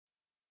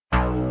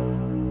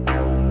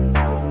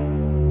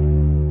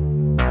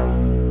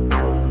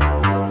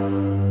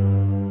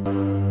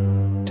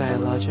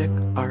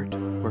Dialogic Art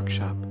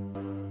Workshop.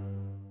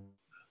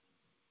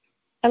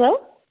 Hello?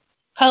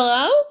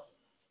 Hello?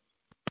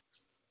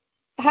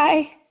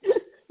 Hi.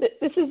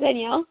 This is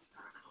Danielle.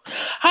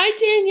 Hi,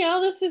 Danielle.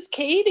 This is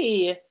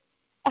Katie.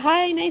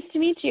 Hi, nice to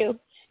meet you.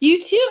 You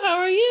too. How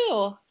are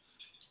you?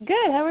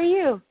 Good. How are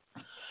you?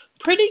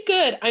 Pretty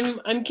good.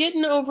 I'm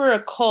getting over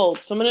a cold,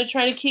 so I'm going to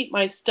try to keep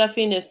my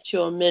stuffiness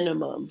to a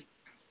minimum.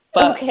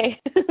 But,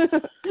 okay.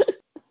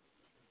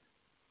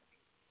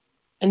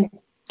 And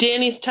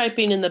Danny's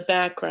typing in the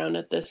background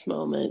at this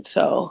moment,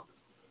 so.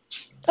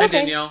 Hi,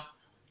 Danielle.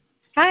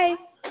 Hi.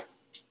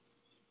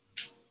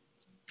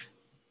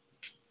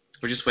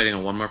 We're just waiting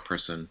on one more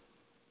person.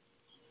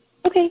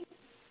 Okay.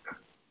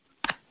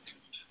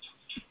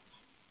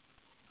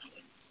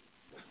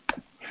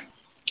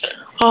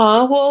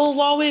 Well,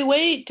 while we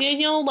wait,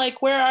 Danielle,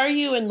 where are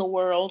you in the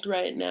world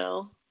right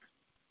now?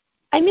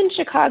 I'm in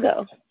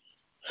Chicago.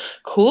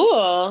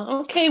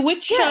 Cool. Okay,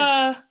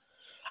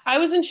 I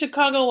was in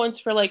Chicago once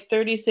for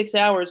 36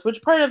 hours.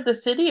 Which part of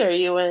the city are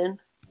you in?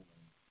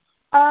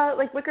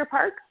 Wicker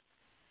Park?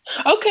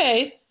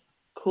 Okay.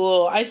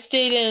 Cool. I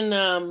stayed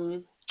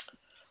in,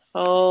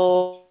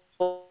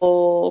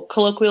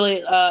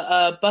 colloquially,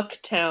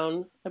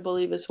 Bucktown, I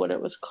believe is what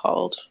it was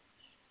called.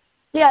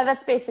 Yeah,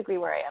 that's basically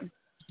where I am.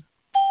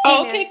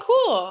 Oh, okay,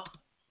 cool.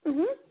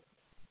 Mhm.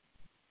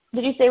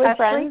 Did you stay with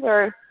friends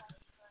or?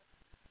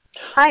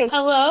 Hi.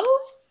 Hello?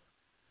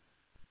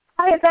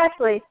 Hi, it's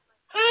Ashley.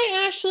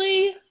 Hi,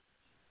 Ashley.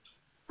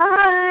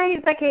 Hi,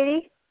 is that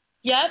Katie?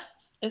 Yep,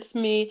 it's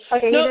me.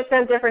 Okay, you just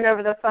sound different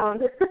over the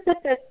phone.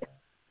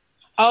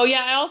 Oh,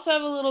 yeah, I also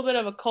have a little bit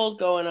of a cold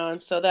going on,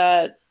 so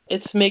that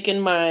it's making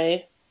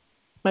my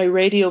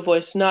radio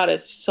voice not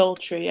as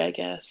sultry, I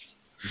guess.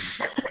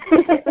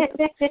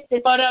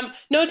 But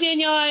no,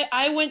 Danielle,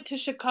 I went to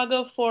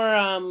Chicago for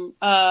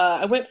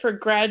I went for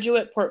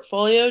Graduate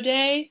Portfolio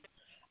Day,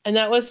 and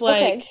that was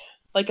like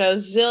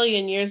a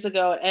zillion years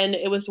ago, and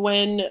it was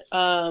when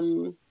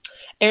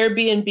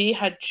Airbnb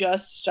had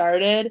just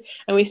started,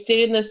 and we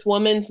stayed in this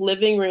woman's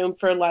living room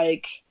for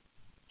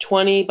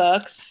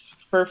 $20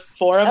 for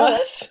 4 of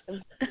us.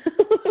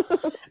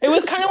 It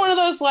was kind of one of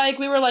those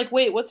we were like,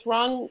 wait, what's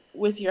wrong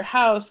with your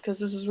house? Because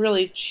this is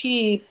really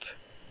cheap.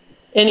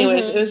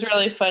 Anyways, It was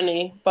really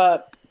funny,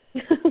 but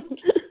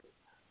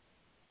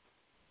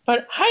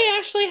hi,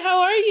 Ashley, how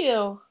are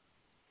you?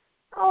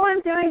 Oh,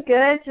 I'm doing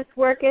good. Just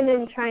working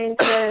and trying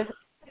to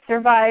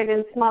survive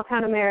in small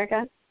town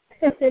America.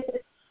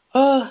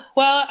 Well,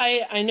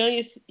 I know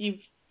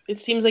it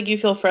seems like you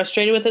feel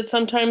frustrated with it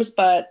sometimes,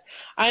 but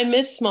I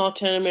miss small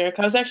town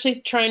America. I was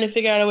actually trying to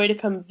figure out a way to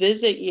come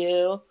visit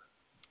you.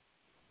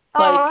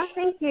 Oh,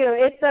 thank you.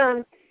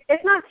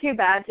 It's not too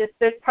bad. Just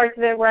there's parts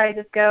of it where I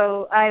just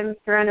go, I'm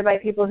surrounded by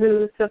people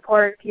who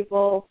support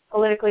people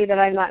politically that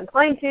I'm not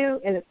inclined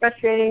to, and it's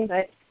frustrating,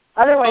 but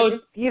otherwise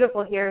it's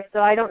beautiful here, so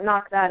I don't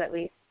knock that at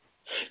least.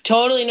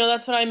 Totally. No,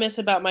 that's what I miss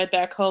about my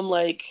back home.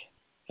 I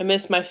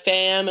miss my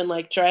fam and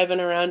driving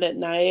around at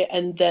night,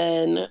 and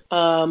then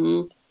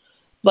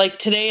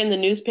today in the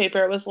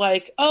newspaper it was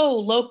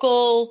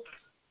local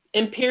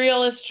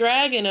imperialist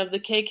dragon of the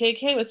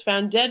KKK was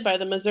found dead by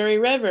the Missouri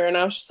River, and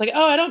I was just like,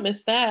 oh, I don't miss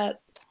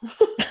that.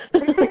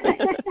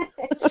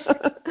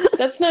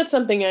 That's not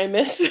something I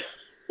miss.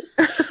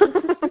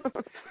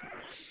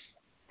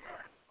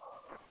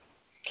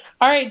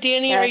 All right,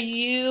 Danny, yes.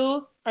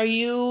 are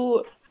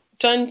you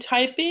done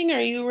typing?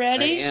 Are you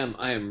ready?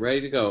 I am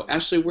ready to go.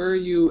 Ashley, where are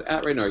you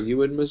at right now? Are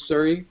you in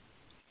Missouri?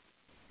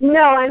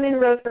 No, I'm in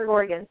Roseburg,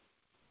 Oregon.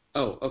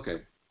 Oh,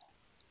 okay.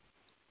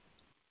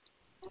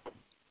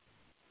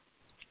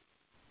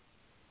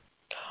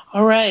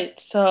 All right,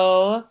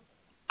 so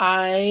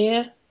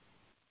I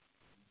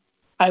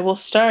will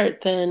start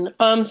then.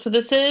 So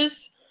this is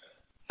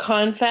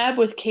Confab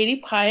with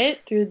Katie Pyatt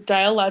through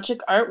Dialogic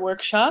Art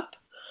Workshop.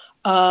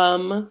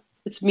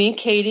 It's me and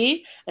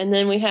Katie, and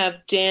then we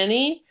have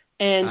Danny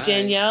and Hi.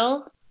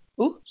 Danielle.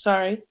 Ooh,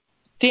 sorry.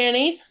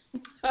 Danny.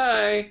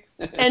 Hi.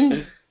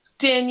 And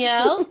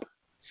Danielle.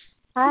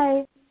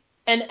 Hi.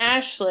 And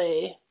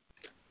Ashley.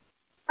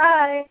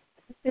 Hi.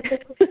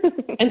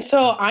 And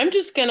so I'm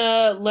just going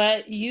to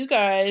let you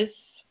guys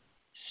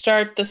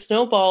start the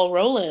snowball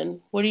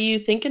rolling. What are you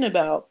thinking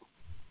about?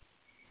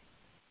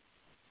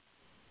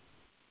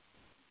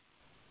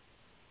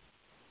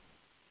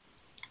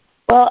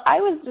 Well,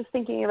 I was just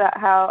thinking about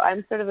how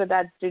I'm sort of a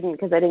bad student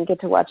because I didn't get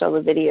to watch all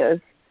the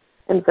videos,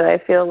 and so I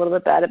feel a little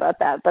bit bad about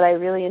that. But I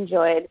really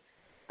enjoyed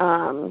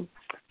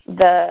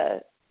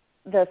the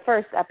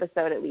first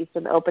episode, at least,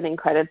 in the opening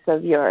credits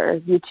of your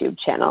YouTube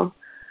channel.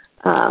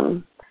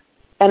 And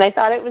I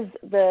thought it was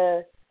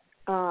the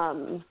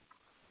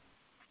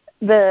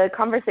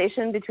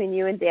conversation between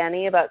you and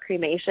Danny about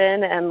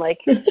cremation and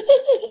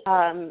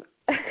and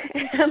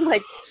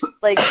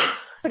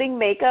putting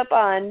makeup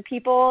on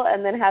people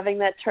and then having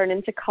that turn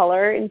into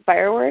color in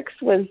fireworks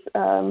was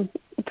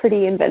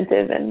pretty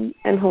inventive and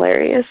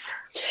hilarious.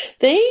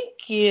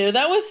 Thank you.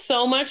 That was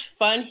so much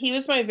fun. He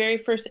was my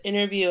very first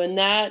interview, and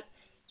that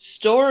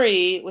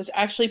story was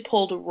actually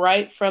pulled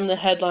right from the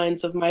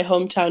headlines of my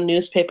hometown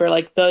newspaper,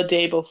 like the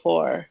day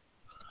before.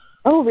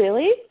 Oh,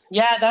 really?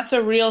 Yeah, that's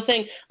a real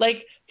thing.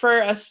 Like, for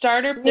a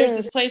starter,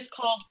 there's this place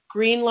called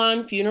Green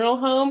Lawn Funeral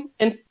Home,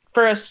 and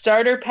for a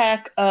starter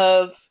pack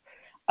of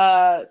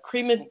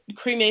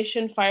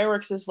cremation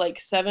fireworks is like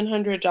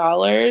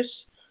 $700,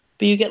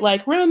 but you get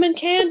like Roman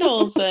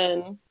candles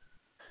and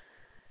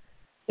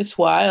it's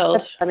wild.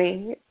 That's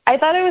funny. I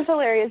thought it was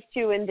hilarious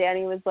too when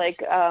Danny was like,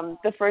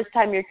 the first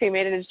time you're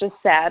cremated is just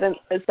sad, and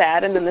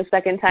then the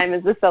second time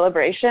is the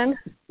celebration.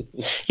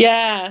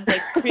 Yeah,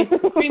 like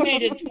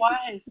cremated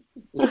twice.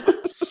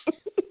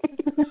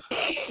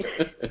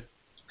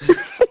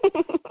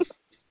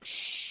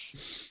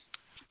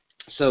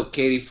 So,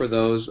 Katie, for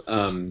those,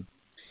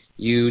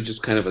 you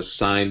just kind of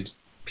assigned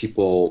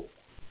people,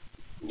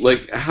 like,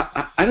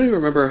 I don't even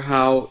remember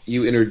how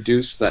you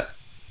introduced that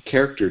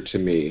character to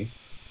me.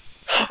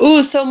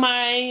 Ooh, so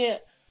my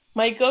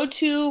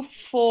go-to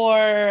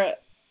for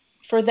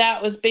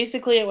that was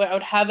basically I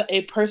would have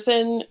a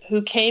person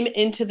who came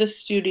into the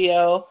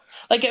studio.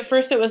 Like, at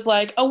first it was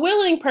like a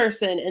willing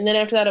person, and then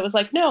after that it was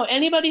like, no,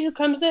 anybody who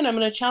comes in, I'm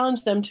going to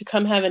challenge them to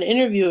come have an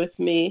interview with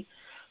me.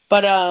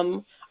 But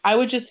I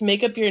would just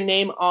make up your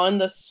name on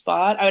the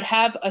spot. I would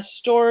have a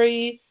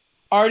story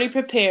already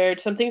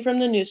prepared, something from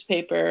the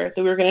newspaper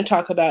that we were going to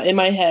talk about in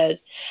my head.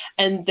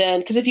 And then,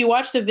 because if you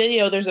watch the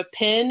video, there's a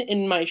pin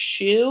in my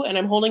shoe, and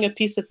I'm holding a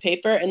piece of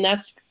paper, and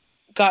that's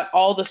got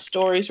all the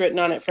stories written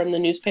on it from the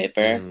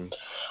newspaper.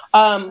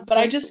 But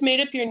I just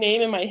made up your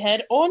name in my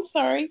head. Oh, I'm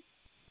sorry.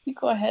 You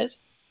go ahead.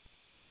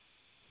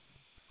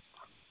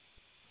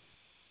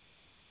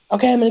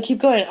 Okay, I'm going to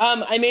keep going.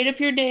 I made up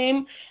your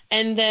name,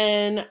 and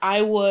then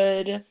I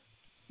would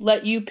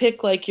let you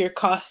pick, like, your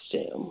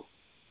costume.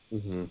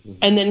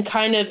 And then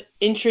kind of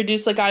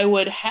introduce, like, I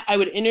would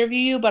interview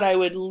you, but I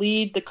would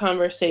lead the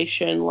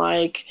conversation,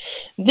 like,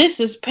 this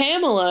is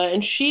Pamela,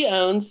 and she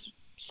owns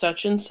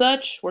such and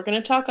such. We're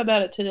going to talk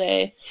about it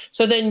today.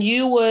 So then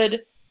you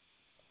would,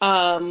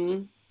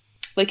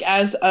 like,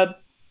 as a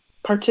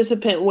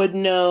participant, would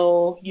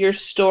know your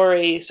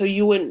story, so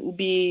you wouldn't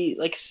be,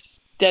 like,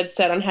 dead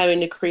set on having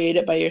to create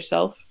it by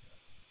yourself.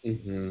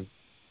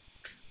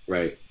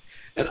 Right.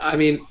 And I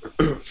mean,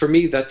 for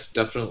me, that's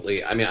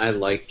definitely, I mean, I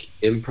like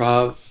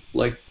improv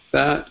like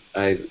that.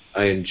 I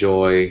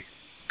enjoy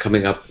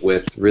coming up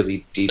with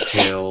really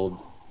detailed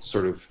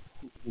sort of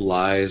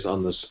lies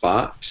on the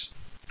spot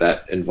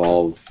that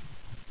involve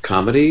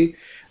comedy.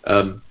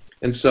 And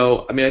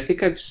so, I mean, I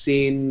think I've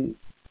seen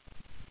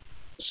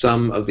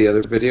some of the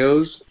other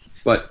videos,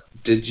 but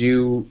did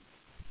you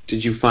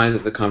find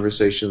that the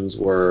conversations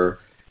were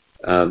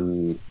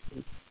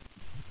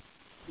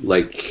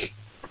like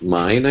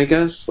mine, I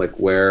guess, like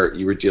where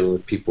you were dealing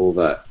with people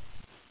that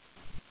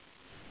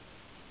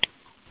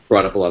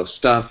brought up a lot of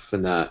stuff,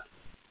 and that,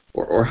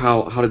 or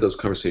how did those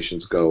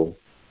conversations go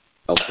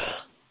elsewhere?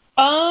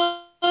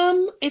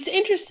 It's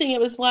interesting.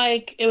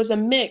 It was a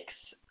mix.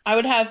 I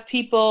would have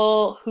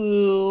people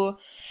who,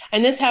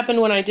 and this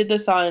happened when I did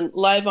this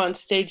live on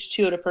stage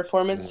too at a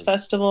performance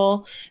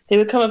festival. They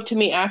would come up to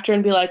me after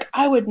and be like,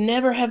 I would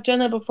never have done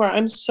that before.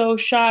 I'm so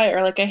shy,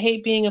 or like, I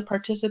hate being a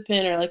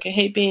participant, or like, I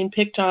hate being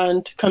picked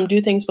on to come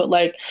do things, but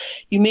like,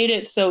 you made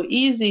it so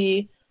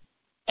easy.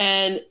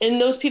 And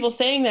those people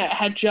saying that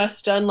had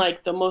just done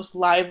like the most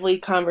lively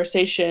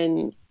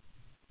conversation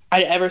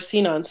I'd ever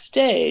seen on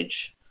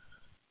stage.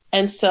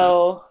 And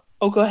so,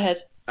 go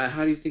ahead.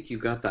 How do you think you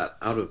got that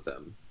out of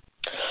them?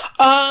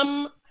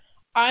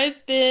 I've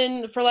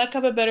been, for lack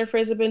of a better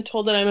phrase, I've been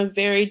told that I'm a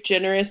very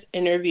generous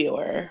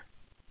interviewer.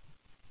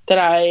 That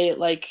I,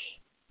 like,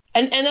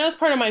 and that was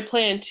part of my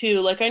plan, too.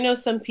 Like, I know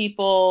some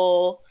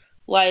people,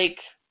 like,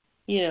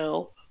 you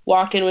know,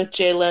 Walk In with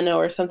Jay Leno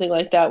or something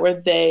like that,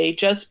 where they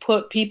just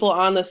put people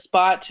on the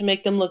spot to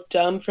make them look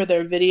dumb for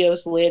their videos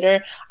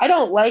later. I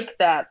don't like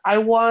that. I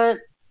want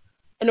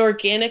an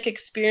organic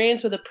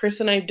experience with a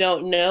person I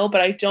don't know, but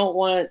I don't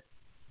want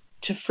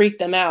to freak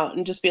them out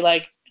and just be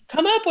like,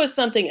 come up with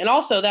something. And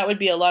also, that would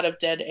be a lot of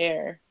dead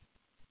air.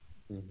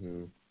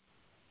 And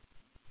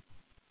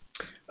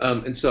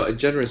so, a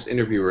generous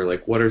interviewer,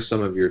 like, what are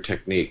some of your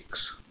techniques?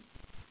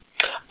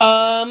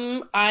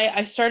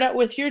 I start out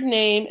with your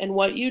name and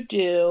what you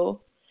do,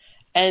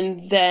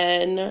 and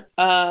then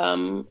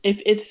if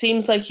it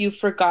seems like you've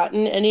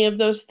forgotten any of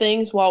those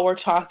things while we're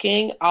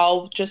talking,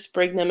 I'll just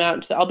bring them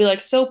out. I'll be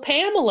like, so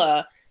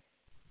Pamela,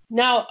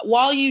 now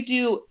while you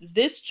do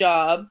this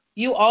job,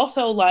 you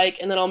also like,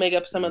 and then I'll make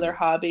up some other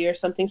hobby or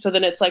something, so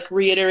then it's like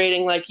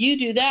reiterating, like, you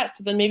do that,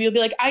 so then maybe you'll be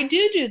like, I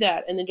do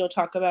that, and then you'll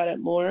talk about it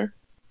more.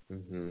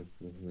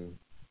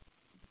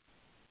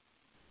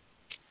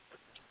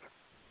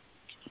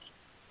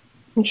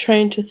 I'm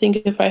trying to think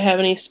if I have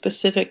any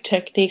specific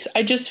techniques.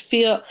 I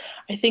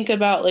think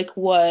about like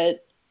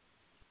what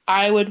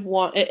I would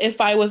want if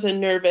I was a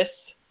nervous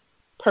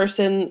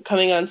person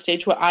coming on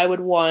stage, what I would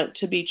want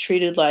to be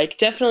treated like.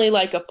 Definitely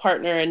like a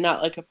partner and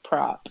not like a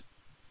prop,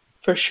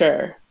 for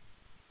sure.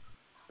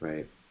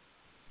 Right.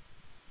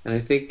 And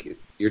I think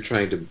you're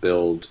trying to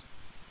build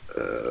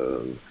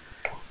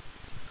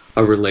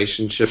a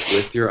relationship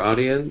with your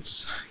audience,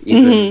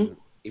 even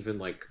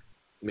like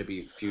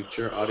maybe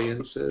future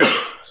audiences.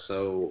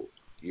 So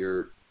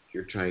you're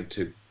trying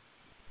to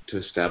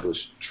establish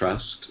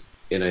trust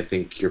in, I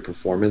think, your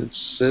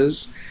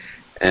performances,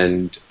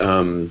 and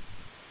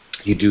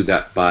you do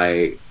that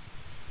by,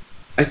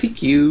 I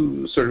think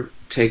you sort of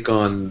take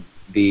on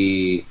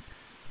the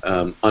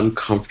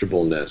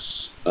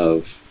uncomfortableness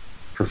of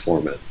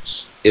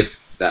performance, if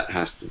that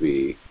has to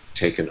be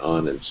taken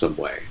on in some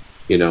way.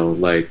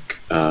 Like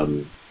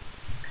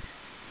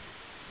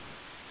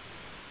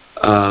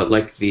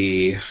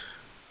the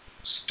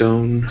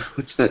Stone,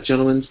 what's that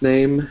gentleman's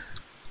name?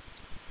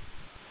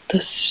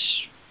 The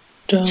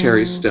Stone.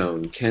 Cherry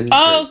Stone. Ken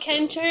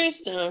Cherry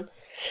Stone.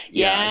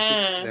 Yeah.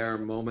 I think there are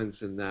moments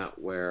in that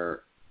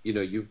where,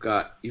 you've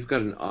got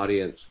an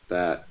audience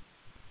that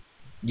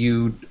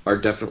you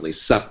are definitely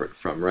separate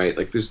from, right?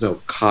 Like there's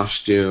no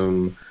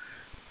costume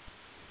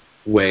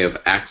way of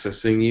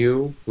accessing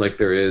you like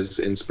there is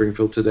in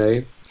Springfield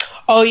today.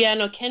 Oh yeah,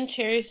 no, Ken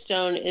Cherry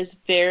Stone is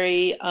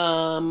very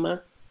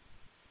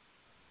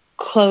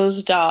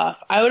closed off.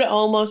 I would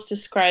almost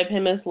describe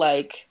him as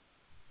like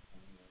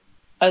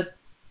a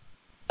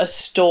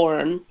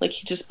storm. Like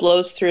he just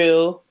blows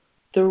through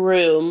the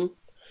room,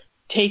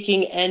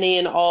 taking any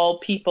and all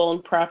people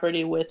and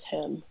property with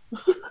him.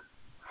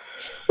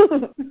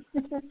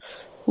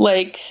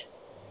 Like,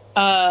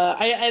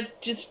 I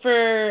just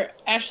for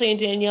Ashley and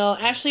Danielle.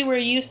 Ashley, were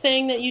you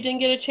saying that you didn't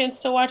get a chance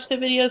to watch the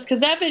videos? Because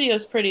that video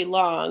is pretty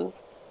long.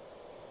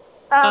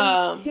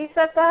 She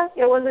said that.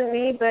 It wasn't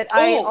me, but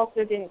I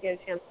also didn't get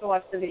a chance to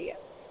watch the video.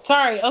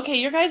 Sorry. Okay,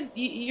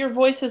 your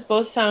voices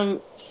both sound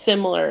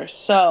similar,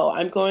 so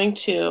I'm going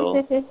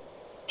to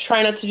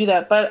try not to do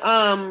that. But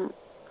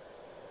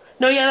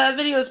no, yeah, that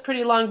video is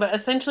pretty long. But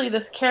essentially,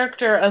 this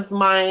character of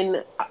mine,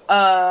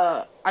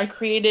 I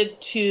created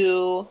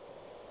to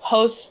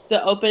host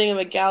the opening of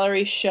a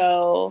gallery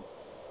show,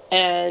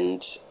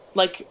 and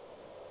like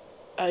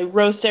I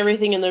roast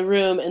everything in the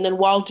room, and then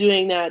while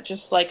doing that,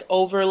 just like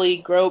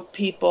overly grope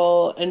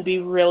people and be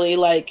really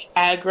like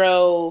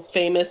aggro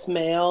famous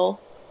male.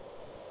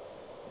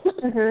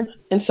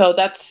 And so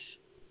that's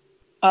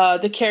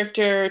the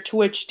character to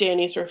which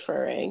Danny's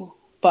referring.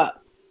 But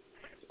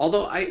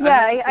although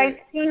I've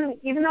seen,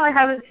 even though I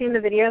haven't seen the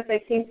videos,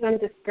 I've seen some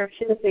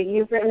descriptions that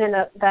you've written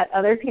and that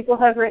other people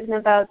have written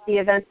about the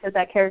events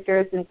that character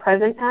has been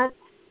present at.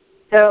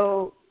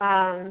 So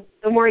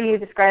the more you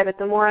describe it,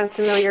 the more I'm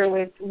familiar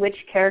with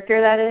which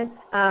character that is.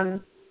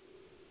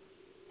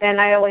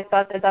 And I always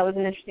thought that was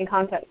an interesting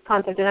concept,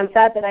 and I'm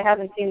sad that I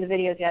haven't seen the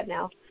videos yet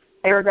now.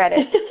 I regret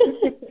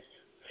it.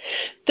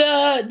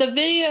 The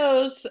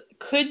videos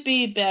could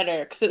be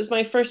better because it was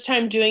my first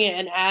time doing it,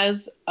 and as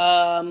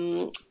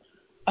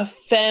a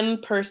femme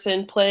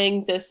person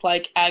playing this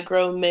like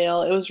aggro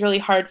male, it was really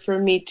hard for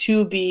me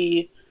to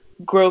be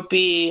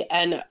gropey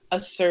and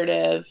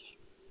assertive.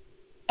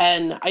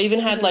 And I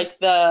even had like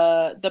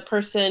the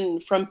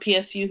person from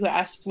PSU who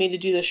asked me to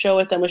do the show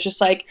with them was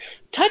just like,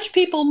 touch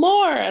people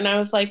more, and I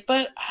was like,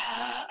 but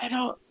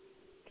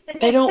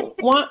they don't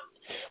want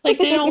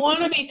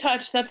to be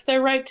touched. That's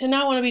their right to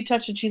not want to be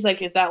touched. And she's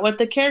like, is that what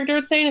the character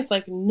is saying? It's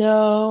like,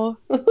 no.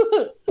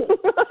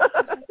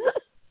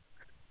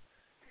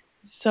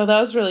 So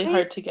that was really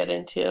hard to get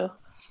into.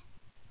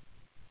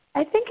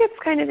 I think it's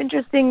kind of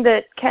interesting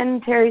that Ken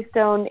Cherry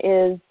Stone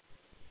is,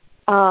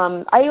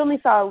 I only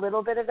saw a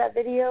little bit of that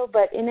video,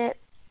 but in it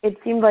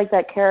seemed like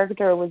that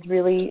character was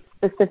really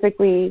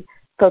specifically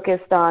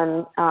focused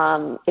on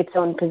his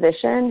own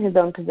position.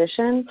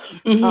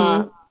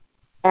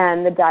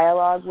 And the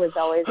dialogue was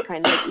always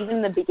kind of, even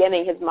in the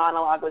beginning, his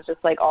monologue was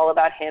just like all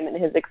about him and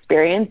his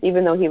experience,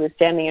 even though he was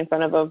standing in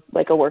front of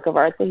a work of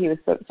art that he was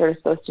sort of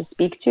supposed to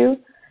speak to.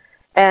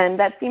 And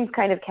that seems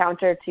kind of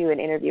counter to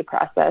an interview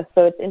process.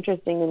 So it's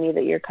interesting to me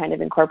that you're kind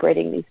of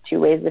incorporating these two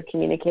ways of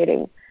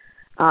communicating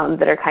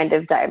that are kind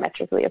of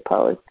diametrically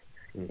opposed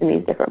in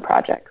these different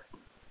projects.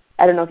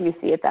 I don't know if you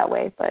see it that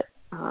way, but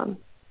I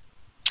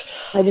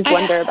just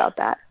wonder about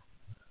that.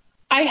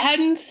 I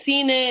hadn't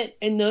seen it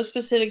in those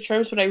specific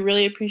terms, but I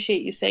really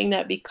appreciate you saying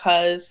that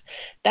because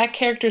that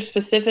character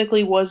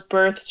specifically was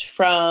birthed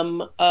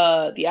from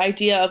the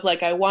idea of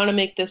like, I want to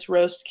make this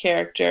roast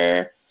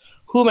character.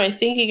 Who am I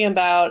thinking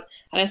about?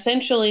 And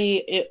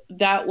essentially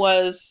that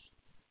was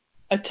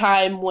a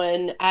time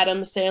when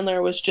Adam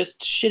Sandler was just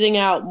shitting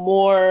out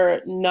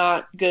more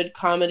not good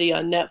comedy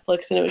on Netflix,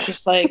 and it was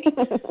just like,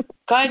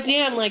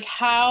 goddamn, like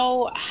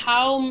how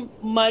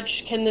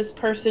much can this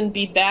person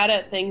be bad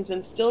at things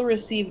and still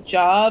receive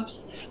jobs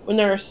when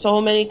there are so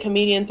many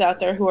comedians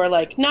out there who are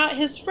like not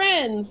his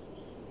friends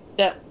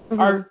that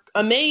are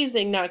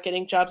amazing not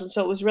getting jobs. And so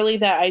it was really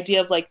that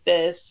idea of like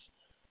this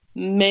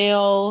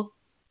male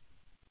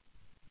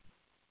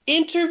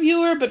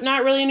interviewer, but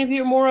not really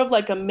interviewer, more of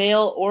like a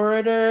male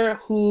orator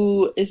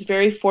who is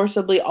very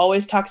forcibly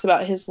always talks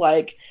about his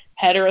like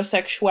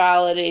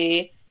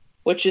heterosexuality,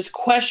 which is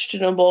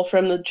questionable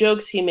from the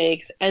jokes he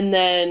makes, and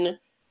then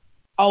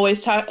always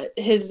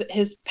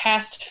his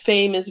past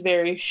fame is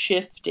very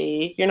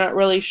shifty. You're not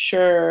really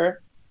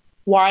sure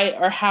why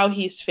or how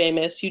he's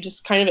famous. You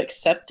just kind of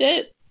accept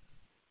it.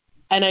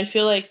 And I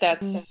feel like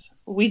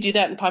we do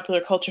that in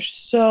popular culture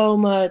so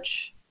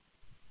much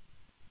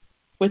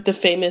with the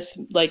famous,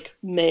 like,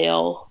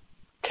 male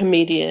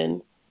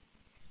comedian.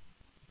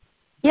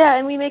 Yeah,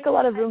 and we make a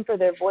lot of room for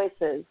their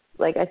voices.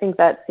 Like, I think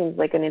that seems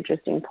like an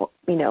interesting,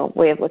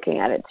 way of looking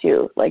at it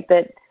too. Like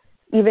that,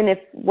 even if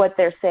what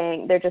they're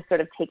saying, they're just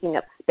sort of taking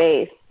up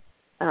space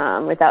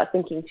without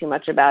thinking too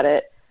much about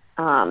it.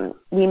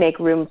 We make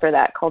room for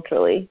that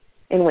culturally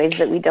in ways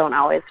that we don't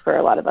always for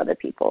a lot of other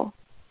people.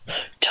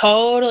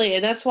 Totally,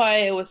 and that's why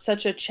it was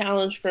such a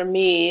challenge for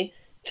me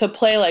to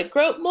play like,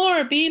 grow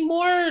more, be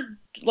more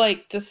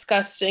like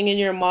disgusting in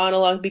your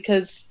monologue,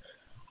 because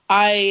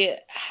I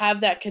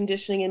have that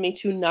conditioning in me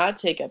to not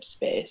take up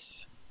space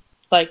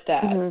like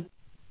that. Mm-hmm.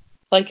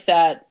 Like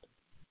that,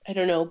 I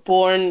don't know,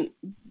 born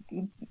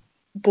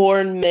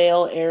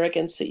male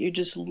arrogance that you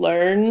just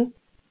learn.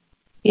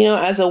 You know,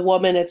 as a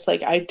woman, it's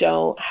like I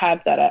don't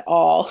have that at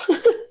all.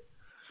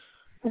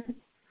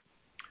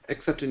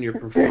 Except in your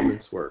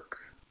performance work.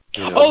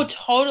 You know? Oh,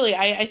 totally.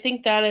 I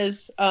think that is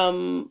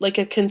like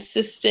a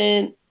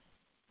consistent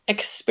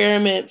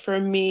experiment for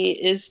me,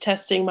 is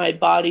testing my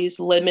body's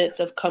limits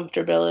of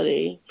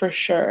comfortability, for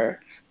sure.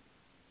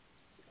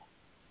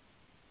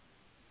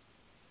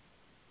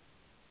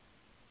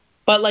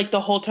 But like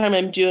the whole time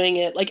I'm doing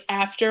it, like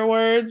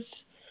afterwards,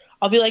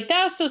 I'll be like,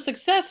 that was so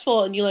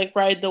successful, and you like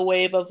ride the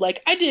wave of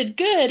like, I did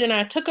good and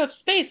I took up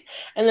space,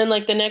 and then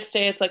like the next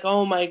day it's like,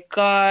 oh my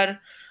god,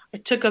 I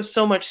took up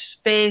so much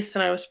space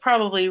and I was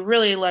probably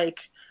really like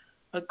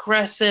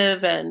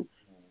aggressive and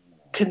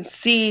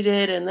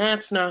conceited, and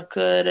that's not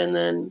good. And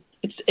then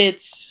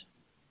it's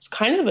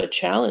kind of a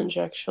challenge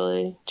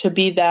actually to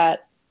be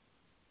that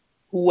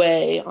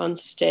way on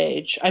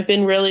stage. I've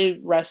been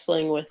really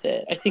wrestling with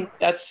it. I think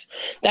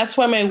that's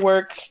why my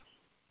work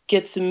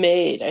gets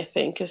made, I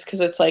think, is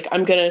because it's like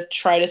I'm gonna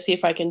try to see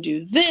if I can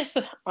do this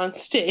on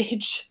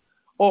stage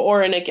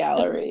or in a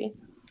gallery.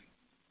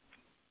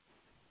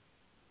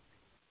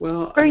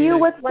 Well, for you,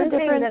 what's one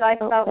thing that I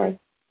felt like?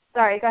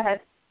 Sorry, go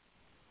ahead.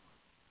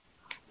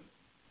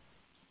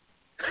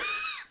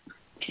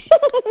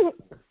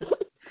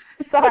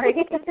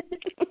 Sorry.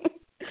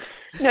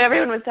 No,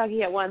 everyone was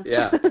talking at once.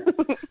 Yeah.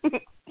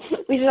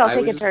 We should all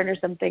take a turn or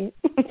something.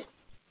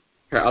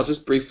 I was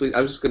just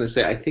going to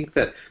say, I think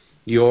that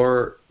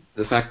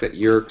the fact that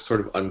you're sort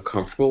of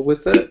uncomfortable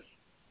with it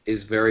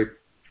is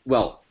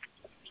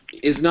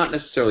is not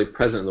necessarily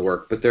present in the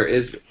work, but there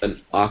is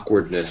an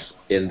awkwardness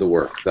in the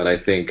work that I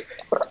think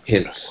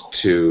hints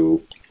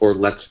to or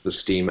lets the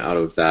steam out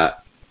of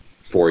that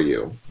for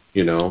you,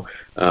 you know?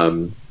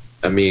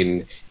 I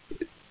mean,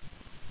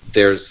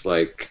 there's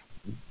like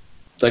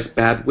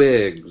bad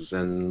wigs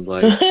and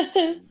like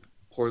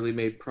poorly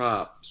made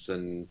props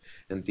and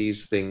these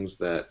things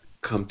that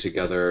come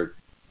together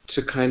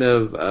to kind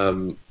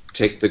of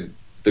take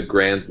the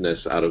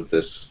grandness out of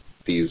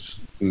these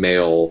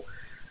male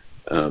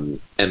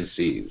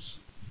MCs.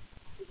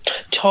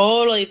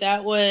 Totally,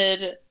 that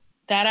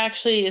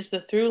actually is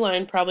the through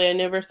line. Probably I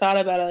never thought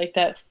about it like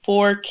that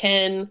for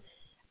Ken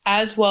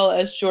as well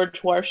as George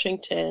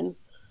Washington.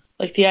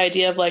 Like the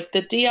idea of like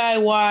the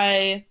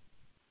DIY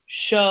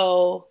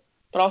show,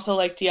 but also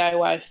like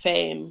DIY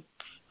fame.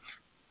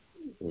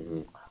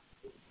 Mm-hmm.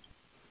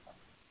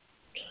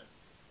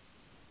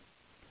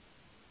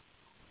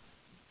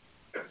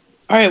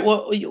 All right,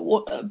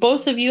 well,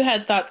 both of you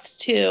had thoughts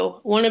too.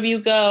 One of you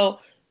go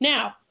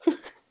now.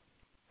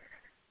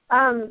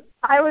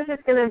 I was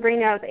just going to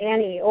bring up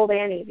Old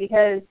Annie,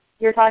 because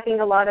you're talking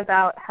a lot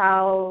about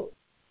how,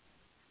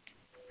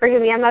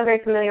 forgive me, I'm not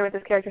very familiar with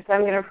this character, so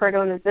I'm going to refer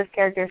to him as this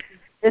character.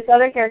 This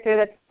other character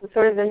that's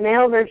sort of the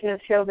male version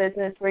of show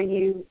business, where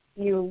you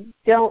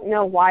don't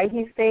know why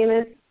he's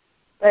famous,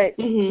 but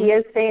mm-hmm. he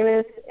is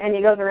famous, and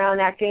he goes around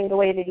acting the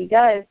way that he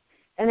does.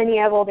 And then you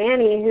have Old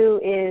Annie, who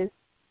is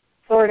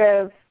sort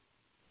of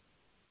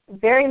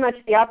very much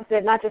the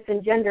opposite, not just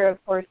in gender,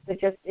 of course, but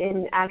just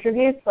in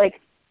attributes.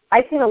 Like,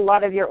 I've seen a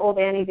lot of your Old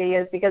Annie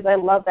videos because I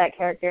love that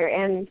character,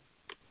 and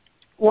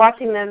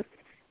watching them,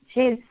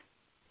 she's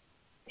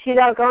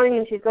outgoing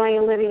and she's going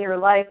and living her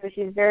life, but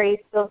she's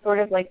very still sort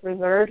of like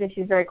reserved, and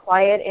she's very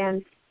quiet,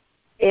 and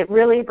it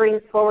really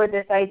brings forward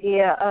this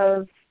idea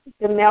of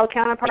the male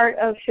counterpart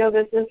of show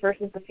business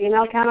versus the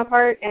female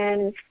counterpart,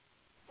 and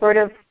sort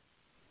of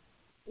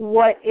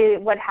what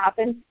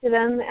happens to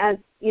them as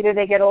either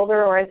they get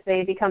older or as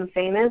they become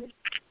famous.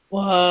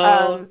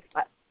 Whoa.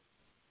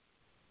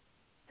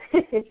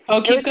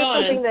 Keep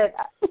going.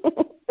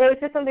 It was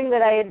just something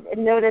that I had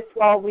noticed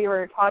while we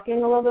were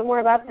talking a little bit more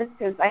about this,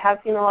 because I have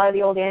seen a lot of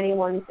the Old Annie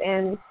ones,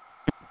 and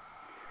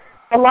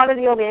a lot of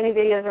the Old Annie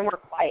videos are more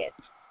quiet.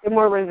 They're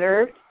more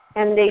reserved,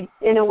 and they,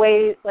 in a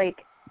way,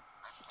 like,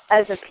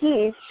 as a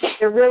piece,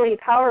 they're really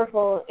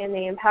powerful and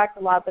they impact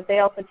a lot, but they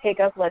also take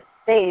up less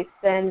space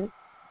than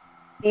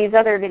these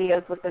other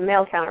videos with the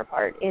male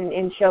counterpart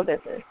in show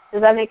business.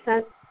 Does that make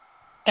sense?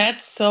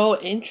 That's so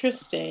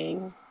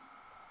interesting.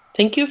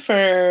 Thank you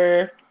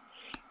for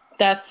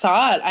that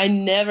thought. I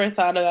never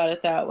thought about it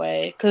that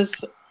way, because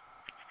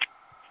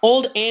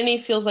Old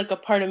Annie feels like a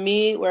part of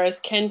me, whereas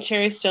Ken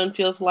Cherrystone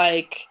feels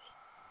like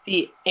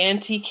the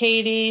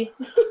anti-Katie.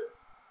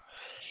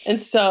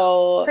 And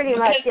so... Pretty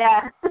much,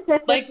 yeah.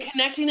 like,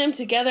 connecting them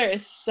together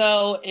is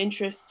so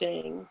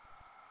interesting.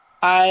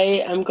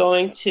 I am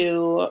going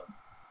to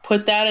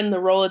put that in the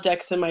Rolodex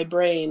in my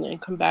brain and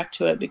come back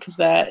to it because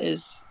that is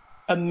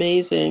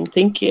amazing.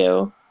 Thank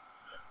you.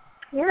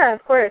 Yeah,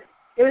 of course.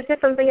 It was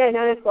just something I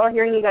noticed while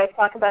hearing you guys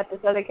talk about this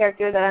other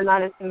character that I'm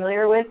not as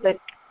familiar with, but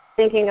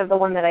thinking of the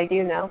one that I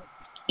do know.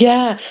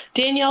 Yeah,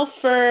 Danielle,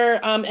 for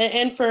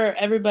and for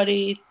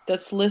everybody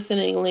that's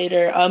listening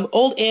later,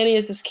 Old Annie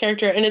is this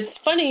character, and it's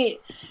funny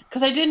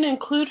because I didn't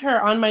include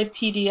her on my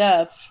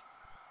PDF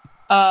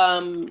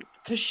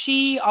because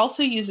she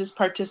also uses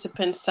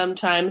participants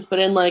sometimes, but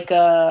in like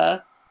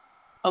a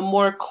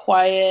more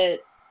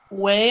quiet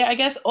way, I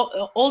guess.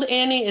 Old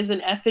Annie is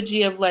an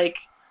effigy of like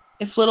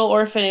if little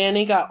orphan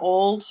Annie got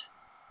old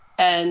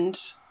and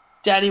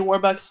Daddy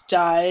Warbucks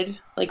died,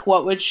 like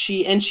what would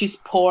she, and she's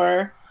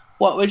poor,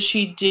 what would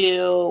she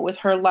do with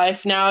her life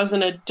now as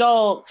an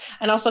adult?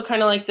 And also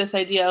kind of like this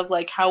idea of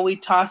like how we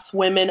toss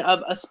women of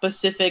a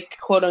specific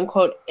quote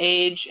unquote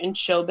age in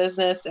show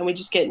business and we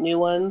just get new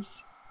ones.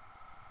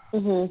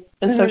 Mm-hmm.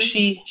 And so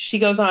she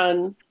goes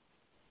on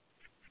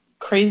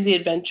crazy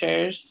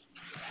adventures.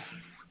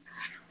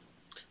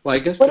 Well, I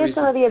guess what are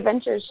some of the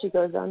adventures she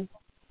goes on?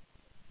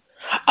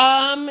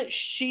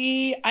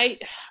 I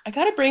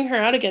gotta bring her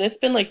out again. It's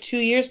been like 2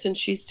 years since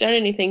she's done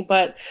anything,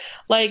 but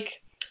like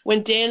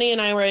when Danny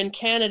and I were in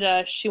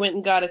Canada, she went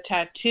and got a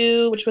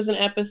tattoo, which was an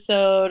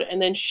episode,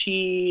 and then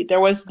there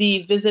was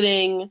the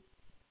visiting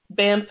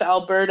Banff,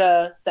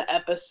 Alberta, the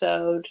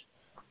episode,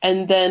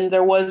 and then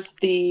there was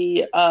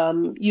the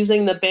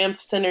using the Banff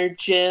Center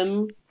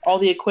gym, all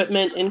the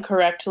equipment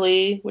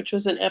incorrectly, which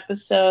was an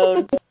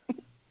episode.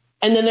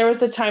 And then there was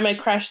the time I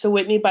crashed the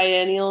Whitney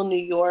Biennial in New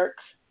York.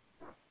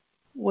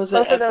 Both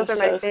of those are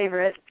my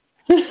favorite.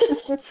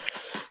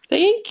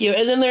 Thank you.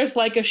 And then there's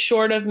like a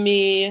short of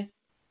me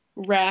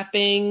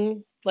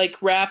rapping, like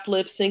rap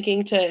lip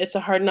syncing to It's a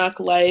Hard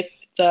Knock Life,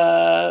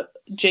 the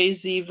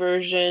Jay-Z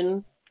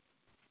version.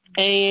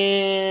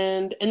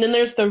 And then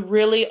there's the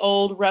really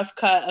old rough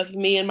cut of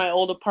me in my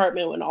old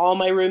apartment when all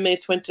my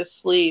roommates went to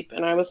sleep.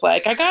 And I was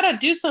like, I gotta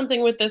do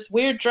something with this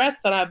weird dress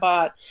that I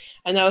bought.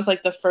 And that was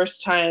like the first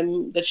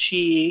time that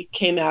she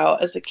came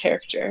out as a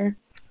character.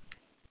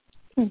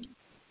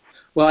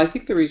 Well, I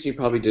think the reason you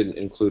probably didn't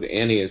include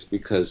Annie is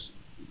because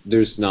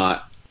there's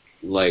not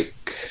like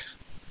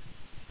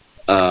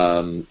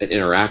an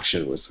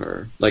interaction with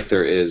her like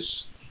there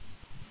is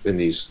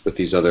with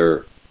these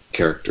other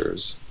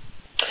characters.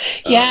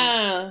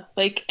 Yeah,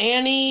 like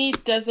Annie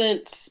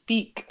doesn't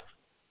speak.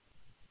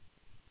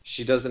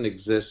 She doesn't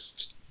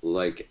exist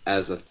like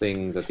as a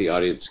thing that the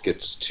audience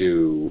gets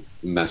to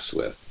mess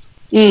with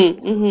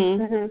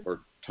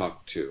or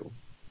talk to.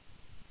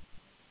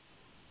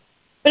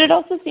 But it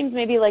also seems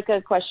maybe like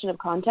a question of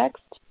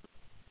context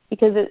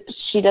because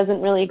she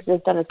doesn't really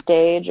exist on a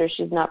stage or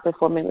she's not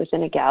performing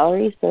within a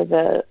gallery, so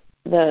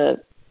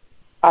the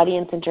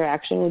audience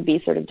interaction would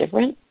be sort of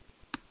different.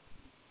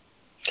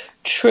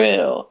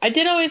 True. I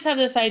did always have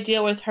this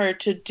idea with her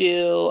to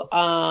do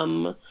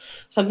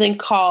something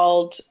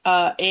called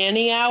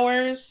Annie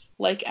Hours,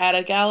 like at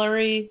a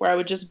gallery, where I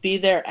would just be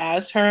there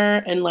as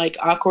her and like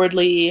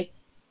awkwardly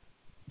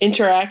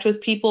interact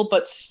with people,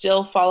 but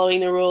still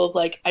following the rule of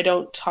like I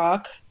don't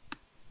talk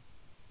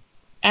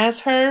as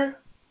her.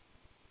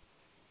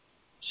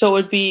 So it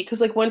would be,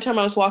 because like one time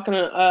I was walking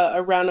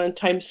around on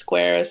Times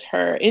Square as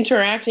her,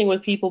 interacting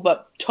with people,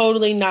 but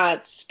totally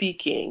not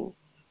speaking.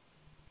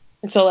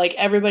 And so, like,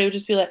 everybody would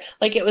just be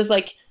like it was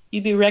like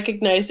you'd be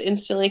recognized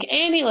instantly, like,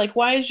 Annie, like,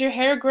 why is your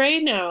hair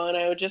gray now? And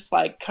I would just,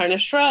 like, kind of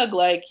shrug,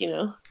 like, you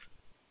know,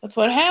 that's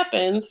what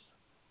happens.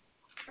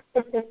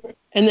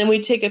 And then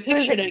we'd take a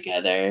picture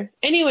together.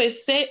 Anyways,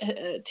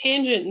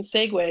 tangent and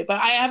segue, but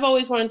I have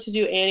always wanted to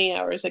do Annie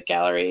Hours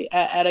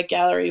at a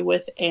gallery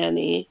with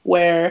Annie,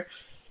 where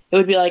it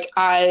would be like,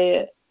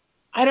 I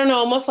don't know,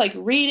 almost like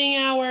reading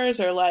hours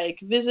or, like,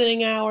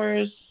 visiting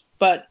hours.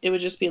 But it would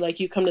just be like,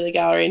 you come to the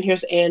gallery and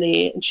here's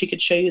Annie and she could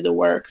show you the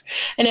work.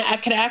 And I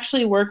could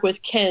actually work with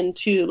Ken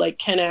too, like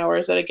Ken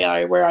Hours at a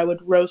gallery where I would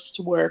roast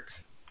work.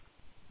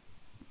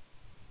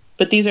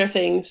 But these are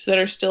things that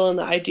are still in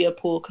the idea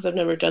pool because I've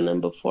never done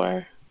them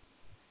before.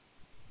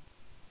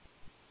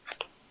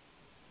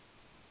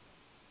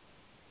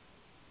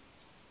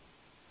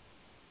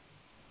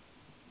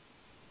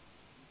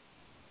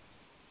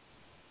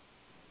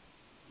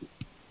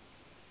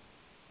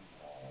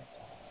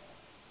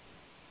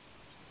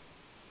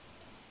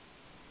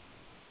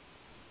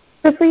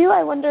 So for you,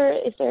 I wonder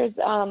if there's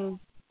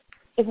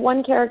if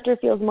one character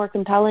feels more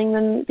compelling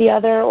than the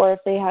other, or if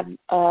they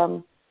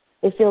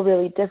feel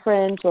really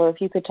different, or if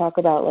you could talk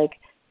about like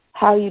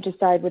how you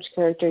decide which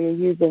character you're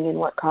using in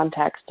what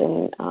context,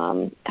 and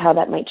how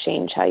that might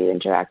change how you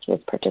interact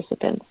with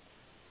participants.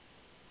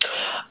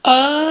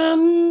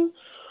 I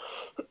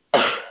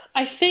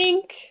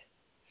think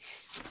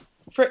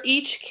for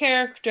each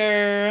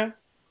character,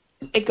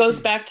 it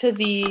goes back to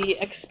the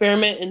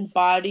experiment in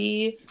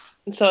body,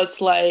 and so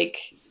it's like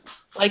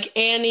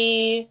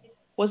Annie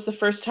was the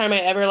first time I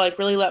ever like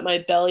really let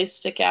my belly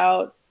stick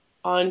out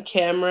on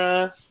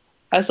camera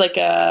as like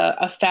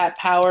a fat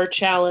power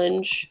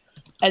challenge,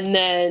 and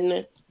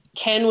then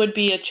Ken would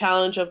be a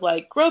challenge of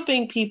like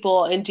groping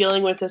people and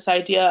dealing with this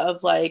idea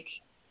of like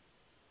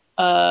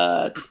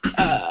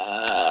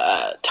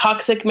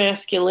toxic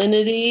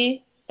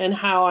masculinity and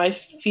how I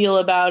feel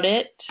about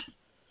it.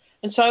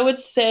 And so I would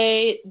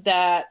say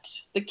that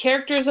the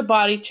character is a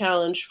body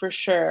challenge for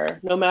sure,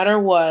 no matter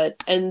what.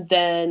 And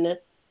then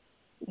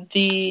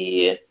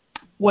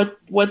what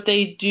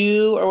they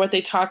do or what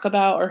they talk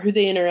about or who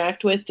they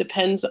interact with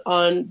depends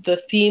on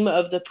the theme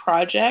of the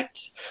project.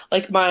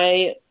 Like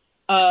my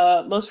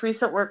most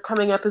recent work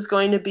coming up is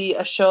going to be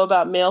a show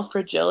about male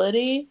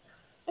fragility.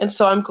 And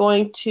so I'm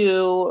going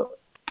to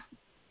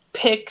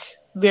pick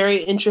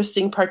very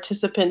interesting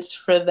participants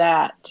for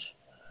that,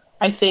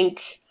 I think.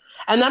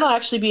 And that'll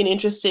actually be an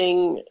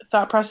interesting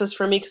thought process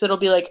for me, because it'll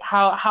be like,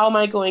 how am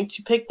I going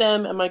to pick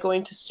them? Am I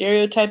going to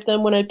stereotype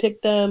them when I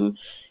pick them?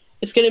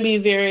 It's going to be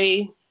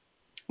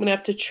I'm going to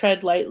have to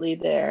tread lightly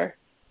there.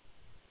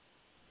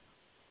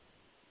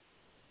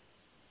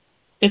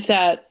 If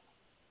that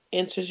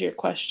answers your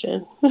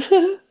question.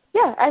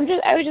 Yeah, I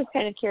was just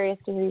kind of curious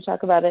to hear you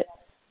talk about it.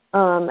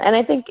 And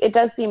I think it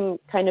does seem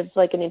kind of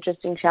like an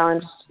interesting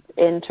challenge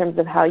in terms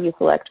of how you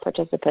select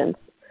participants.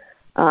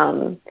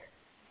 And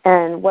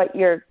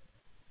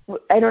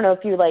I don't know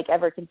if you like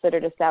ever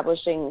considered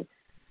establishing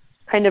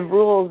kind of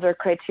rules or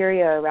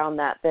criteria around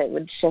that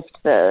would shift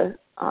the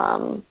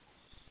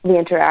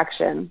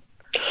interaction.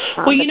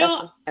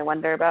 Well, I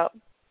wonder about.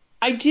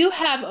 I do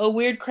have a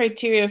weird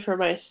criteria for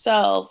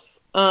myself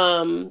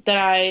that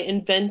I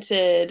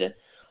invented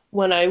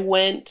when I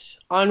went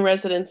on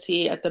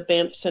residency at the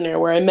Banff Center,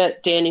 where I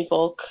met Danny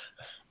Volk.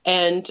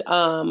 And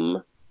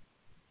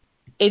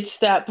it's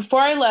that before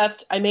I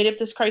left, I made up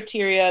this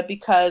criteria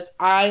because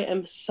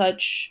I'm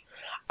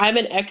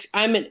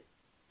an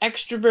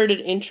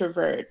extroverted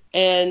introvert,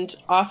 and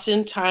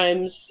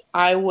oftentimes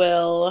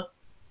I'll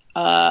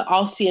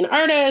see an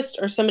artist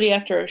or somebody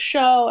after a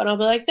show, and I'll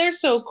be like, they're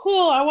so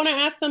cool, I want to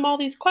ask them all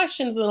these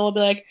questions, and I'll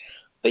be like,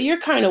 but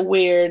you're kind of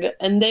weird,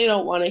 and they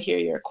don't want to hear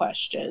your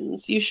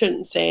questions. You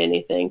shouldn't say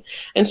anything.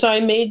 And so I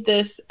made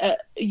this,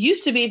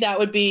 used to be that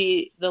would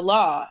be the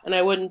law, and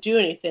I wouldn't do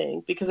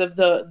anything because of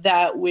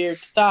that weird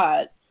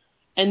thought.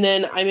 And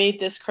then I made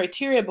this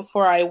criteria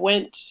before I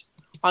went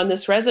on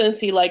this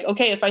residency, like,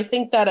 okay, if I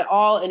think that at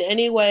all in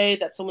any way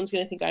that someone's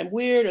going to think I'm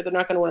weird or they're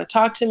not going to want to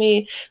talk to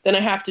me, then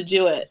I have to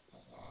do it.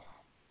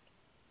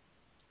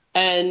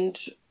 And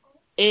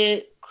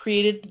it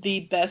created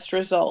the best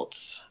results.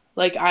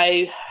 Like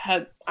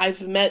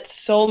I've met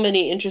so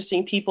many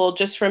interesting people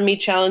just from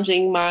me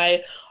challenging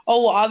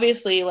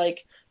obviously,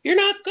 like, you're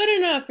not good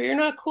enough or you're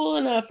not cool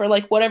enough or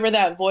like whatever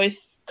that voice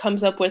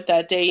comes up with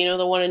that day,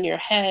 the one in your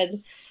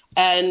head.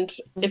 And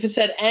if it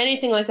said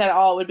anything like that at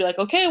all, it would be like,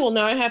 okay, well,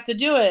 now I have to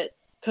do it,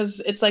 because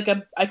it's like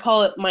I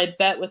call it my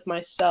bet with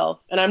myself,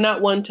 and I'm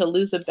not one to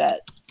lose a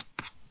bet.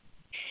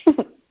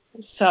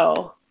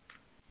 So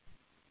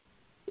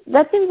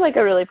that seems like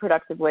a really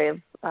productive way of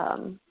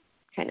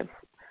kind of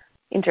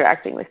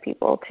interacting with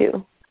people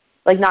too,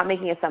 like not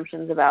making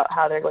assumptions about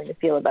how they're going to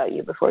feel about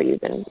you before you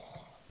even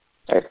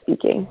start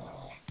speaking.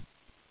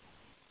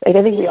 Like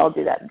I think we all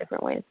do that in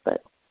different ways,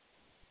 but.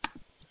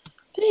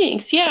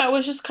 Thanks. Yeah, it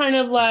was just kind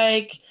of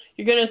like,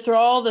 you're going to throw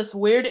all this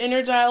weird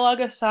inner dialogue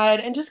aside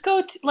and just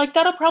go,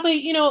 that'll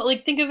probably,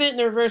 like think of it in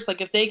the reverse.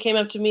 Like if they came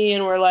up to me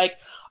and were like,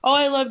 oh,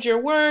 I loved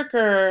your work,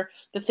 or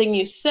the thing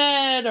you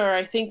said, or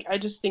I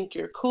just think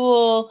you're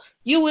cool,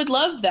 you would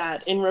love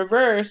that in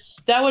reverse.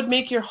 That would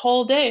make your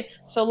whole day.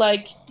 So,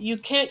 like, you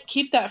can't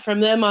keep that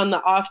from them on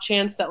the off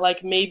chance that,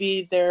 like,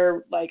 maybe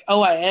they're like,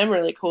 oh, I am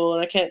really cool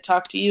and I can't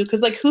talk to you.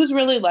 Because, like, who's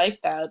really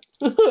like that?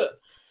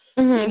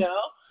 Mm-hmm.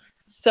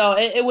 So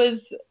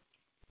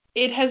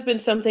it has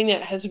been something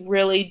that has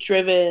really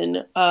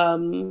driven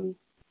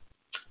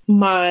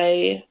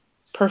my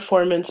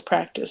performance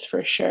practice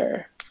for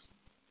sure.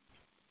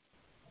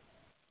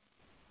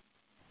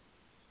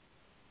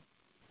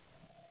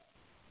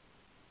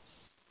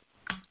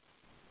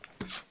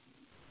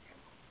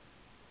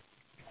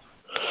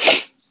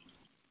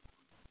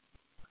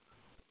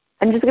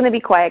 I'm just going to be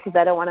quiet because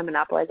I don't want to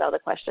monopolize all the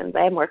questions.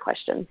 I have more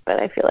questions,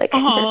 but I feel like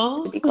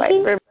I should be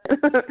quiet for a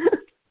minute.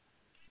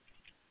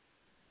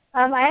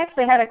 I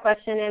actually had a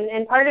question,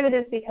 and part of it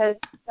is because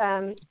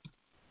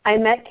I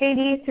met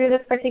Katie through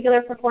this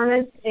particular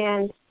performance,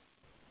 and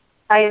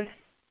I've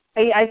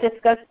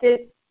discussed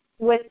it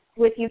with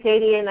you,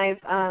 Katie, and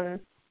I've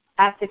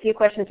asked a few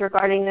questions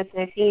regarding this,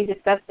 and I've seen you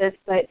discuss this.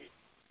 But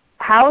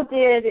how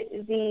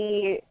did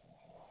the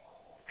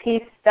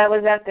piece that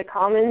was at the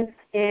Commons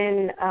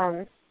in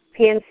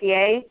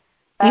PNCA?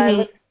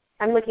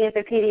 I'm looking at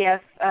the PDF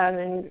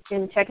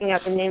and checking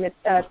out the name.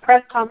 It's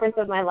Press Conference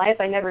of My Life.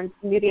 I never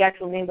knew the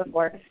actual name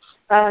before.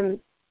 I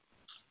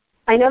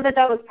know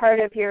that was part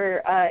of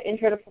your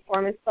Intro to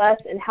Performance class,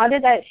 and how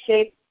did that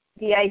shape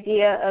the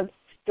idea of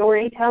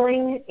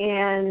storytelling,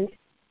 and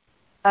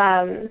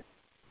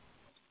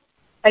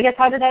I guess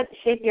how did that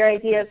shape your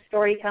idea of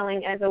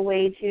storytelling as a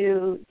way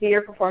to do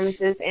your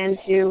performances and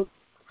to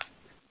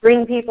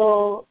bring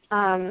people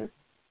to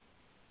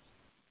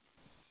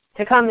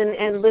come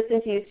and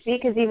listen to you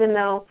speak? Because even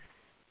though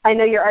I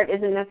know your art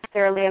isn't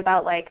necessarily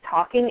about like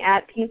talking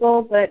at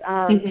people, but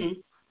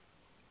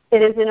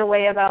it is in a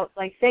way about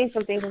like saying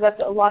something, because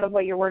that's a lot of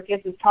what your work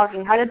is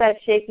talking. How did that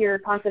shape your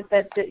concept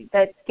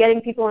that getting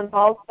people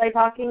involved by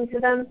talking to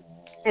them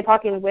and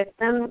talking with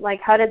them?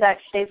 Like, how did that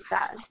shape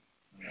that?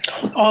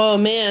 Oh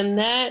man,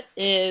 that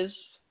is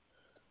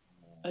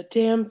a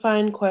damn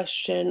fine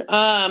question.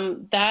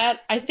 That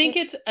I think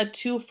it's a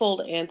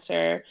twofold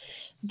answer.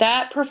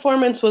 That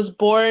performance was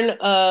born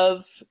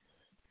of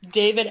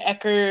David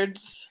Eckerd's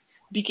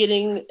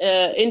beginning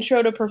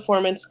intro to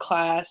performance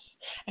class,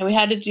 and we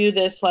had to do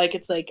this, like,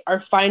 it's like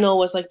our final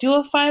was like, do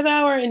a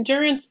 5-hour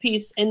endurance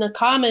piece in the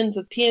Commons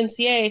of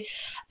PNCA,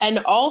 and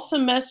all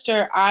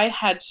semester I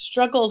had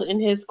struggled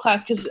in his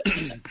class because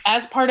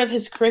as part of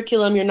his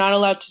curriculum you're not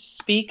allowed to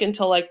speak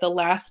until like the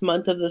last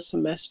month of the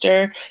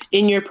semester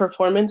in your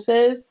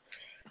performances,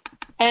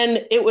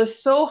 and it was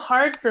so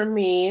hard for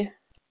me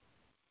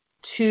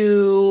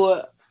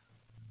to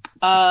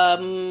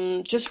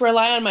just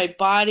rely on my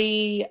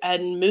body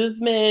and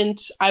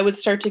movement. I would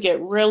start to get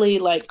really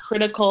like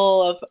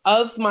critical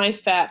of my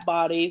fat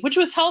body, which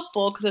was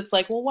helpful because it's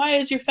like, well, why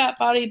is your fat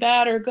body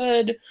bad or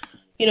good?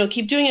 You know,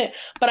 keep doing it.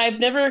 But I've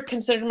never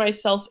considered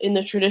myself in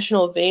the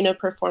traditional vein of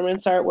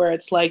performance art where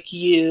it's like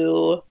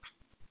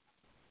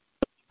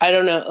I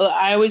don't know.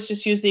 I always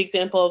just use the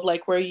example of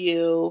like where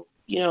you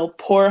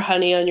pour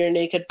honey on your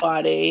naked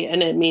body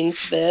and it means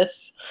this.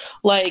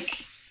 Like,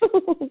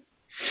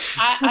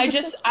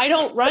 I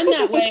don't run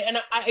that way. And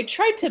I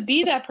tried to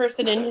be that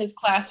person in his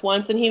class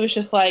once, and he was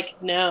just like,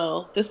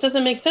 no, this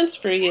doesn't make sense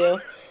for you.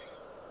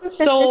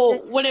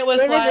 So when it was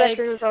like,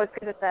 was always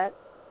good at that.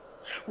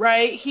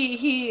 Right,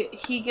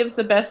 he gives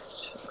the best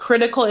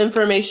critical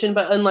information,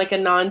 but in like a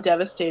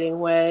non-devastating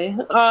way.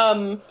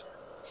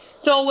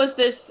 So was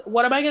this,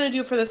 what am I going to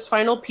do for this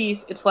final piece?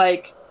 It's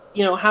like,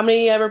 how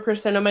many ever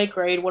percent of my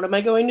grade, what am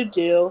I going to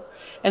do?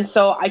 And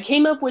so I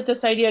came up with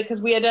this idea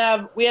because we had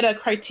a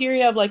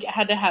criteria of like, it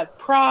had to have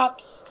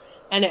props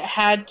and it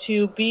had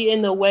to be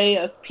in the way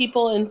of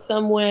people in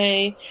some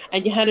way,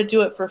 and you had to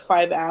do it for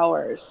 5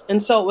 hours.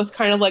 And so it was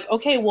kind of like,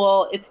 okay,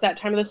 well, it's that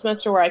time of the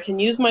semester where I can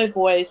use my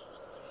voice.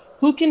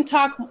 Who can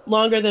talk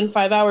longer than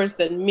 5 hours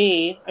than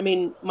me? I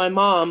mean, my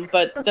mom,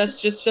 but that's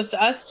just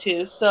us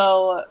two.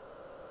 So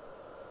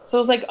I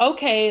was like,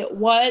 okay,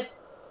 what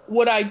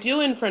would I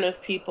do in front of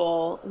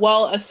people?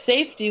 Well, a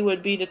safety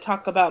would be to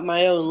talk about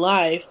my own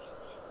life,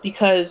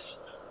 because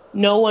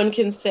no one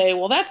can say,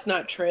 well, that's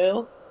not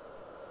true,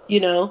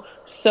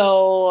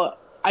 So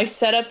I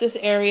set up this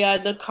area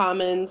in the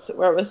Commons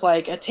where it was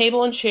like a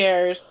table and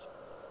chairs.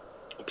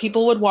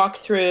 People would walk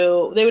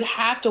through. They would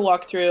have to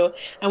walk through.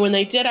 And when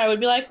they did, I would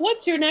be like,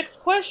 what's your next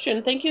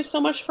question? Thank you so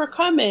much for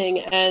coming.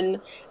 And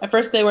at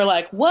first they were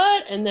like,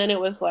 what? And then it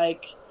was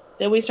like,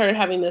 then we started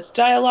having this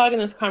dialogue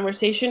and this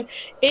conversation.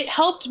 It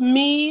helped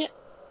me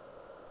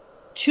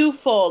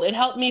twofold. It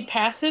helped me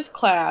pass his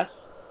class,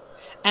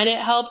 and it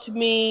helped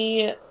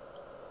me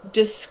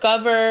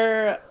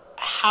discover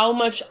how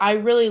much I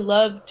really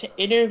loved to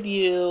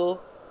interview.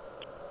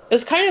 It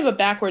was kind of a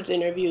backwards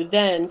interview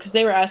then because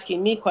they were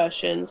asking me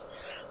questions,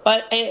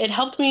 but it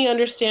helped me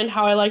understand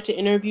how I like to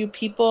interview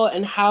people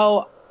and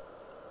how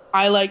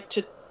I like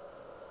to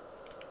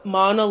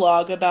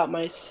monologue about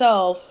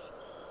myself,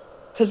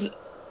 because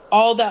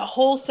all that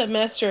whole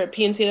semester at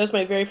PNC, that was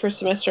my very first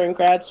semester in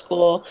grad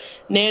school,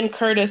 Nan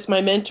Curtis,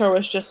 my mentor,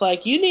 was just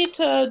like, you need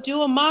to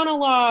do a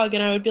monologue.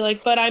 And I would be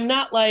like, but I'm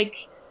not like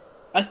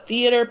a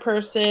theater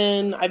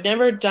person. I've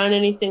never done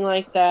anything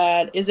like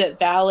that. Is it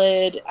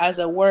valid as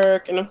a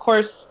work? And of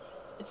course,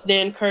 it's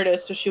Nan Curtis,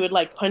 so she would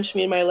like punch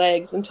me in my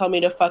legs and tell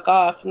me to fuck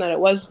off and that it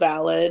was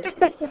valid.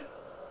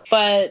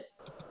 But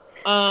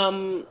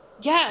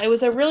yeah, it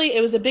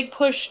was a big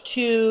push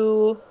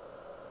to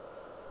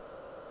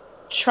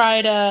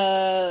try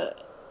to,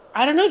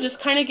 I don't know,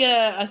 just kind of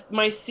get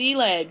my sea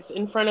legs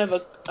in front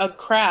of a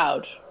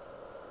crowd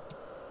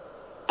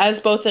as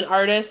both an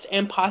artist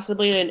and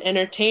possibly an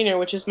entertainer,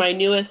 which is my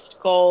newest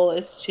goal,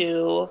 is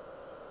to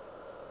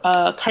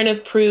kind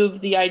of prove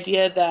the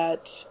idea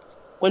that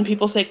when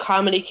people say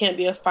comedy can't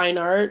be a fine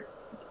art,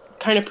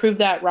 kind of prove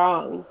that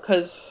wrong,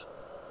 because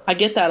I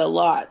get that a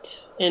lot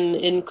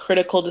in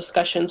critical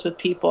discussions with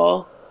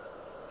people.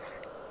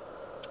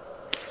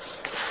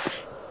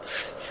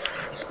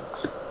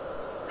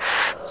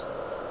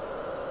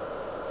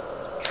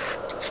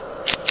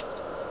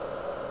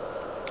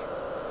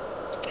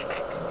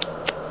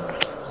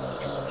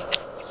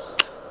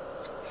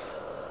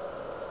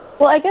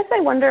 Well, I guess I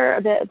wonder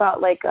a bit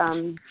about like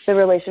the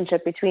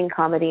relationship between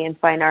comedy and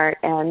fine art,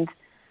 and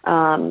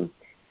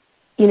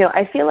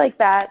I feel like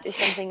that is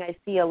something I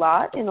see a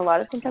lot in a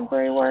lot of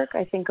contemporary work.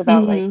 I think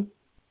about like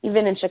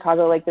even in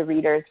Chicago, like the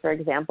Readers, for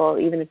example,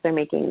 even if they're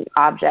making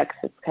objects,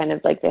 it's kind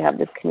of like they have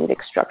this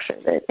comedic structure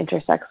that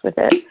intersects with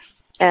it.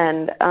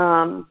 And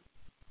I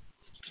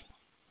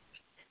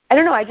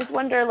don't know. I just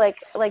wonder, like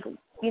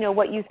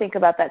what you think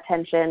about that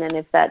tension, and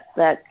if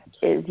that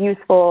is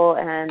useful,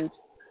 and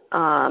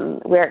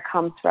where it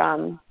comes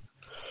from.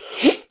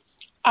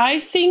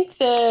 I think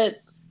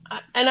that,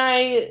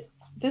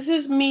 this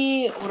is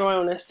me, what do I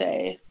want to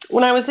say?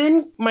 When I was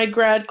in my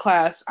grad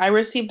class, I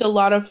received a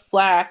lot of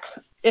flack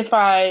if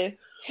I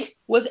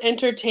was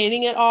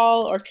entertaining at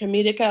all or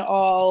comedic at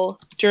all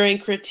during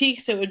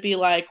critiques. It would be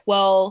like,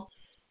 well,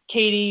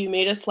 Katie, you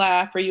made us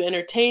laugh or you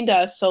entertained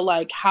us, so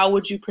like how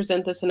would you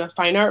present this in a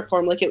fine art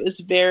form? Like it was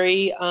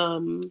very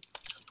kind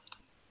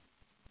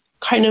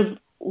of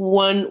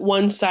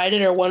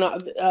one-sided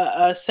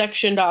or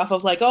sectioned off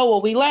of like, oh,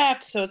 well, we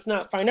laughed, so it's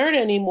not fine art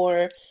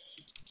anymore.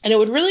 And it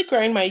would really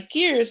grind my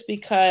gears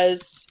because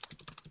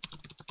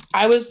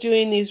I was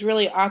doing these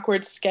really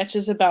awkward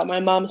sketches about my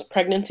mom's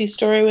pregnancy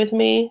story with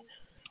me.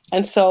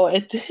 And so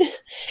it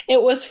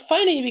was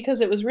funny because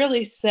it was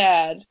really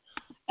sad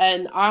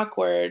and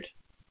awkward.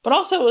 But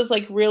also it was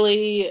like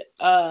really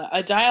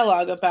a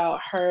dialogue about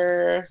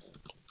her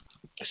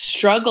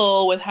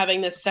struggle with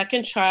having this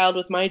second child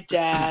with my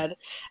dad.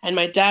 And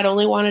my dad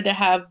only wanted to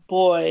have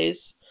boys.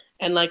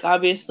 And like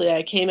obviously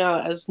I came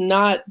out as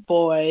not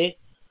boy.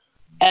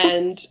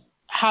 And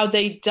how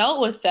they dealt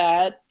with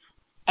that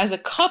as a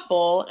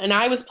couple. And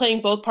I was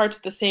playing both parts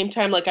at the same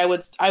time. Like I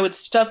would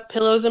stuff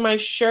pillows in my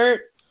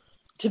shirt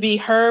to be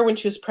her when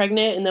she was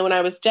pregnant, and then when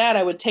I was dad,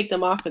 I would take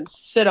them off and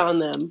sit on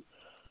them,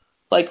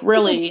 like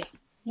really,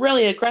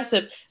 really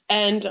aggressive.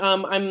 And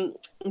I'm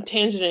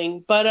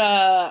tangenting, but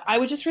I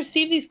would just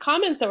receive these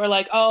comments that were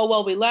like, oh,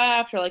 well, we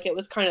laughed, or like it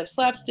was kind of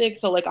slapstick,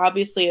 so like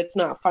obviously it's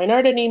not fine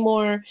art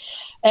anymore.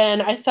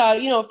 And I thought,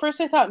 at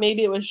first I thought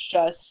maybe it was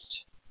just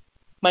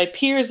my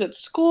peers at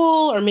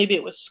school, or maybe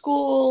it was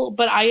school,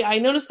 but I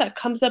noticed that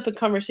comes up in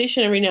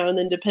conversation every now and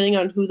then, depending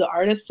on who the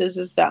artist is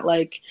that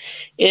like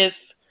if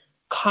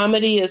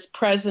comedy is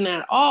present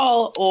at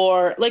all,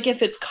 or like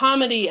if it's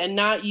comedy and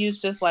not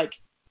used as like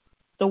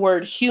the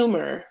word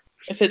humor,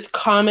 if it's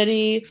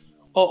comedy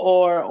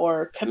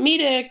or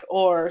comedic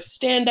or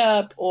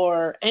stand-up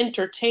or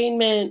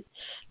entertainment,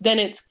 then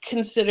it's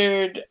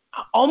considered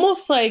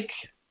almost like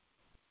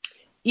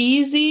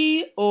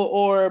easy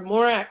or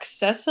more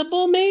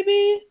accessible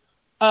maybe,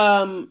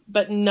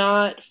 but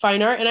not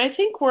fine art. And I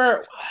think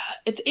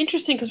it's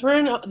interesting because we're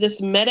in this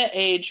meta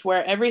age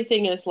where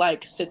everything is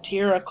like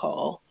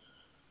satirical.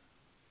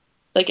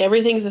 Like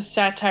everything's a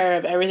satire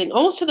of everything,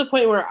 almost to the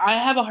point where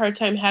I have a hard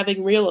time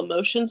having real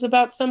emotions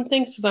about some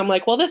things because I'm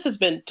like, well, this has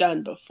been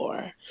done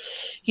before,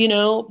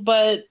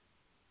 But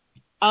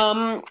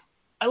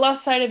I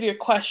lost sight of your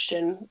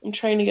question. I'm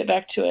trying to get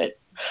back to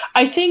it.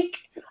 I think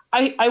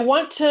I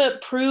want to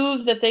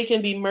prove that they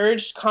can be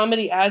merged,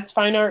 comedy as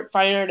fine art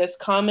as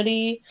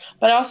comedy,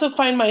 but I also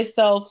find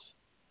myself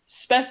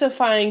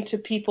specifying to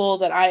people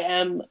that I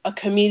am a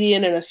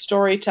comedian and a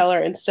storyteller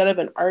instead of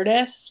an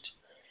artist.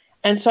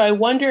 And so I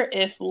wonder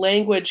if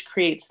language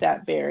creates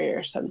that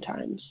barrier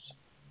sometimes.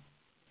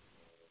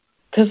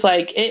 Because,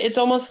 like, it's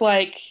almost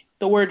like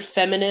the word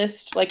feminist,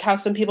 like how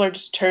some people are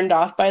just turned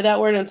off by that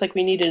word, and it's like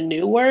we need a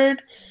new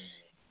word.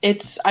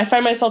 I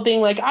find myself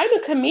being like, I'm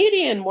a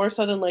comedian more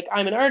so than, like,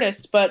 I'm an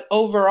artist. But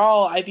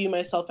overall, I view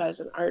myself as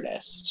an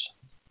artist,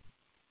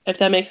 if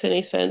that makes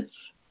any sense.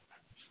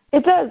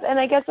 It does. And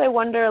I guess I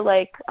wonder,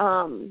 like,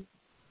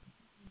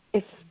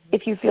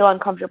 if you feel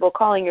uncomfortable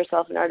calling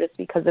yourself an artist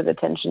because of the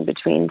tension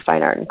between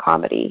fine art and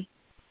comedy,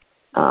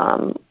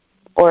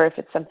 or if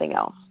it's something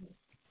else.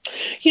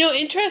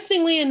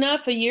 Interestingly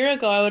enough, a year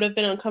ago I would have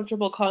been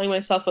uncomfortable calling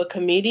myself a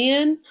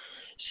comedian.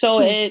 So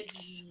it's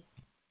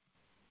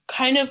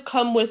kind of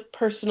come with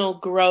personal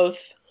growth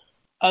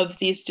of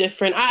these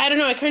different, I don't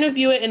know, I kind of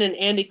view it in an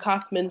Andy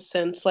Kaufman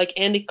sense. Like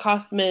Andy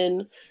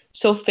Kaufman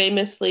so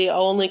famously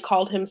only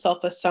called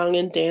himself a song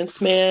and dance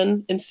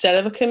man instead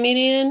of a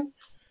comedian.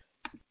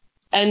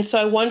 And so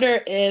I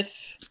wonder if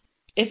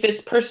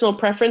it's personal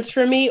preference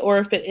for me or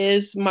if it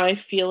is my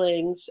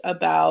feelings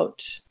about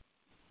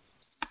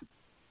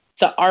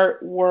the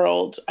art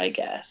world, I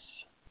guess.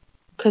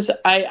 Because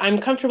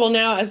I'm comfortable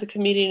now as a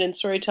comedian and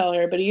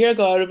storyteller, but a year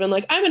ago I would have been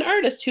like, I'm an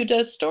artist who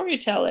does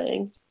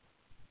storytelling.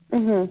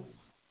 Mm-hmm.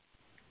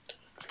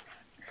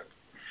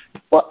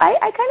 Well, I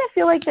kind of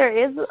feel like there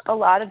is a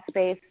lot of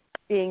space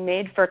being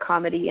made for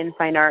comedy in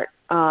fine art.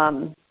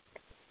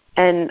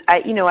 And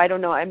I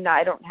don't know,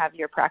 I don't have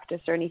your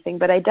practice or anything,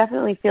 but I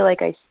definitely feel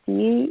like I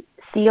see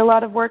a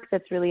lot of work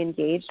that's really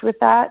engaged with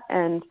that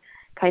and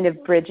kind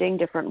of bridging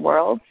different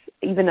worlds,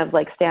 even of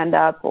like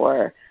stand-up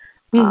or,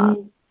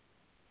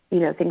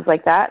 things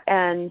like that.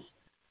 And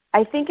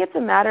I think it's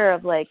a matter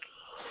of like,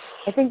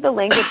 I think the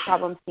language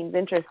problem seems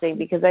interesting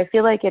because I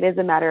feel like it is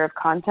a matter of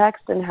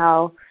context and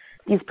how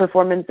these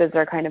performances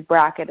are kind of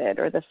bracketed,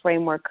 or the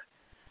framework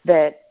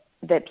that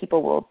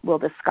people will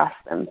discuss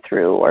them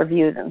through or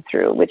view them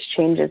through, which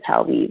changes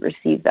how we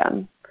receive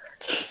them.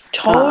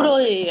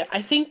 Totally.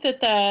 I think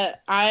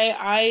that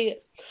I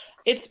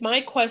it's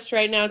my quest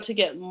right now to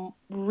get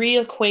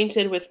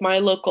reacquainted with my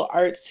local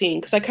art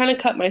scene, because I kind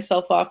of cut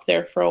myself off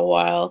there for a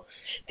while.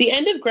 The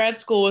end of grad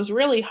school was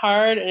really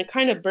hard, and it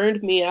kind of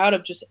burned me out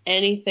of just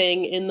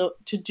anything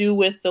to do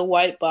with the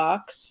white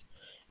box.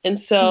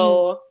 And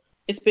so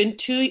it's been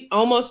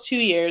almost 2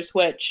 years,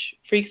 which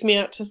freaks me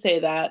out to say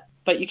that,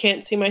 but you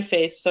can't see my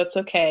face, so it's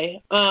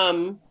okay.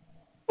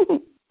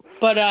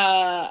 But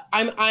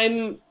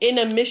I'm in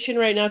a mission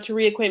right now to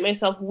reacquaint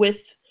myself with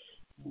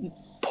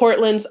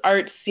Portland's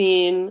art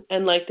scene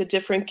and like the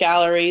different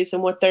galleries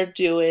and what they're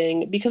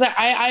doing, because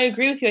I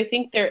agree with you. I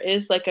think there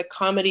is like a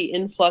comedy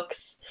influx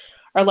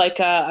or like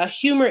a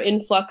humor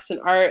influx in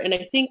art, and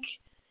I think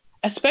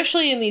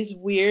especially in these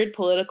weird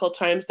political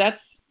times,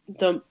 that's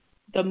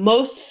the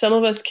most some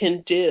of us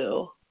can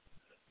do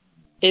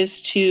is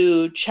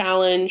to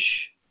challenge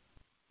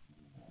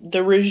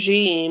the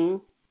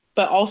regime,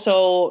 but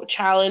also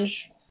challenge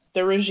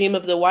the regime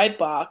of the white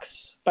box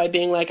by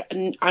being like,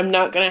 I'm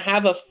not going to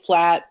have a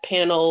flat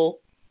panel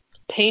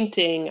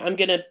painting. I'm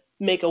going to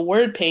make a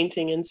word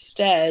painting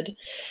instead.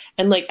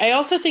 And like, I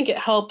also think it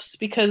helps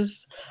because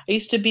I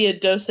used to be a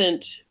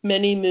docent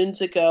many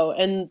moons ago,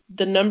 and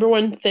the number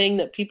one thing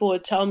that people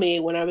would tell me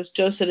when I was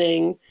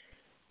docenting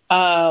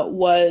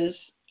was,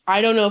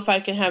 I don't know if I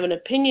can have an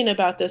opinion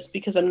about this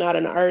because I'm not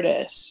an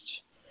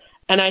artist.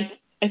 And I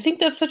think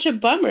that's such a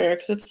bummer,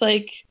 because it's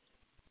like,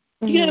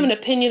 you can have an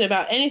opinion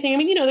about anything. I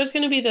mean, there's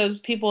going to be those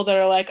people that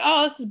are like,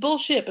 oh, this is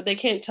bullshit, but they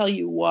can't tell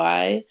you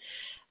why.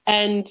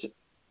 And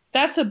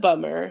that's a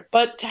bummer.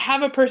 But to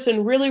have a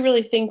person really,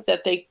 really think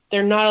that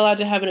they're not allowed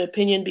to have an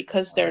opinion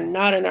because they're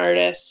not an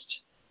artist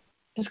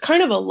is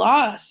kind of a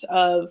loss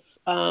of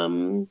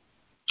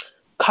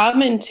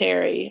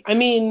commentary. I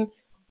mean,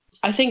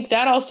 I think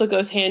that also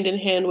goes hand in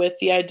hand with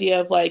the idea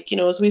of like,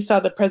 as we saw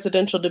the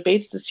presidential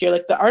debates this year,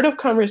 like the art of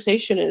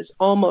conversation is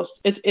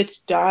it's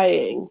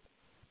dying.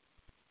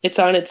 It's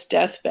on its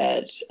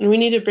deathbed, and we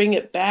need to bring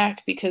it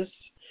back because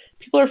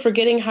people are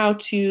forgetting how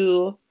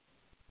to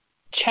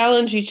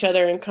challenge each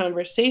other in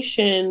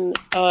conversation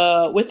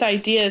with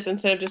ideas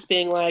instead of just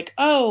being like,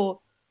 oh,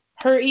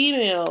 her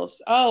emails,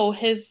 oh,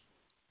 his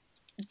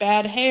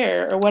bad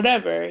hair or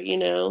whatever, I don't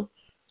know.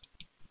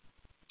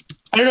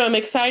 I'm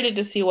excited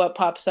to see what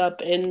pops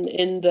up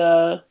in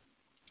the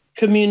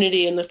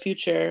community in the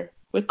future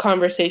with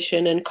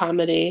conversation and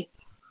comedy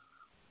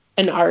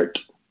and art.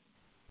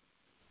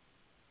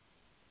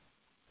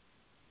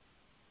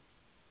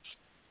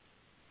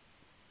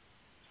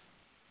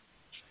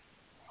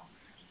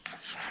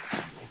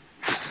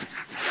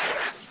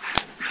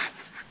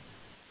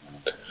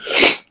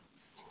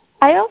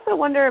 I also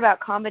wonder about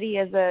comedy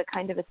as a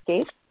kind of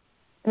escape.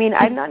 I mean,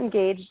 I'm not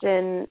engaged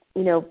in,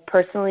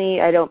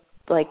 personally, I don't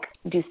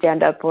do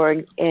stand-up or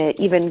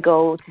even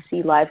go to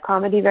see live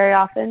comedy very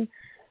often.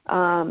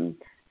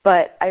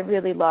 But I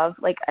really love,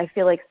 I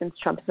feel like since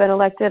Trump's been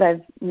elected,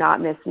 I've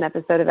not missed an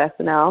episode of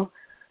SNL.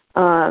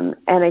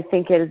 And I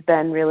think it has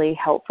been really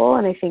helpful.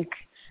 And I think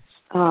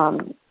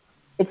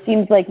it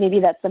seems like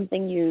maybe that's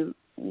something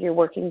you're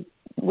working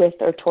with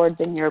or towards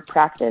in your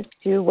practice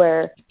too,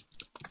 where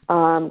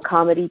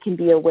comedy can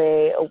be a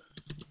way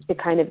to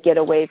kind of get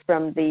away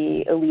from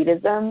the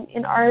elitism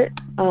in art,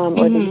 or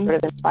the sort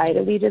of implied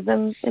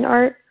elitism in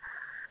art.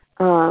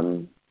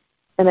 And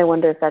I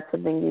wonder if that's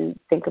something you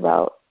think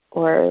about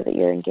or that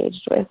you're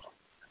engaged with.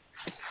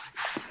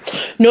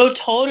 No,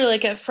 totally.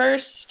 Like at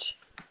first,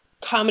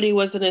 comedy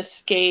was an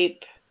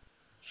escape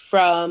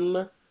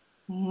from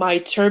my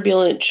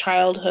turbulent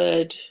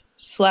childhood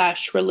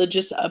 /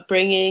 religious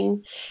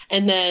upbringing,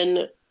 and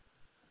then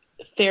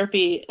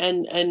therapy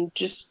and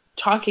just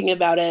talking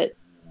about it,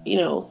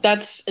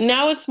 that's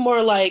now it's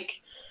more like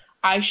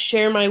I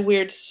share my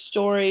weird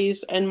stories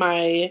and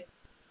my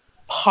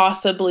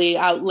possibly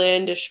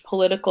outlandish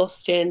political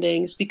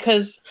standings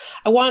because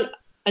I want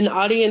an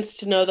audience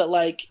to know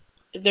that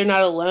they're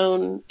not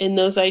alone in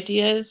those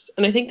ideas.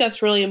 And I think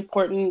that's really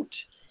important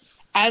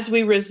as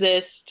we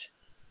resist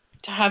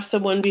to have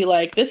someone be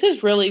like, this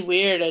is really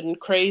weird and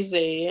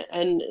crazy.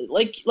 And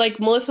like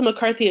Melissa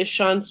McCarthy as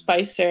Sean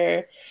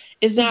Spicer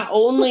is not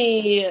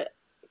only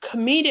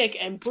comedic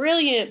and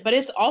brilliant, but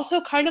it's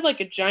also kind of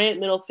like a giant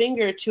middle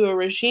finger to a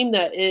regime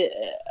that it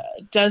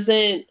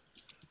doesn't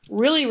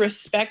really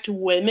respect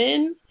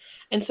women.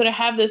 And so to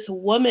have this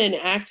woman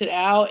act it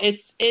out,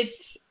 it's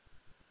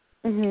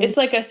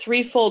like a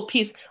threefold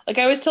piece. Like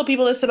I always tell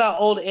people this about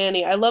Old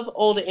Annie. I love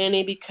Old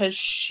Annie because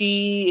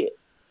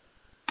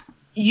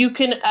you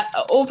can,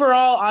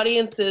 overall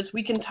audiences,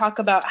 we can talk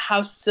about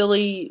how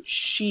silly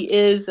she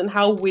is and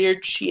how weird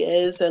she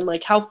is and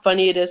how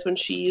funny it is when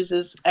she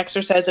uses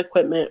exercise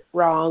equipment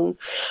wrong.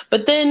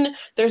 But then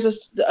there's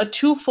a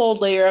twofold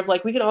layer of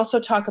we can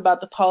also talk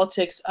about the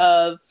politics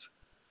of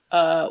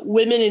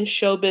women in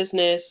show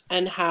business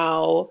and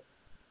how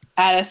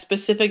at a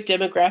specific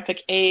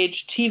demographic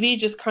age, TV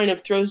just kind of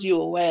throws you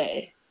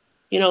away.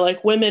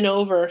 Women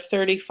over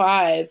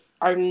 35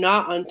 are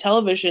not on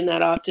television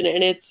that often,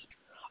 and it's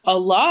a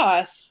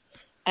loss,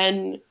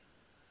 and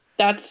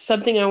that's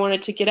something I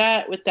wanted to get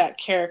at with that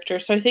character.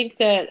 So I think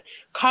that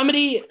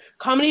comedy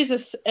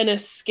is an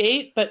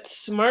escape, but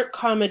smart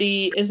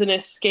comedy is an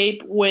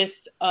escape with,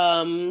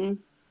 I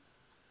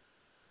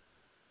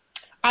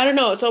don't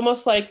know, it's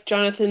almost like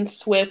Jonathan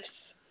Swift's,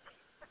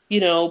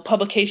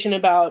 publication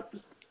about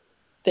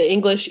the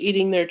English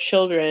eating their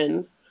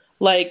children.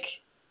 Like,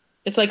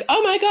 it's like,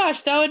 oh my gosh,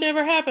 that would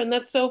never happen.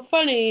 That's so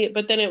funny.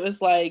 But then it was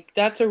like,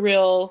 that's a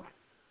real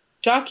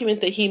document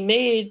that he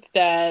made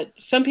that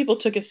some people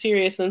took it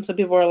serious and some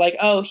people were like,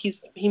 oh,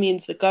 he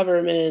means the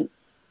government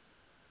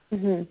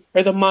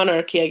or the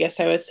monarchy, I guess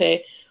I would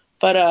say.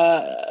 But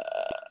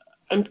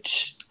I'm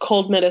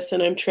cold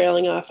medicine. I'm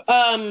trailing off.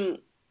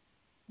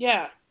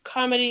 Yeah,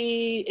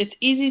 comedy. It's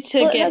easy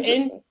to get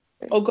in.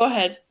 Oh, go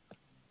ahead.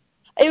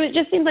 It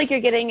just seems like you're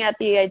getting at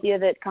the idea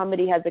that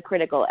comedy has a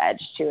critical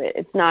edge to it.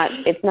 It's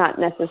not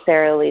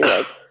necessarily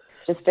like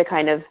just a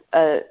kind of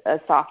a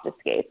soft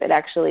escape. It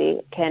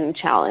actually can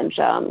challenge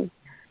kind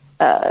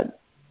of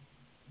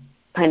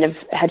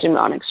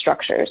hegemonic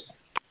structures.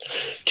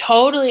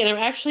 Totally, and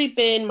I've actually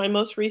been, my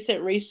most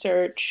recent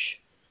research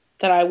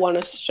that I want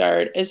to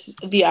start is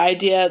the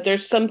idea,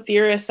 there's some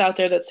theorists out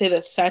there that say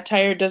that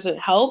satire doesn't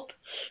help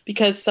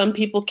because some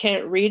people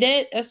can't read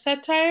it as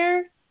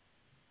satire.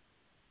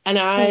 And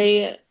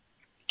I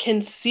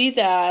can see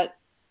that.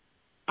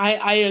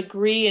 I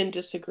agree and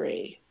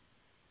disagree.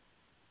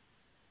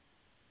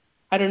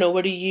 I don't know,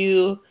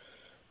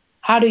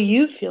 how do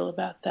you feel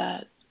about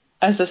that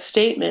as a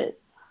statement?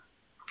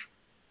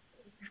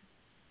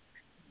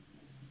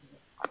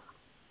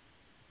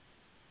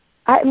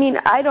 I mean,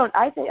 I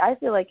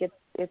feel like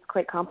it's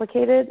quite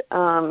complicated.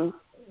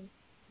 I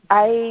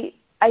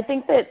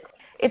think that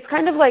it's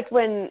kind of like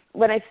when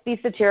I see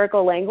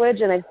satirical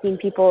language and I've seen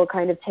people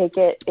kind of take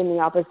it in the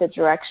opposite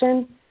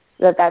direction,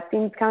 that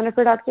seems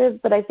counterproductive.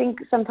 But I think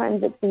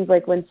sometimes it seems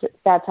like when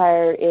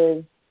satire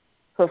is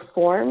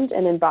performed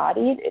and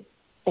embodied, it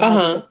has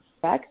an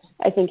effect.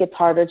 I think it's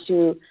harder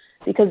to,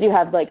 because you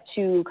have like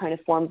two kind of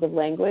forms of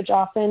language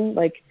often,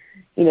 like,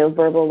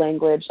 verbal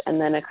language and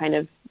then a kind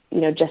of,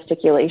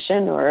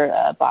 gesticulation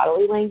or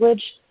bodily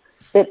language,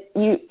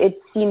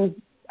 it seems,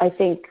 I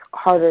think,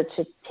 harder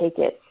to take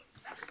it,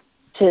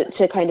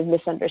 to kind of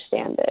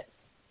misunderstand it.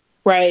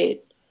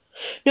 Right.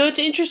 No, it's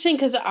interesting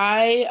because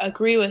I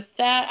agree with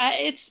that.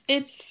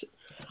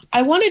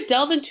 I want to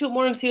delve into it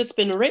more and see what's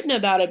been written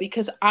about it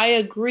because I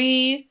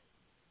agree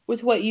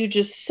with what you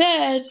just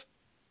said,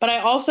 but I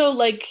also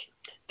like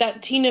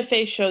that Tina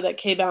Fey show that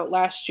came out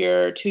last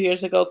year or 2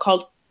 years ago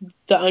called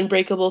The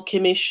Unbreakable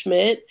Kimmy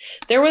Schmidt.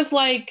 There was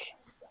like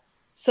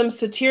some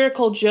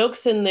satirical jokes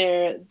in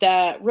there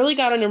that really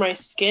got under my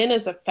skin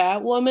as a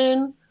fat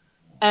woman,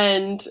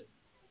 and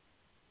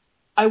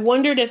I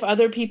wondered if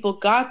other people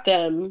got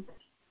them,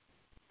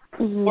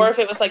 or if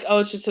it was like, oh,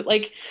 it's just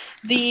like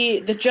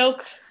the joke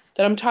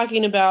that I'm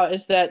talking about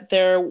is that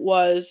there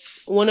was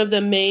one of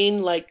the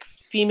main like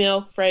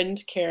female friend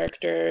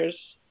characters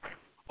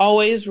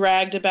always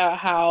ragged about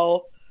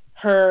how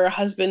her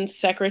husband's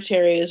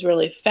secretary is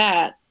really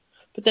fat,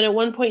 but then at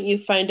one point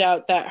you find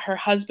out that her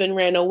husband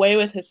ran away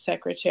with his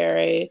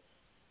secretary.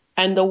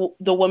 And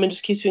the woman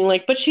just keeps being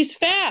like, but she's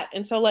fat.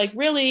 And so, like,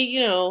 really,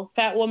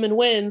 fat woman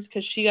wins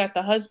because she got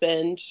the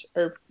husband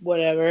or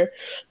whatever.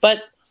 But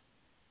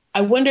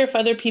I wonder if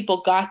other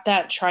people got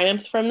that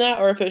triumph from that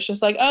or if it's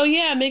just like, oh,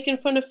 yeah, making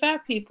fun of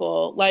fat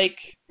people. Like,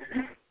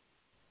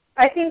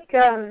 I think,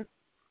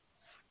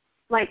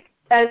 like,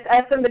 as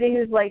somebody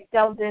who's, like,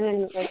 delved in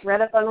and, like,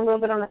 read up on a little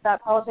bit on the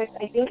fat politics,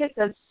 I think it's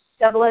a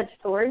double-edged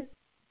sword.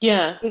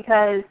 Yeah.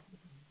 Because...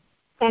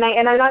 And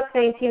I'm not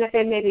saying Tina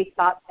Fey maybe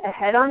thought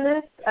ahead on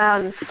this,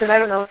 because I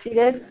don't know if she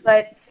did,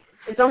 but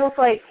it's almost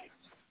like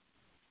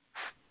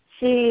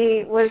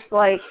she was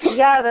like,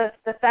 yeah,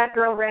 the fat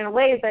girl ran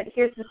away, but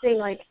here's the thing,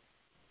 like,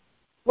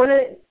 one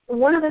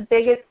of the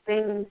biggest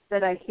things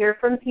that I hear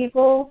from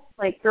people,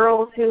 like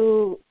girls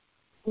who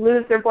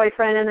lose their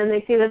boyfriend and then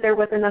they see that they're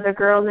with another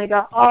girl and they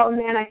go, oh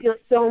man, I feel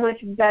so much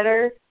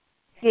better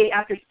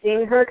after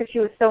seeing her because she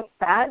was so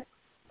fat.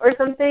 Or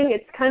something,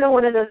 it's kind of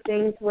one of those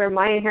things where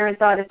my inherent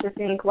thought is to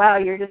think, wow,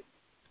 you're just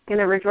going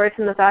to rejoice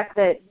in the fact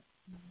that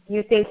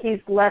you think he's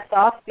less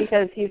off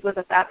because he's with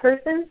a fat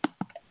person.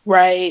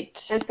 Right.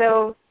 And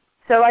so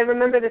I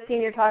remember the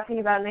scene you're talking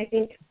about, and I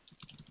think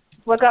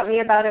what got me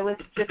about it was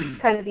just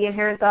kind of the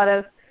inherent thought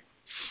of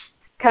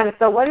kind of,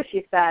 so what if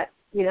she's fat,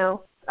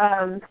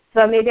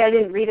 So maybe I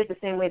didn't read it the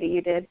same way that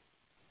you did.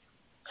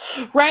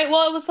 Right.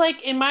 Well, it was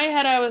like, in my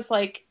head, I was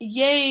like,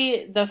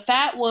 yay, the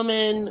fat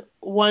woman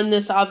won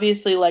this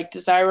obviously, like,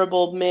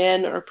 desirable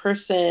man or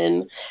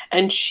person,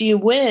 and she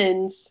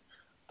wins.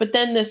 But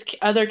then this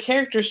other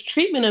character's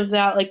treatment of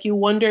that, like, you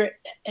wonder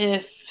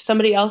if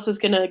somebody else is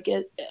going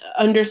to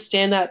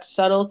understand that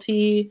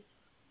subtlety,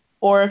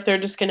 or if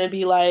they're just going to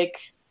be like,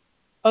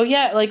 oh,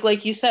 yeah,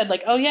 like you said,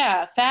 like, oh,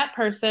 yeah, fat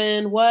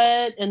person,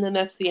 what? And then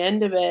that's the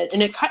end of it.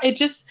 And it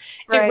just,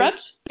 right.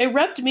 it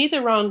rubbed me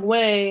the wrong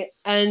way,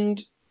 and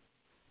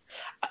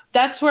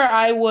that's where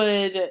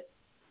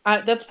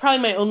that's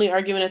probably my only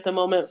argument at the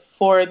moment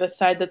for the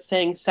side that's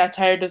saying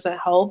satire doesn't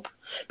help,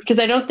 because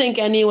I don't think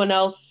anyone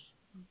else.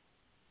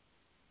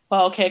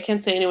 Well, okay, I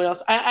can't say anyone else.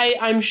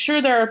 I'm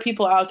sure there are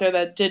people out there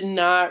that did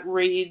not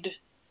read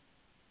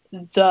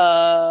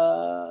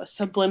the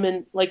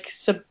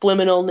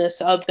subliminalness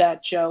of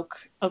that joke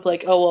of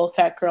like, oh well,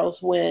 fat girls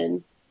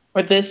win,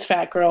 or this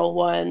fat girl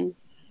won.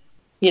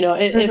 You know,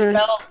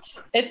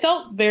 it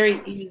felt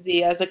very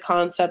easy as a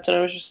concept, and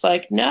I was just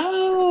like,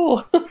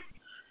 no.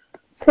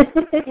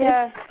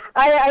 Yeah,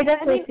 I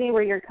definitely see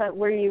where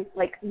you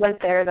like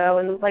went there though,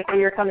 and like where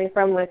you're coming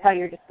from with how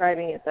you're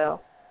describing it though.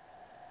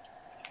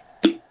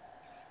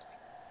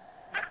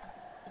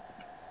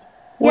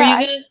 Yeah,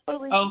 I can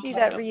totally see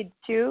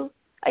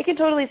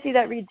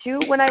that read too.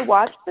 When I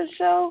watched the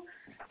show,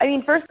 I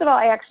mean, first of all,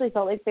 I actually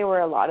felt like there were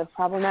a lot of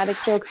problematic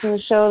jokes in the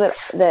show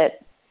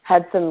that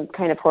had some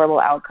kind of horrible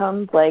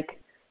outcomes,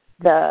 like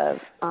the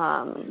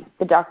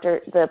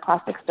doctor, the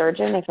plastic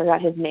surgeon, I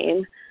forgot his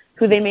name,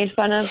 who they made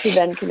fun of, who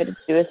then committed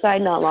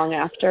suicide not long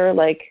after.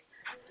 Like,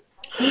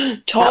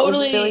 totally that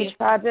was really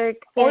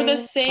tragic. Or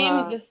the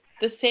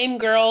same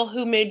girl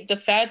who made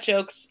the fat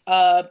jokes,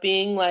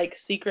 being like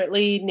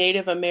secretly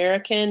Native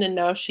American, and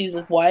now she's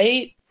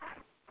white.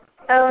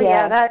 Oh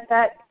yeah,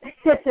 that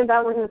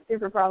one was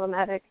super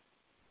problematic.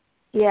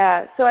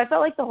 Yeah, so I felt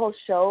like the whole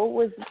show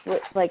was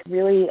like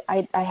really,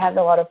 I had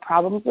a lot of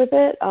problems with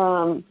it.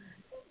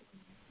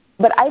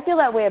 But I feel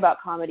that way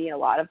about comedy in a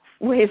lot of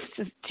ways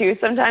too.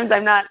 Sometimes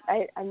I'm not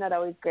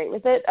always great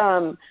with it.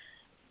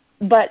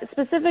 But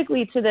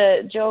specifically to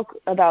the joke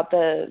about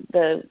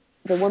the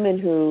woman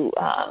who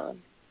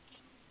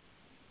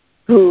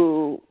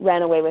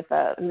ran away with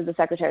who was the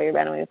secretary who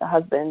ran away with the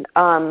husband.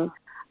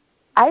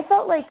 I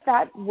felt like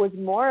that was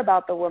more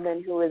about the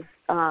woman who was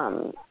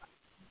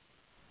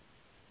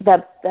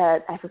that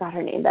I forgot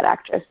her name, that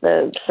actress,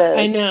 the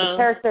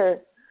character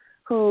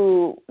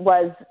who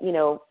was, you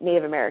know,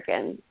 Native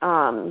American.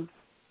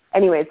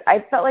 Anyways,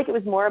 I felt like it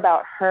was more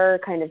about her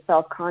kind of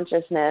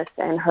self-consciousness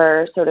and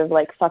her sort of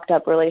like fucked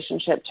up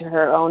relationship to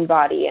her own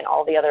body and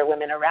all the other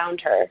women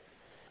around her,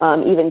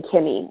 even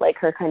Kimmy, like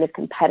her kind of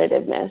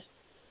competitiveness.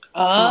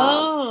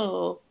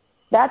 Oh.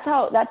 That's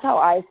how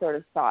I sort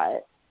of saw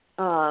it.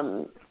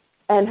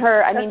 And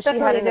her, I mean, she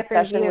had an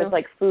obsession with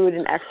like food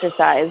and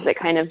exercise that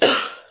kind of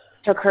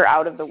took her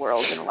out of the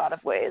world in a lot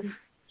of ways.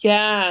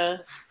 Yeah.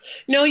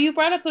 No, you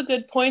brought up a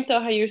good point,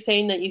 though, how you're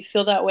saying that you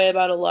feel that way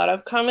about a lot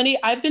of comedy.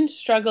 I've been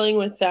struggling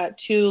with that,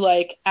 too,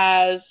 like,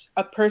 as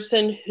a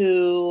person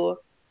who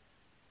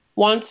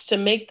wants to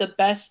make the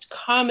best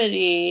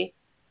comedy,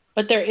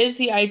 but there is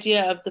the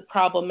idea of the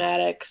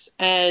problematics,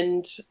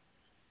 and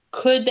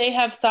could they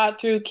have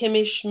thought through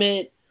Kimmy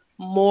Schmidt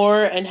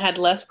more and had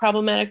less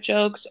problematic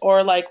jokes,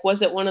 or, like,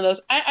 was it one of those,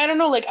 I don't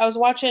know, like, I was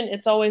watching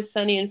It's Always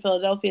Sunny in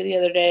Philadelphia the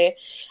other day,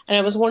 and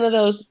it was one of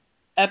those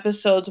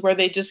episodes where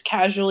they just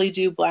casually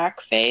do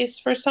blackface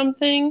for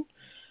something,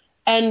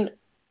 and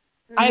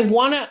I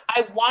wanna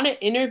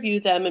interview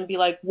them and be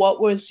like,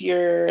 what was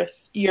your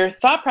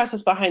thought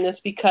process behind this?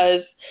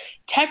 Because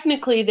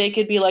technically they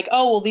could be like,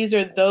 oh well, these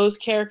are those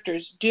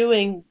characters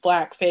doing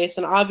blackface,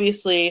 and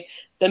obviously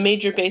the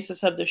major basis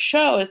of the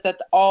show is that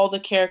all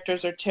the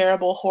characters are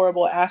terrible,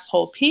 horrible,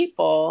 asshole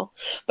people,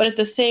 but at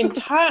the same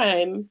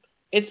time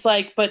it's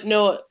like, but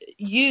no,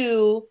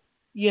 you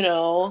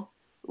know,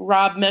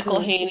 Rob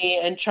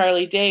McElhaney and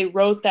Charlie Day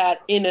wrote that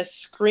in a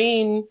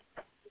screen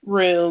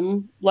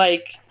room.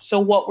 Like, so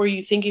what were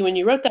you thinking when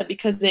you wrote that?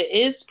 Because it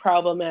is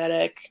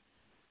problematic,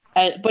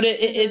 but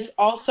it's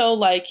also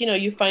like, you know,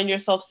 you find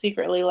yourself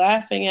secretly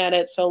laughing at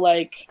it. So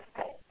like,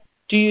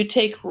 do you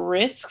take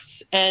risks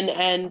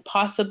and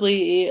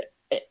possibly,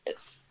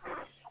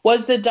 was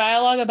the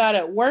dialogue about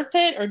it worth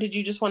it, or did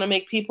you just want to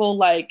make people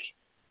like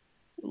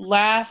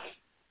laugh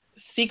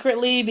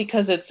secretly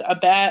because it's a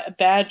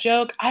bad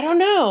joke? I don't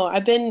know.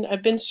 I've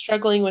been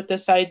struggling with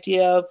this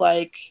idea of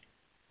like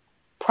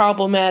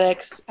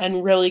problematics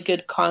and really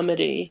good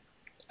comedy.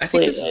 I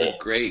think this is a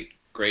great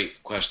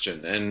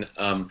question, and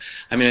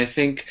I mean, I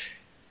think,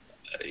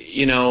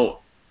 you know,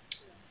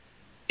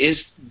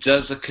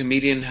 does a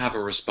comedian have a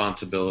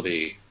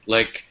responsibility?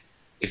 Like,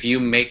 if you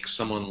make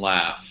someone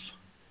laugh,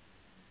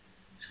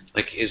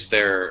 like, is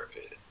there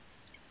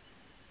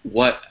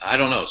I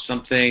don't know,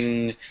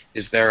 something,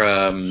 is there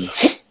a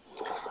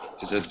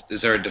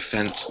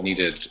defense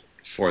needed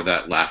for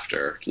that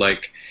laughter? Like,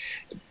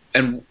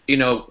 and, you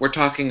know, we're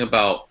talking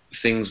about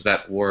things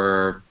that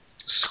were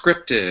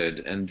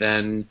scripted and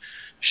then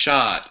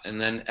shot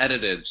and then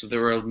edited. So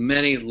there were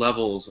many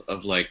levels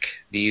of, like,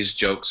 these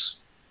jokes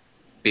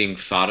being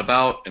thought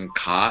about and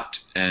caught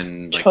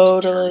and, like,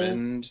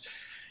 determined.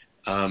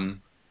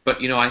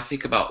 But, you know, I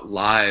think about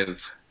live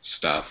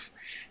stuff.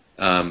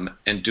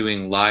 And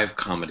doing live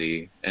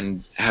comedy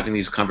and having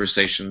these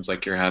conversations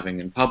like you're having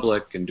in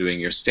public and doing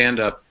your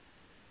stand-up,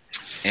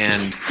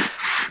 and,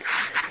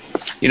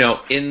 you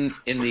know, in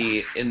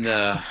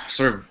the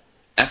sort of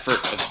effort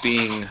of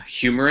being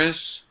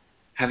humorous,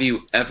 have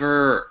you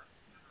ever,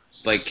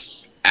 like,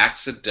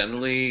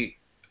 accidentally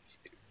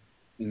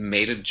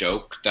made a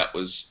joke that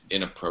was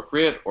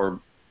inappropriate, or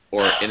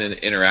or in an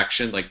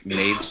interaction, like,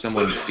 made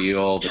someone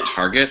feel the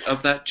target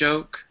of that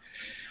joke.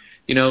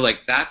 You know, like,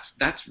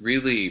 that's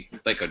really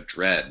like a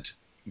dread.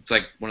 It's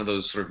like one of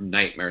those sort of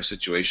nightmare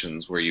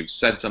situations where you've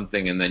said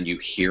something and then you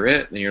hear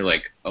it and you're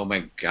like, oh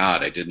my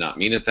God, I did not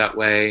mean it that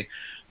way.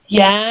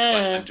 Yeah.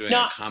 But I'm doing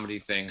a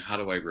comedy thing. How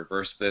do I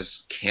reverse this?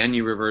 Can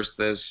you reverse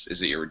this?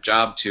 Is it your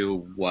job to?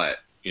 What?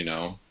 You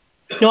know?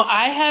 No,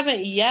 I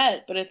haven't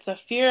yet, but it's a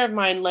fear of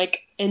mine. Like,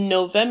 in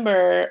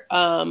November,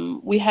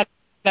 we had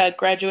a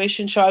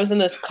graduation show. I was in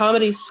this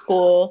comedy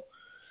school,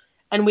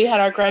 and we had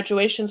our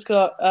graduation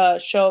show.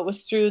 It was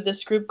through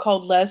this group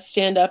called Les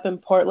Stand Up in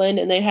Portland,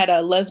 and they had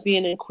a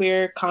lesbian and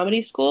queer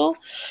comedy school.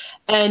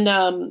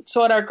 And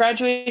so at our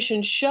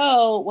graduation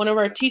show, one of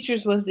our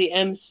teachers was the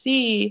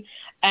MC,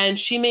 and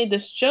she made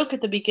this joke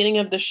at the beginning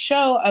of the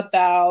show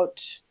about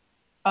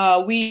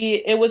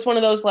it was one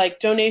of those, like,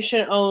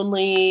 donation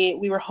only.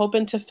 We were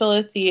hoping to fill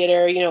a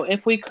theater, you know,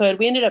 if we could.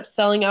 We ended up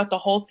selling out the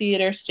whole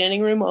theater,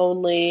 standing room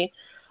only.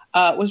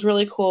 It was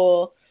really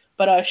cool.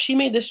 But she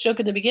made this joke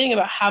at the beginning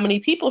about how many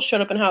people showed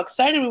up and how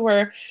excited we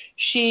were.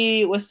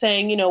 She was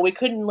saying, you know, we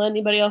couldn't let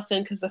anybody else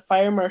in because the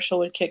fire marshal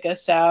would kick us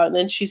out. And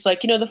then she's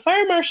like, you know, the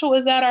fire marshal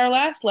was at our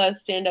last Les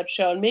stand-up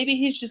show, and maybe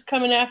he's just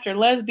coming after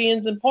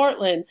lesbians in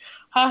Portland.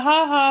 Ha,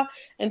 ha, ha.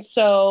 And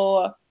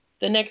so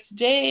the next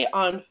day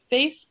on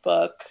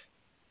Facebook,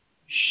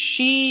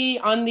 she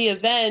went on the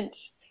event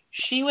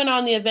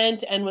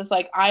and was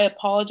like, I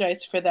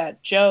apologize for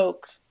that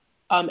joke.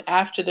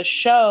 After the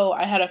show,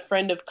 I had a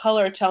friend of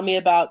color tell me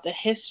about the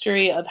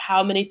history of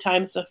how many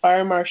times the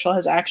fire marshal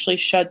has actually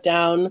shut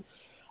down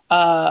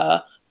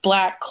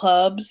black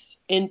clubs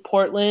in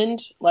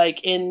Portland, like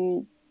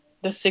in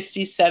the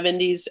 60s,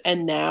 70s,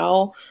 and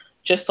now,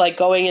 just like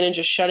going in and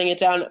just shutting it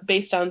down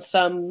based on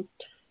some,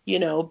 you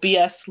know,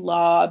 BS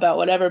law about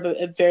whatever, but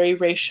a very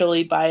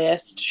racially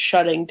biased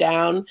shutting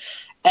down.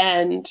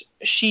 And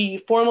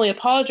she formally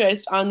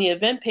apologized on the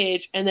event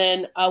page, and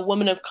then a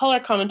woman of color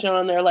commented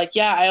on there like,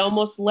 yeah, I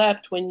almost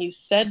left when you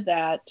said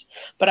that,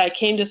 but I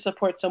came to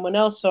support someone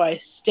else, so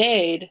I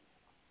stayed.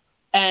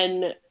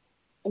 And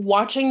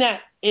watching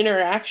that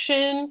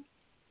interaction,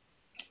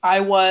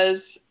 I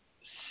was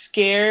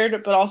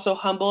scared but also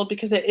humbled,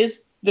 because it is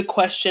the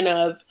question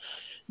of,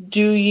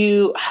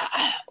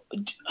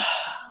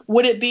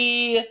 would it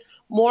be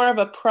more of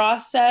a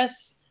process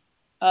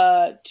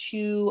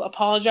to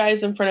apologize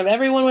in front of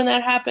everyone when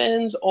that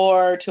happens,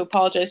 or to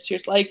apologize to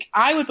yourself? Like,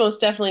 I would most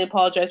definitely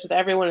apologize with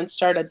everyone and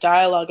start a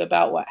dialogue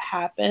about what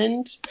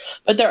happened.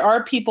 But there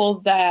are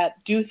people that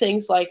do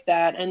things like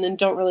that and then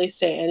don't really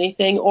say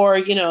anything, or,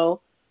 you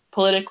know,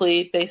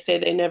 politically they say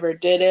they never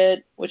did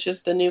it, which is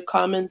the new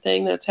common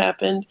thing that's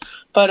happened.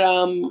 But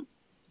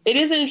it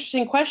is an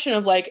interesting question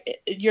of, like,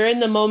 you're in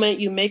the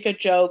moment, you make a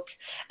joke,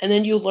 and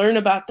then you learn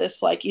about this,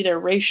 like, either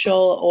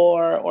racial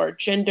or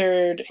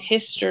gendered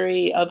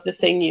history of the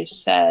thing you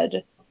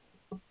said.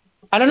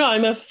 I don't know.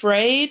 I'm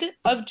afraid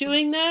of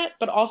doing that,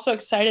 but also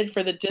excited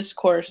for the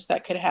discourse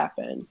that could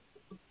happen.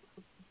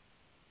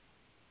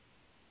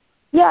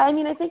 Yeah, I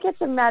mean, I think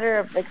it's a matter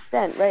of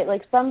extent, right?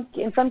 Like,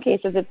 in some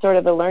cases, it's sort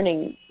of a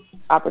learning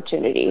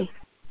opportunity,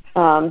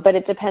 but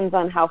it depends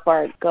on how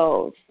far it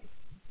goes.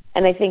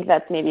 And I think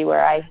that's maybe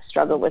where I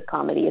struggle with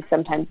comedy, is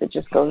sometimes it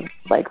just goes,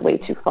 like, way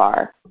too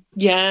far.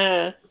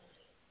 Yeah.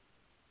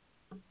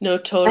 No,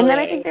 totally. And then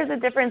I think there's a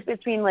difference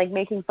between, like,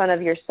 making fun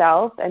of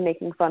yourself and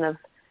making fun of,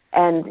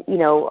 and, you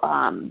know,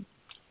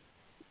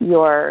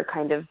 your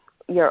kind of,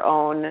 your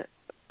own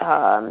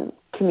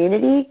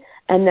community,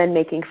 and then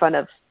making fun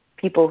of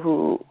people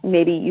who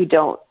maybe you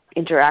don't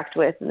interact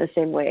with in the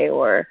same way,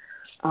 or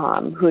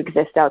who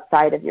exist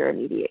outside of your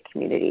immediate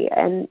community.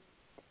 And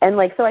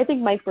like, so I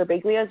think Mike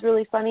Birbiglia is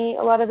really funny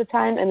a lot of the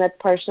time, and that's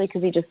partially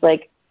because he just,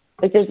 like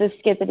there's this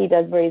skit that he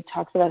does where he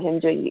talks about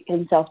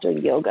himself doing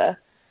yoga,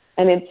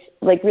 and it's,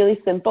 like, really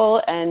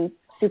simple and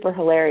super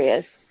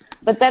hilarious.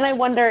 But then I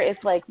wonder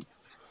if, like,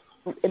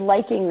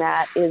 liking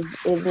that is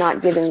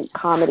not giving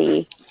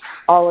comedy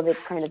all of its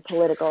kind of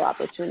political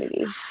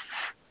opportunity.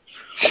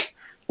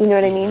 You know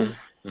what I mean?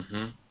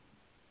 Mm-hmm.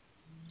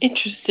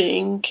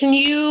 Interesting.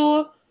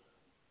 You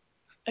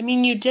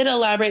did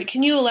elaborate.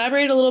 Can you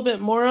elaborate a little bit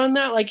more on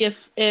that? Like,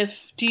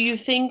 do you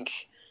think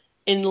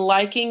in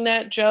liking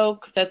that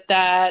joke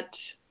that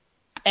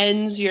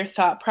ends your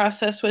thought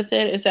process with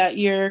it? Is that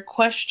your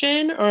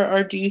question,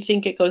 or do you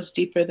think it goes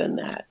deeper than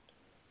that?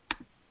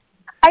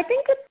 I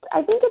think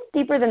it's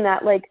deeper than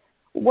that. Like,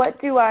 what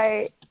do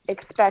I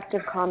expect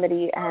of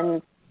comedy,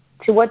 and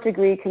to what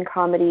degree can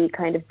comedy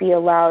kind of be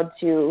allowed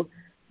to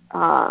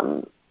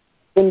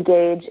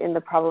engage in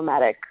the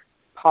problematic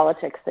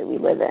politics that we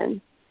live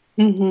in?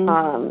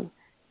 Mm-hmm.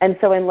 And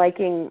so in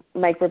liking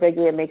Mike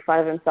Birbiglia make fun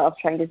of himself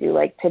trying to do,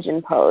 like,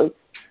 pigeon pose,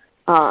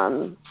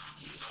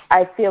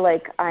 I feel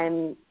like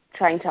I'm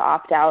trying to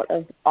opt out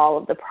of all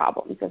of the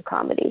problems of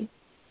comedy.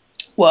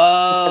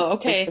 Whoa,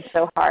 okay. It's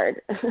so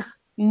hard.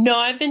 No,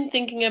 I've been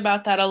thinking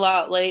about that a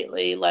lot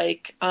lately,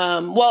 like,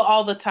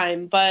 all the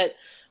time, but,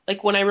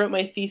 like, when I wrote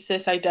my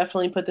thesis, I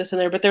definitely put this in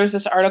there, but there was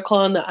this article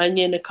on The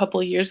Onion a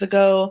couple years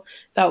ago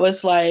that was,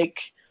 like,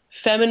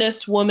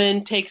 feminist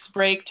woman takes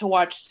break to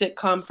watch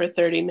sitcom for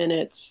 30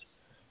 minutes.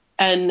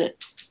 And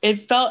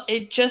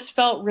it just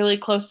felt really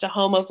close to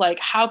home of like,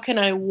 how can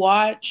I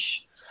watch,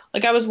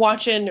 like I was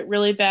watching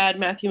really bad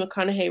Matthew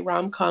McConaughey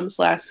rom-coms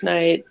last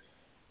night,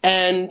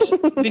 and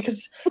because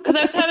I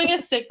was having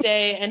a sick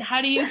day, and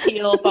how do you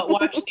heal but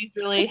watch these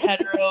really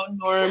hetero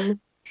norm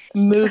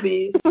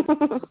movies?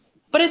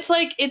 But it's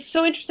like, it's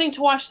so interesting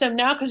to watch them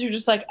now because you're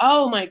just like,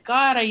 oh my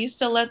God, I used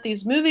to let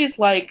these movies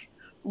like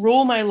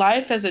rule my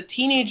life as a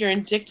teenager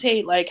and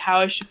dictate like how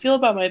I should feel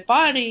about my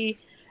body.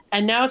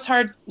 And now it's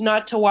hard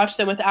not to watch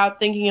them without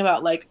thinking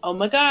about like, oh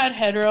my God,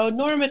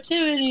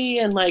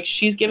 heteronormativity, and like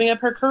she's giving up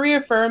her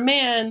career for a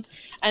man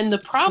and the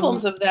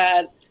problems of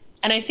that.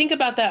 And I think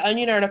about that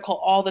Onion article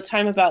all the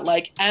time about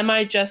like, am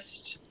I just,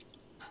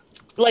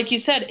 like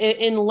you said,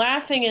 in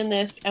laughing in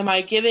this, am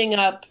I giving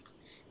up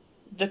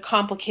the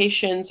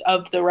complications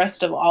of the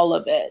rest of all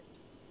of it?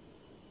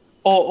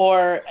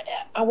 Or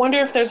I wonder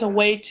if there's a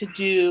way to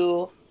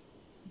do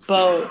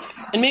both.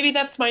 And maybe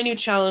that's my new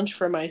challenge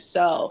for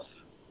myself.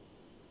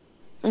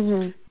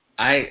 Mm-hmm.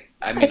 I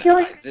mean, I feel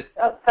like.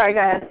 Sorry, go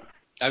ahead.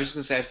 I was just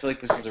gonna say, I feel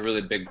like this is a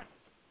really big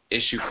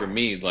issue for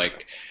me.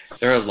 Like,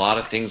 there are a lot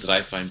of things that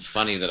I find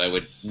funny that I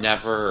would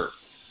never,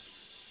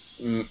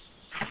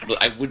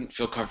 I wouldn't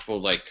feel comfortable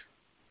like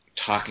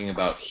talking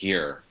about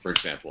here, for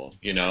example.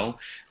 You know,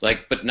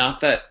 like, but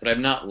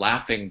I'm not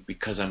laughing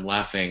because I'm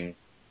laughing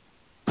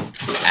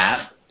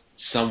at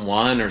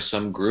someone or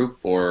some group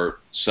or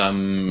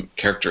some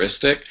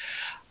characteristic.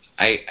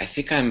 I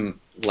think I'm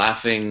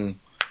laughing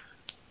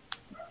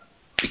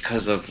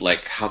because of like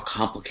how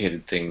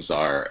complicated things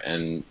are,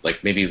 and like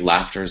maybe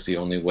laughter is the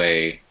only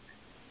way,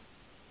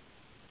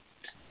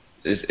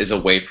 is a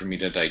way for me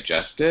to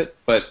digest it,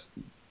 but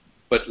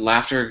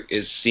laughter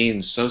is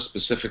seen so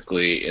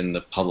specifically in the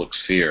public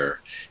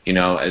sphere, you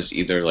know, as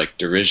either like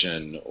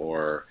derision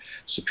or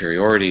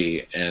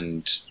superiority,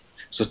 and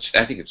so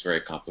I think it's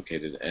very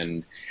complicated,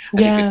 and I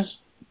think it's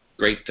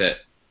great that,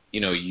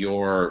 you know,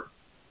 you're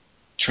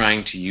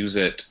trying to use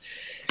it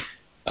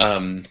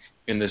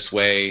in this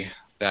way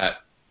that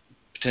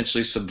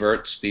potentially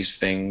subverts these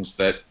things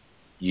that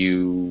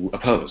you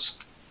oppose.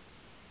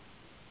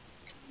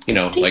 You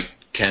know, like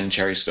Ken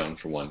Cherrystone,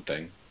 for one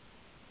thing.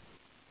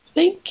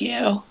 Thank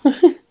you.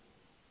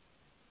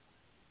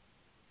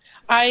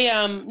 I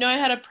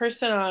had a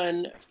person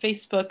on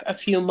Facebook a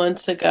few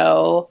months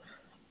ago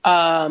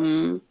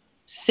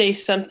say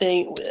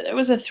something. It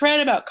was a thread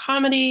about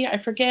comedy,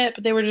 I forget,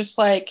 but they were just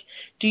like,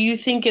 do you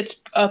think it's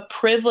a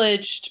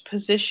privileged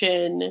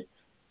position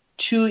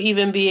to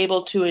even be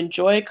able to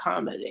enjoy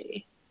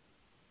comedy?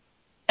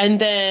 And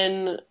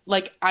then,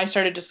 like, I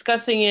started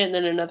discussing it, and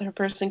then another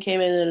person came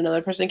in, and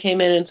another person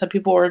came in, and some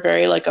people were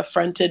very, like,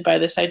 affronted by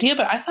this idea,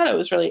 but I thought it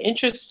was really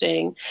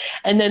interesting.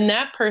 And then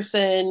that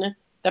person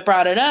that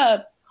brought it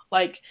up,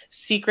 like,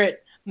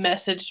 secret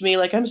messaged me,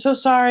 like, I'm so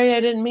sorry,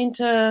 I didn't mean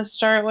to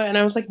start with, and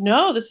I was like,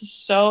 no, this is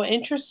so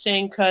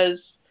interesting, because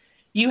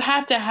you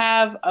have to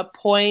have a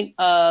point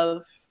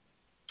of,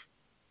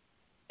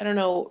 I don't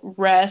know,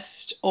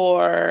 rest,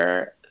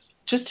 or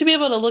just to be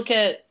able to look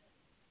at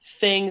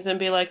things and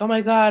be like, oh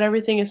my God,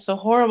 everything is so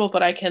horrible,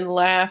 but I can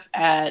laugh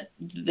at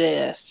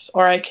this,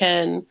 or I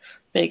can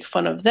make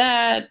fun of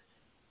that.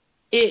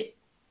 It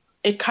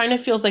kind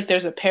of feels like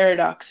there's a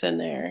paradox in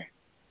there.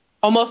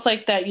 Almost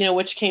like that, you know,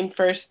 which came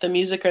first, the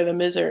music or the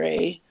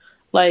misery?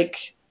 Like,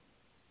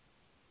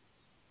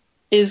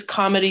 is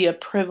comedy a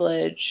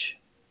privilege?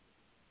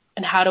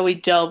 And how do we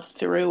delve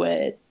through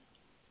it?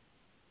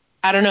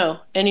 I don't know.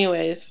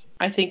 Anyways,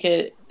 I think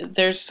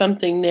there's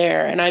something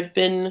there, and I've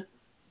been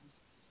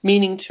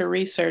meaning to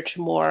research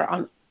more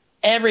on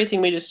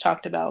everything we just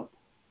talked about.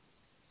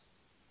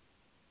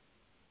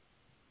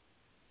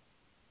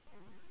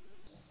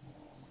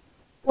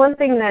 One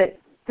thing that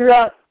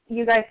throughout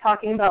you guys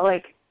talking about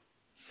like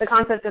the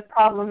concept of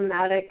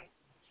problematic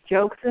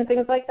jokes and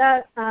things like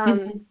that,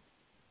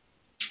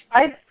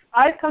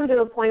 I've come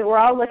to a point where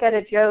I'll look at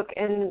a joke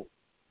and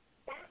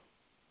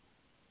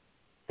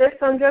there's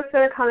some jokes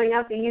that are coming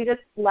up that you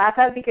just laugh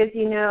at because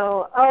you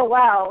know, oh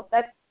wow,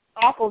 that's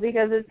awful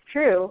because it's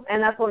true,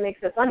 and that's what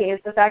makes it funny, is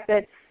the fact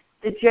that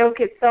the joke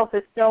itself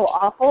is so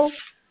awful,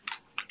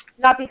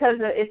 not because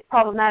it's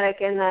problematic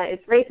and that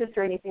it's racist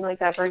or anything like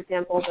that, for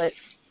example, but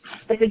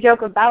it's a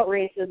joke about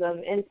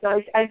racism. And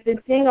so I've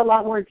been seeing a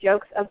lot more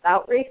jokes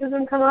about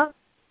racism come up,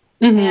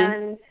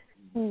 and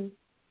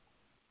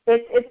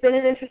it's been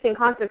an interesting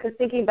concept, because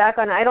thinking back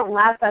on it, I don't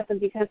laugh at them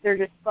because they're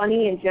just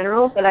funny in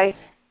general, but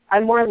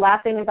I'm more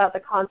laughing about the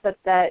concept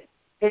that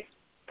it's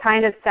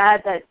kind of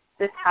sad that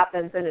this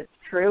happens and it's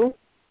true.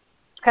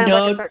 Kind of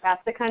like a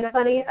sarcastic kind of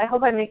funny. I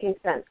hope I'm making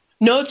sense.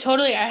 No,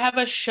 totally. I have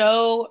a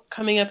show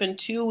coming up in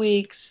 2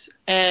 weeks,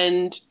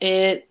 and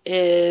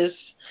it's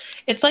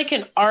like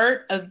an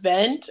art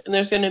event, and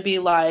there's going to be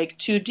like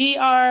 2D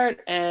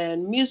art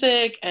and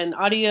music and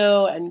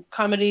audio and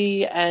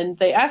comedy, and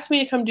they asked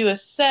me to come do a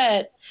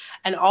set,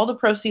 and all the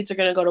proceeds are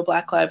going to go to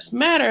Black Lives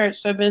Matter.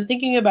 So I've been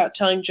thinking about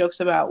telling jokes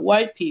about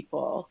white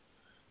people,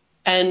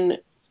 and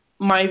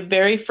my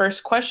very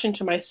first question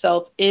to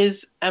myself is,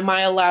 am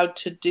I allowed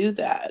to do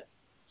that?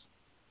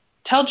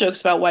 Tell jokes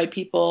about white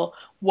people.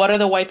 What are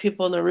the white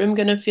people in the room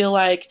going to feel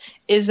like?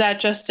 Is that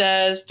just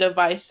as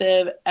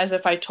divisive as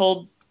if I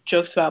told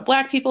jokes about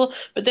black people?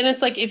 But then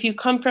it's like, if you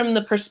come from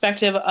the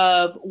perspective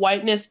of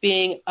whiteness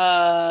being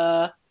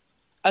a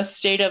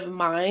state of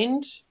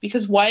mind,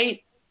 because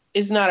white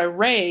is not a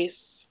race,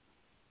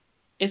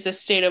 it's a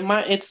state of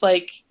mind. It's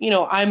like,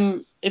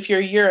 if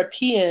you're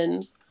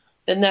European,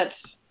 then that's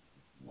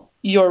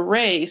your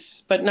race,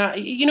 but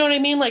not, you know what I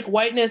mean? Like,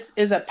 whiteness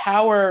is a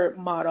power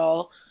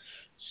model.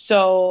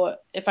 So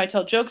if I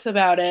tell jokes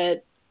about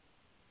it,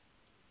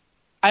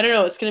 I don't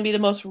know, it's going to be the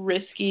most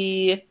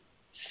risky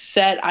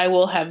set I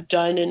will have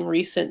done in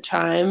recent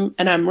time.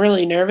 And I'm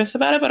really nervous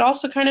about it, but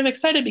also kind of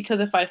excited, because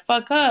if I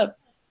fuck up,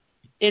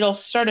 it'll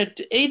start a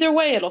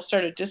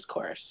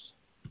discourse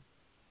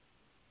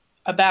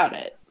about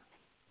it.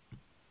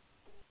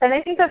 And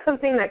I think that's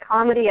something that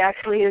comedy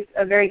actually is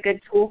a very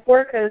good tool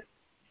for, because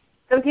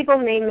some people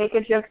may make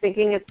a joke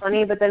thinking it's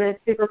funny, but then it's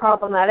super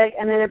problematic,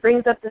 and then it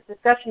brings up this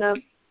discussion of,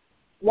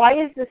 why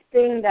is this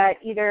thing that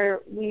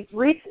either we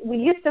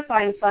used to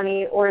find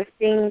funny, or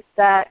things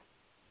that,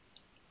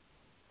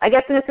 I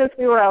guess in a sense,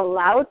 we were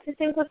allowed to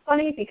think was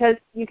funny? Because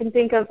you can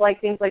think of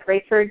things like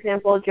race, for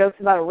example, jokes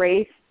about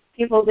race.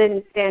 People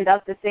didn't stand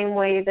up the same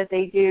way that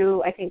they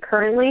do, I think,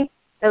 currently,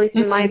 at least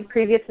in my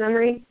previous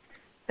memory.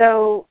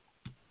 So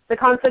the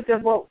concept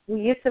of what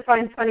we used to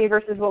find funny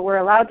versus what we're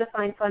allowed to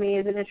find funny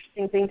is an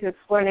interesting thing to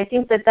explore. And I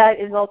think that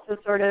is also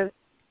sort of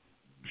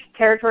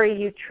territory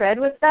you tread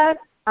with that.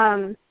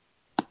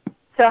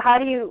 So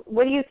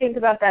what do you think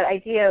about that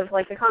idea of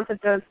the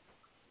concept of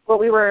what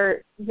we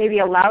were maybe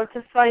allowed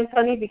to find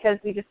funny because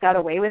we just got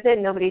away with it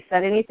and nobody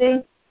said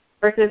anything,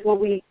 versus what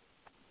we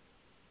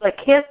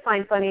can't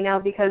find funny now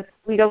because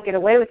we don't get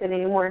away with it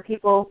anymore and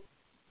people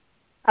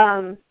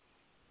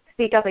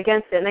speak up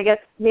against it? And I guess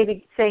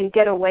maybe saying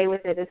get away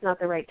with it is not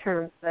the right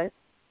term, but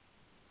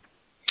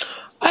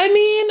I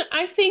mean,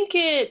 I think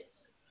get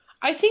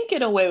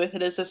away with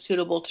it is a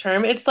suitable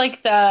term. It's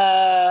like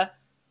the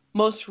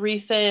most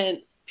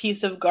recent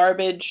piece of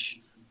garbage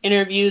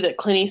interview that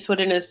Clint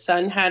Eastwood and his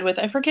son had with,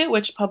 I forget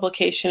which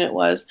publication it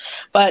was,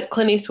 but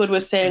Clint Eastwood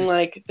was saying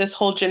this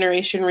whole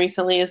generation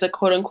recently is a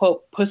quote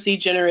unquote pussy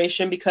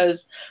generation, because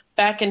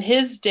back in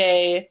his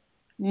day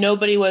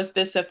nobody was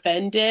this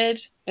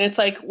offended. And it's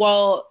like,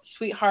 well,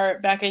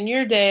 sweetheart, back in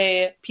your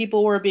day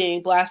people were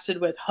being blasted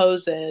with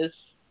hoses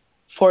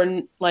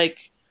for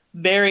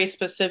very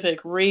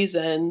specific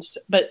reasons,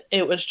 but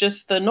it was just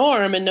the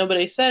norm and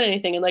nobody said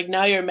anything. And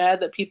now you're mad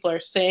that people are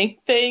saying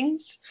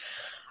things.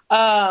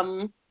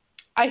 I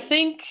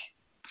think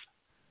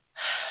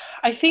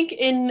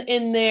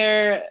in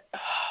their,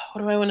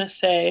 what do I want to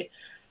say?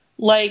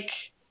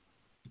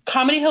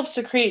 Comedy helps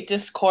to create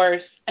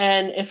discourse.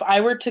 And if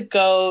I were to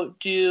go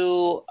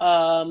do,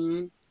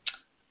 I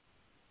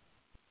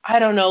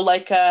don't know,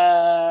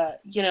 a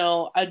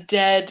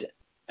dead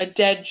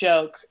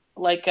joke,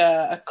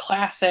 a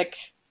classic.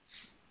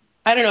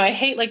 I don't know. I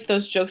hate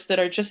those jokes that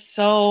are just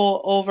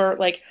so over,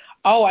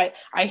 I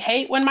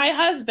hate when my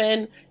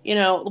husband,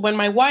 when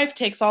my wife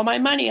takes all my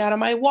money out of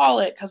my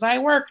wallet because I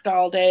worked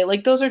all day.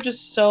 Those are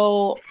just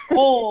so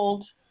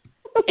old.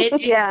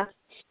 Yeah.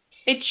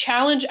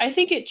 I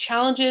think it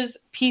challenges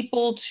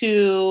people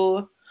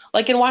to,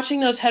 in watching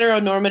those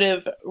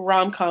heteronormative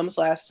rom-coms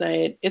last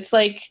night, it's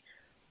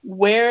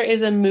where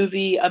is a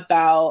movie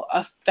about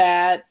a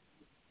fat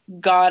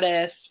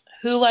goddess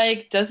who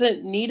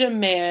doesn't need a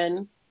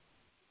man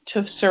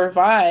to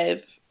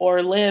survive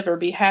or live or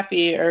be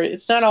happy? Or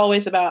it's not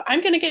always about,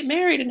 I'm going to get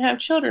married and have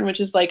children, which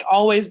is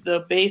always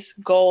the base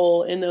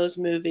goal in those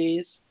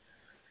movies.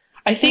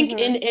 I think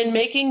in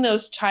making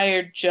those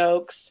tired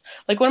jokes,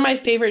 one of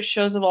my favorite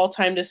shows of all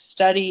time to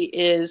study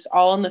is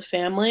All in the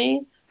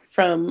Family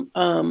from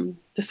the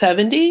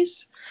 70s,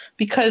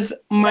 because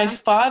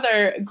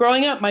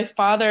growing up, my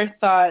father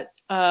thought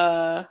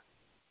that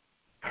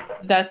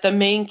the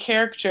main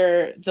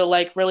character,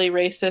 the really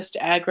racist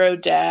aggro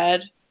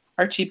dad,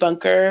 Archie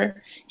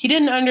Bunker, he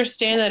didn't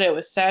understand that it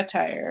was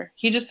satire.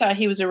 He just thought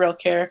he was a real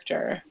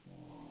character.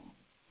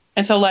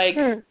 And so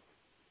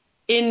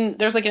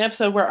there's an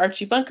episode where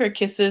Archie Bunker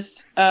kisses,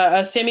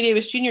 Sammy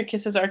Davis Jr.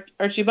 kisses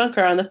Archie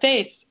Bunker on the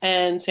face,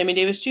 and Sammy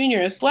Davis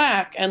Jr. is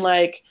black, and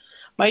my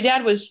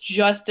dad was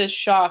just as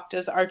shocked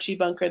as Archie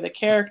Bunker the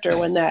character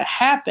when that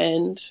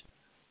happened.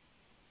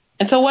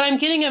 And so what I'm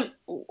getting at,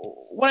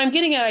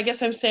 I guess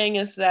I'm saying,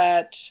 is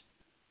that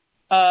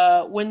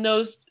when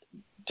those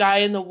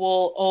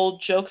die-in-the-wool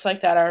old jokes like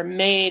that are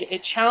made,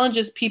 it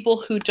challenges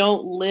people who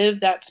don't live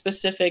that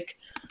specific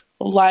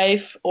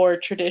life or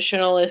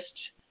traditionalist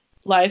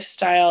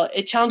lifestyle.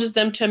 It challenges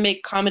them to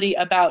make comedy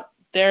about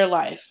their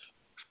life.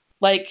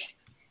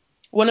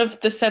 One of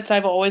the sets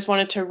I've always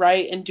wanted to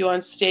write and do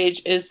on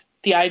stage is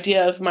the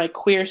idea of my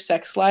queer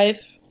sex life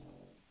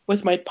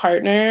with my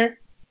partner,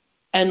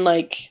 and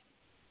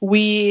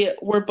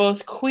we're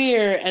both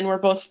queer and we're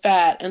both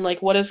fat, and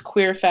what does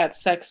queer fat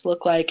sex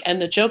look like,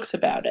 and the jokes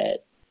about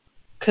it.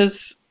 Because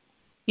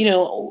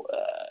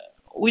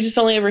we just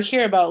only ever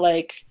hear about,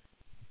 like,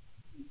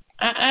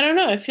 I don't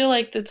know, I feel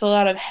like there's a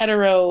lot of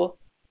hetero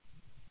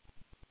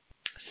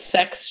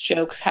sex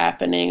jokes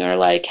happening, or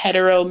like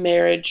hetero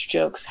marriage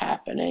jokes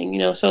happening,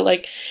 so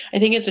like I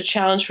think it's a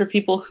challenge for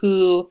people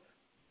who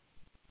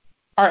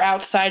are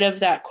outside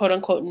of that quote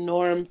unquote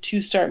norm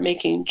to start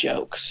making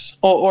jokes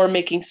or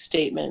making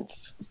statements.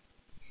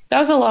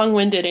 That was a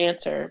long-winded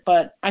answer,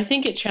 but I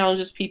think it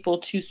challenges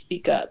people to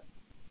speak up.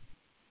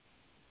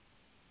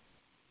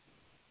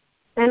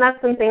 And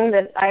that's something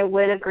that I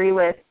would agree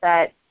with,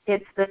 that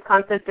it's this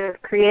concept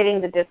of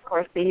creating the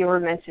discourse that you were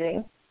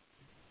mentioning.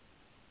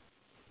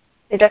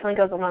 It definitely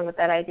goes along with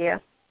that idea.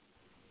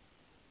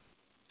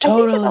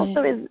 Totally. I think it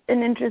also is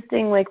an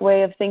interesting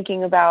way of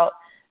thinking about.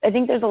 I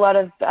think there's a lot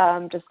of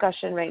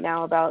discussion right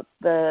now about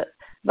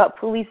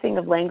policing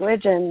of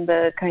language and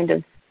the kind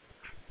of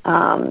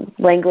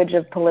language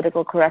of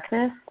political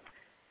correctness,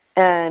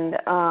 and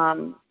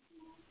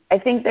I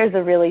think there's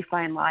a really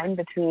fine line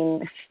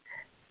between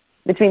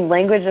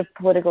language of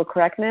political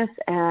correctness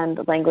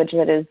and language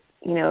that is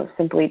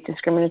simply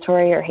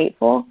discriminatory or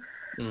hateful.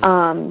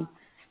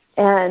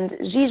 And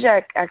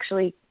Zizek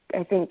actually,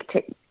 I think,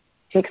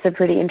 takes a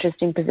pretty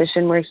interesting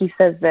position where he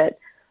says that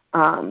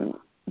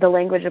the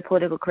language of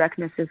political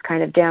correctness is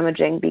kind of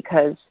damaging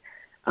because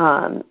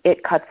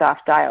it cuts off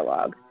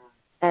dialogue.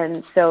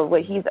 And so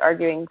what he's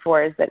arguing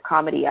for is that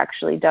comedy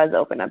actually does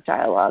open up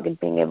dialogue, and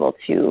being able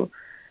to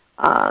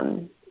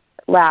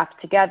laugh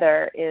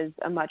together is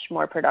a much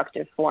more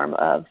productive form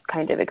of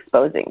kind of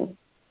exposing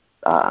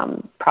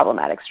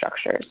problematic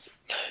structures.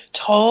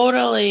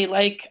 Totally.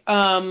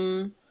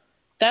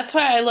 That's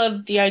why I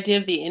love the idea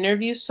of the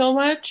interview so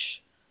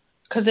much,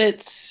 because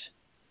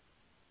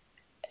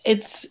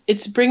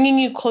it's bringing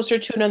you closer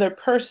to another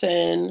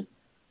person.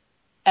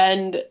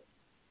 And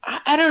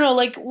I don't know,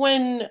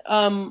 when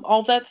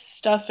all that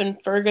stuff in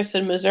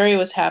Ferguson, Missouri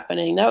was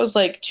happening, that was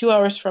 2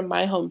 hours from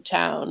my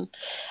hometown.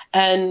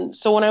 And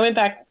so when I went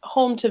back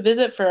home to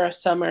visit for a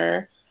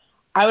summer,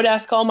 I would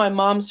ask all my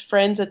mom's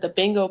friends at the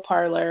bingo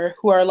parlor,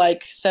 who are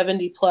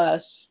 70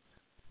 plus,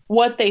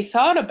 what they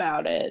thought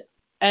about it,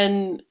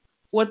 and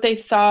what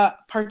they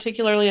thought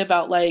particularly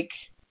about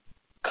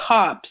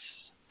cops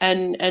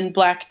and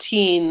black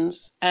teens,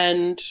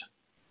 and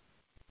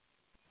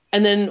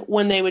then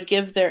when they would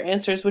give their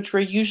answers, which were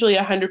usually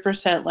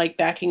 100%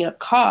 backing up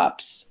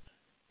cops,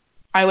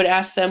 I would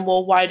ask them,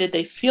 well, why did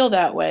they feel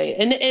that way?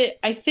 And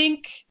I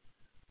think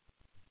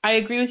I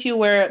agree with you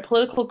where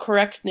political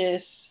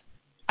correctness,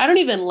 I don't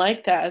even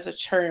like that as a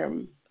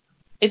term.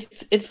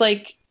 It's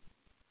like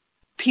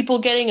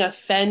people getting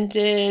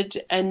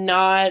offended and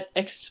not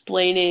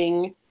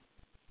explaining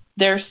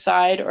their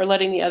side or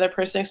letting the other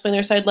person explain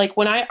their side.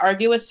 When I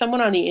argue with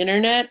someone on the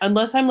internet,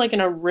 unless I'm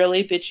in a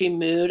really bitchy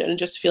mood and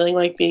just feeling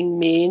like being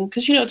mean,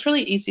 because it's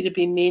really easy to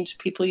be mean to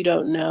people you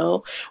don't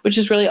know, which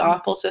is really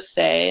awful to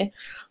say.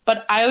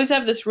 But I always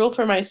have this rule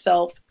for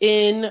myself: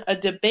 in a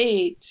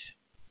debate,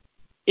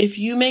 if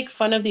you make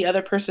fun of the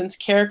other person's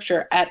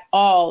character at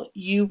all,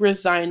 you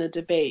resign the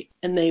debate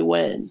and they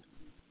win.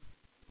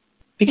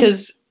 Because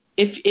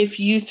if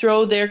you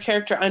throw their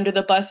character under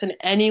the bus in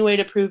any way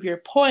to prove your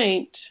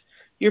point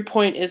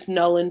is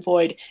null and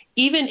void.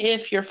 Even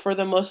if you're for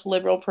the most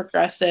liberal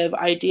progressive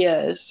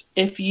ideas,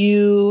 if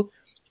you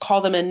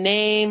call them a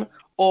name,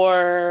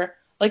 or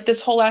this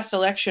whole last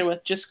election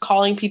with just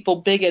calling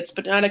people bigots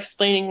but not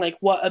explaining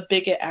what a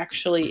bigot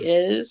actually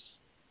is,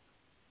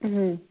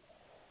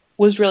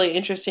 was really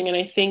interesting. And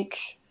I think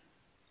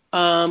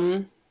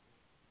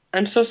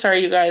I'm so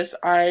sorry, you guys.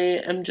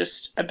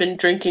 I've been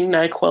drinking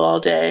NyQuil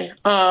all day.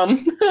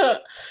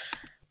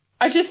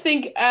 I just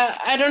think,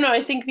 I don't know,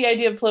 I think the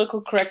idea of political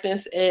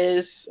correctness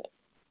is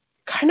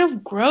kind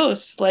of gross.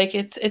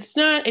 It's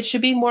not, it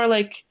should be more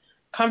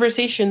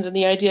conversations, and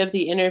the idea of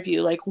the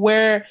interview,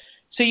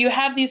 so you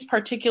have these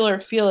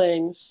particular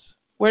feelings.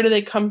 Where do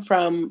they come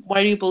from?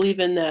 Why do you believe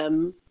in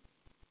them?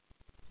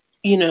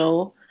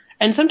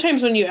 And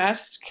sometimes when you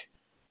ask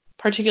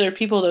particular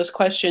people those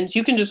questions,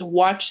 you can just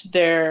watch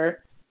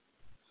their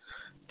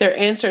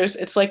answers.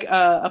 It's like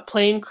a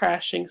plane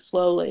crashing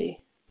slowly.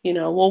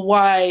 Well,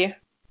 why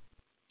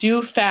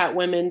do fat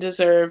women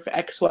deserve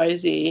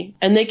XYZ?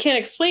 And they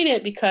can't explain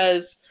it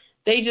because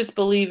they just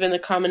believe in the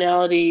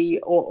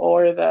commonality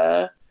or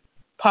the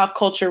pop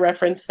culture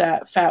reference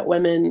that fat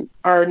women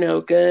are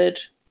no good,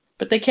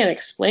 but they can't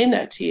explain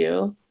that to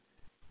you.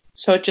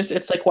 So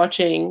it's like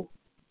watching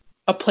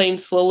a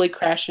plane slowly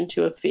crash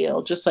into a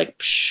field, just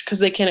because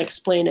they can't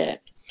explain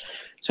it.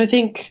 So I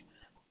think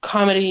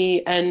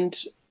comedy and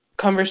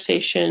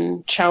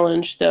conversation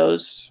challenge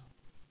those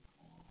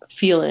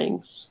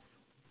feelings.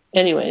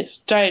 Anyways,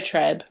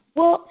 diatribe.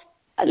 Well,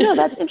 no,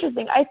 that's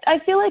interesting.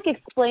 I feel like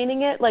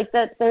explaining it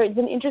that, there's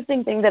an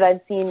interesting thing that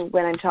I've seen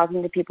when I'm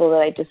talking to people that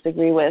I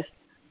disagree with,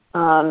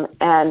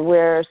 and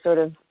we're sort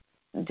of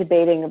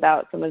debating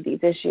about some of these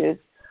issues.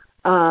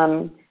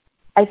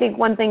 I think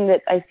one thing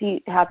that I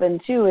see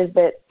happen too is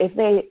that if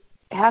they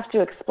have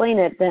to explain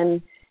it,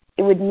 then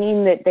it would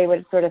mean that they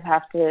would sort of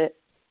have to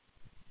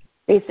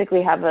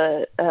basically have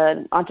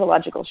an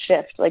ontological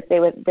shift. Like they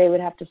would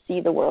have to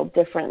see the world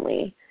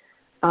differently,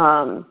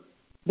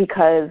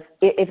 because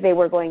if they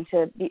were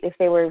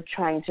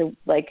trying to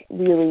like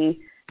really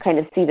kind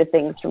of see the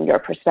things from your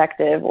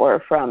perspective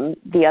or from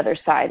the other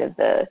side of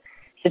the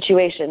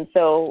situation.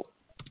 So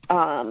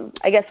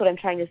I guess what I'm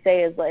trying to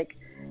say is like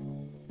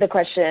the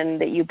question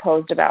that you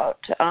posed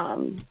about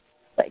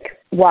like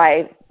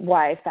why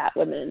fat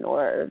women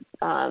or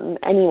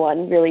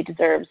anyone really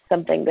deserves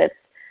something that's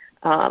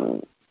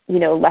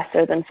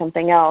lesser than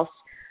something else.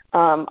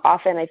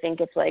 Often I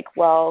think it's like,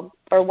 well,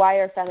 or why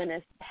are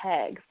feminists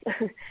hags?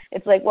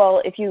 It's like,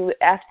 well, if you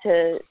have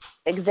to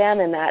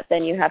examine that,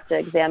 then you have to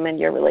examine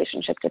your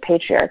relationship to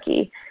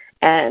patriarchy.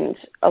 And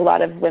a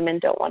lot of women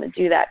don't want to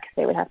do that because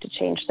they would have to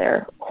change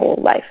their whole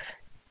life.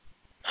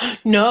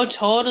 No,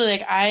 totally.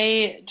 Like,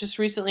 I just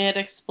recently had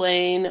to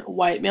explain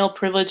white male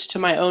privilege to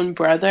my own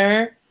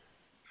brother,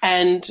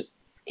 and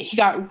he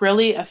got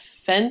really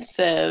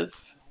offensive,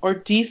 or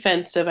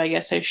defensive, I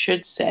guess I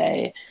should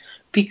say,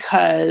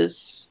 because,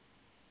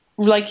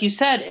 like you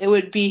said, it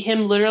would be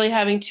him literally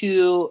having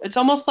to, it's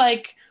almost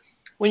like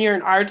when you're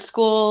in art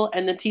school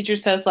and the teacher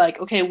says, like,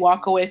 okay,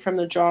 walk away from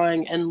the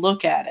drawing and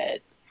look at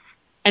it.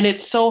 And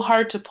it's so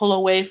hard to pull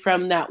away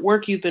from that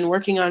work you've been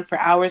working on for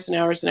hours and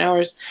hours and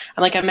hours.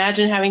 And, like,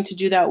 imagine having to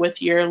do that with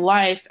your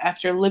life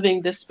after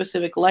living this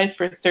specific life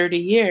for 30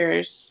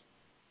 years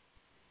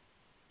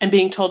and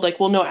being told,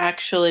 like, well, no,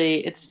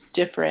 actually, it's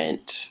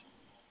different.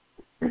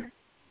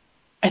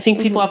 I think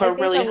people have a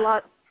really...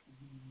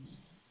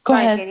 Go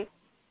ahead. Katie.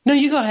 No,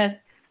 you go ahead.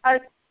 I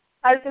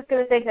was just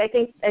going to say, I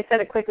think I said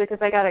it quickly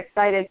because I got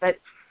excited, but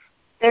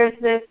there's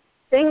this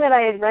thing that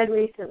I had read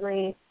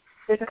recently.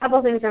 There's a couple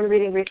of things I'm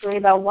reading recently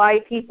about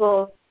why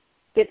people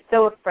get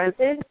so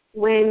affronted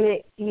when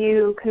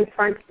you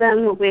confront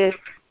them with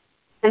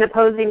an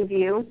opposing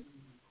view.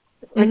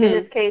 Like in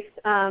this case,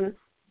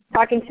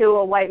 talking to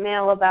a white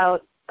male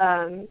about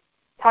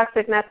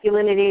toxic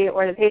masculinity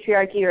or the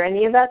patriarchy or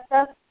any of that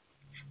stuff,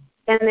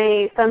 and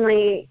they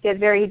suddenly get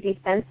very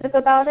defensive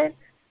about it.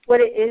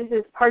 What it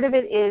is part of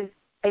it is,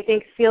 I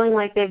think, feeling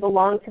like they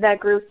belong to that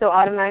group, so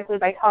automatically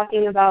by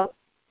talking about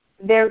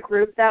their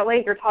group that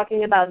way, you're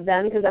talking about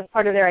them because that's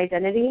part of their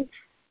identity.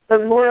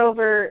 But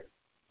moreover,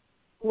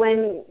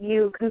 when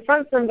you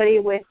confront somebody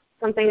with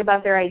something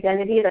about their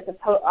identity that's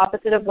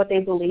opposite of what they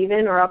believe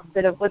in or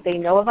opposite of what they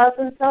know about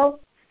themselves,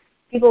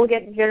 people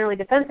get generally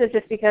defensive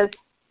just because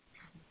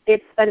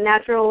it's a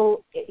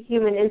natural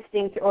human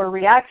instinct or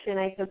reaction,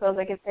 I suppose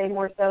I could say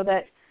more so,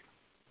 that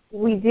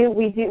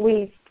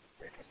we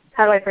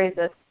how do I phrase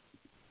this?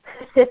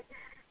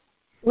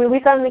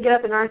 we suddenly get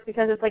up in arms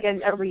because it's like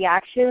a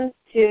reaction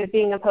to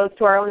being opposed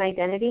to our own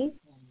identity.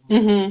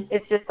 Mm-hmm.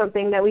 It's just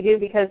something that we do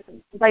because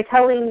by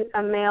telling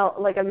a male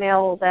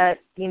that,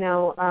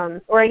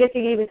 or I guess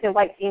you could even say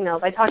white female,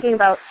 by talking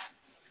about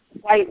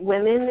white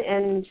women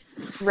and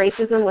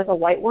racism with a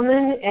white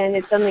woman, and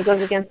it suddenly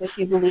goes against what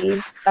she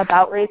believes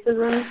about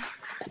racism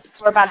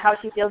or about how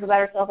she feels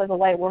about herself as a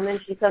white woman,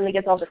 she suddenly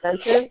gets all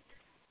defensive.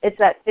 It's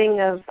that thing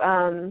of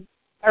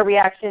a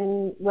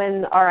reaction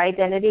when our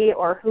identity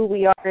or who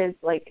we are is,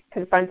 like,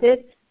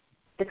 confronted.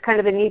 It's kind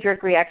of a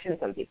knee-jerk reaction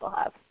some people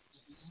have.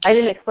 I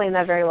didn't explain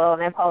that very well,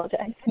 and I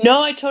apologize.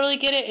 No, I totally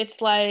get it.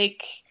 It's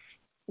like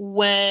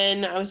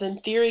when I was in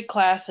theory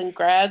class in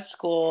grad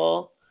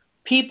school,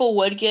 people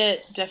would get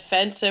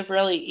defensive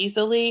really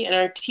easily, and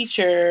our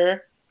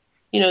teacher,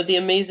 the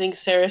amazing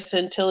Sarah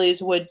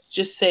Santilles, would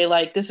just say,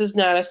 like, this is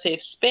not a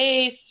safe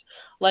space,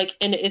 like,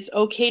 and it's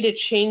okay to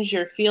change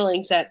your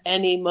feelings at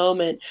any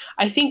moment.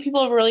 I think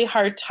people have a really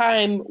hard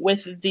time with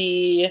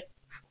the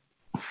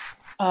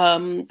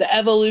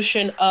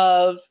evolution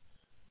of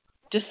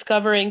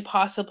discovering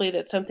possibly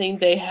that something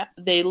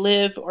they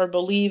live or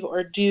believe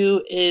or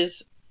do is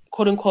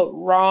quote unquote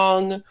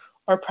wrong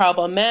or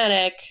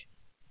problematic,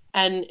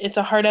 and it's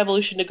a hard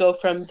evolution to go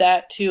from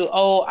that to,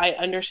 oh, I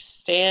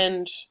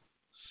understand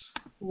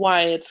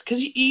why it's, because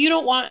you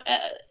don't want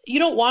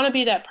to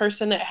be that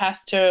person that has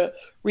to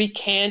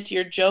recant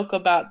your joke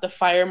about the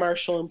fire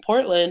marshal in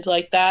Portland.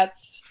 Like, that's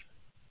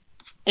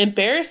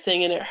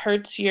embarrassing and it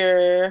hurts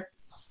your,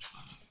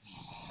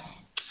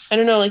 I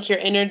don't know, like your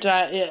inner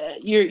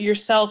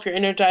yourself, your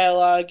inner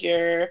dialogue,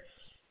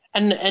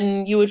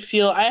 and you would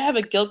feel, I have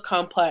a guilt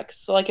complex.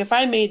 So, like, if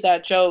I made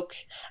that joke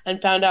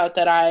and found out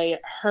that I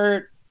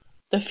hurt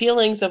the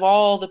feelings of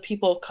all the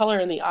people of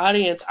color in the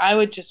audience, I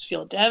would just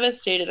feel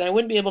devastated. I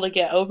wouldn't be able to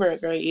get over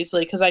it very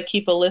easily because I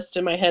keep a list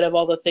in my head of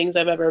all the things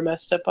I've ever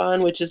messed up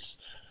on, which is,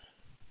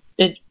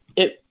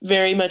 it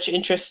very much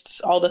interests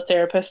all the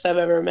therapists I've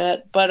ever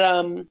met. But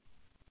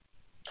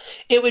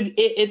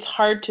it's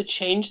hard to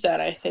change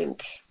that, I think.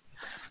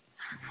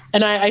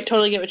 And I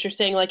totally get what you're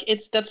saying. Like,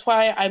 that's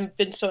why I've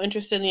been so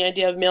interested in the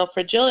idea of male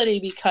fragility,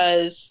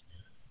 because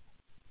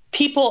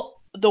people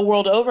the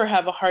world over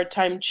have a hard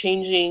time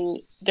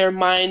changing their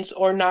minds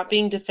or not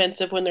being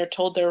defensive when they're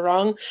told they're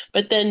wrong.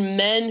 But then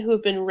men who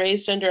have been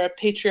raised under a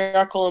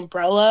patriarchal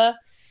umbrella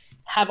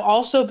have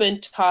also been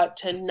taught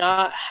to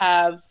not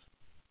have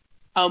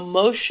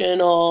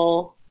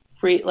emotional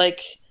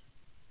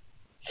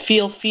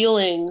feel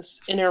feelings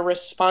in a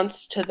response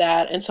to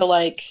that. And so,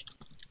 like,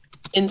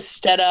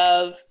 instead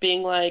of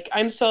being like,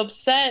 I'm so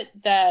upset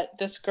that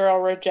this girl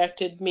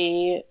rejected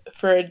me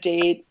for a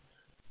date,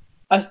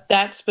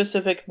 that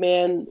specific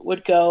man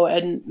would go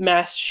and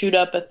mass shoot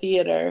up a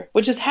theater,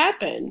 which has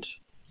happened.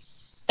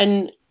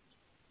 And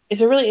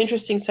it's a really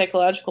interesting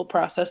psychological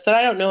process that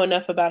I don't know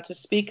enough about to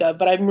speak of,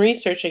 but I'm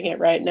researching it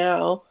right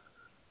now.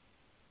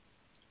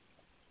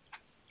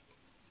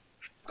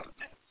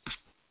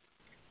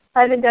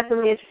 I've been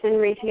definitely interested in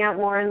reaching out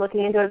more and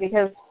looking into it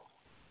because,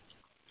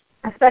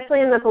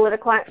 especially in the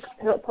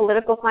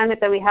political climate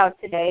that we have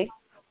today,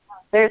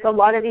 there's a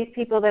lot of these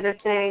people that are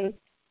saying,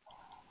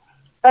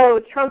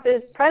 oh, Trump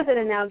is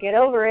president now, get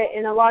over it.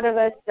 And a lot of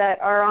us that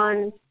are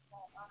on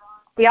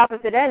the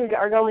opposite end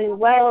are going,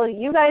 well,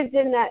 you guys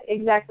didn't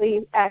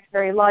exactly act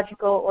very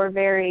logical or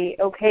very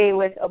okay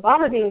with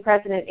Obama being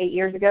president 8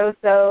 years ago,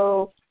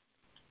 so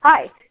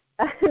hi.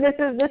 This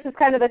is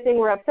kind of the thing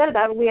we're upset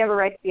about. We have a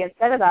right to be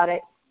upset about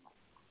it.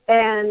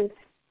 And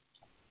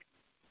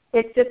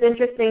it's just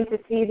interesting to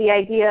see the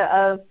idea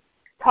of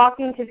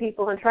talking to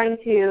people and trying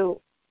to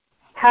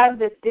have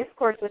this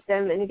discourse with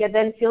them and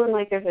then feeling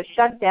like there's a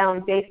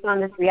shutdown based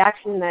on this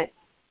reaction that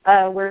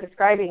we're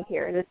describing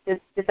here, this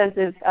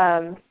defensive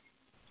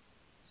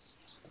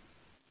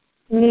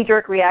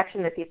knee-jerk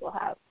reaction that people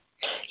have.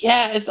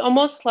 Yeah, it's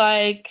almost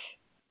like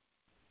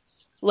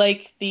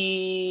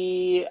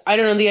the, I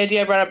don't know, the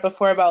idea I brought up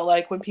before about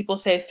like when people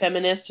say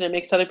feminist and it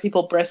makes other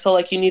people bristle,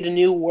 like you need a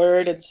new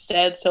word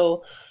instead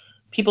so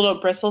people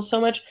don't bristle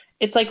so much.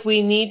 It's like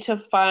we need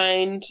to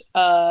find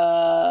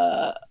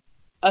a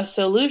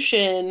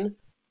solution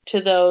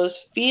to those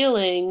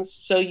feelings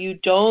so you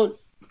don't,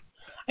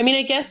 I mean,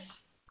 I guess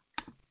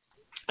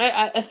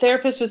a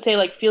therapist would say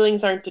like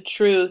feelings aren't the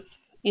truth,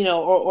 you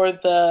know, or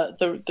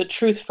the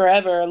truth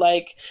forever.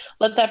 Like,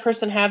 let that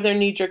person have their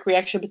knee-jerk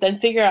reaction, but then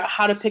figure out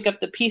how to pick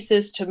up the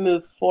pieces to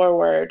move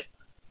forward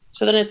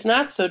so that it's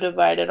not so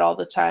divided all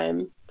the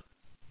time.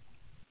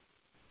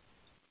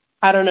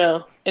 I don't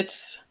know.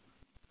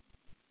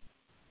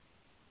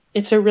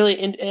 It's a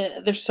really,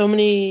 there's so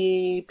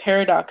many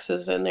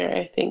paradoxes in there,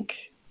 I think.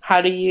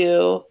 How do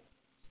you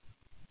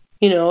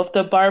know, if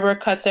the barber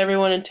cuts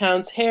everyone in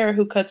town's hair,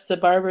 who cuts the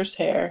barber's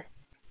hair?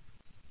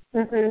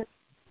 Mm-hmm.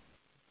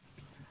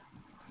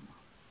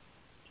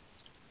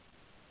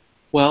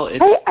 Well,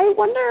 I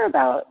wonder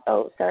about.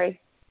 Oh, sorry.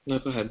 No,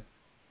 go ahead.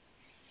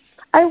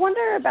 I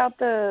wonder about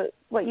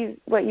what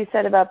you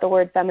said about the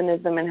word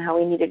feminism and how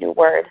we need a new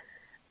word.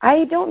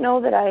 I don't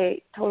know that I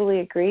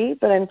totally agree,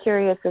 but I'm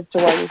curious as to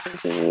why you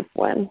think we need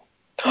one.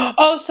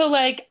 Oh, so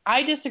like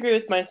I disagree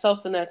with myself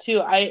in that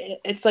too.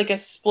 It's like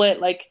a split.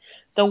 Like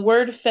the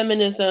word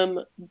feminism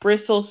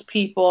bristles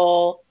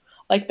people.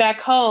 Like back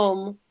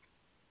home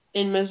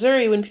in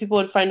Missouri, when people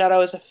would find out I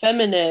was a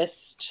feminist.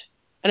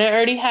 And I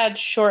already had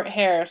short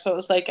hair, so it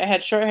was like I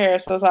had short hair,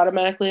 so I was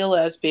automatically a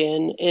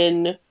lesbian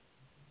in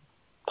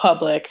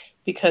public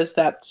because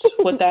that's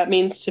what that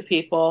means to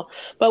people.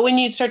 But when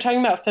you start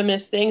talking about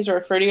feminist things or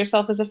refer to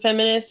yourself as a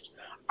feminist,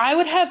 I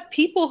would have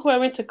people who I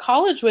went to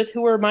college with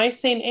who were my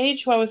same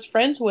age who I was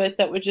friends with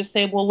that would just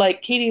say, well,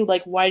 like, Katie,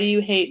 like, why do you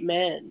hate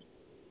men?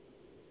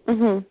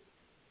 Mhm.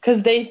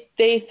 Because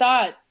they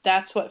thought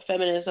that's what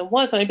feminism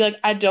was. And I'd be like,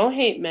 I don't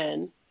hate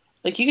men.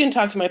 Like, you can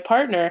talk to my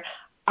partner.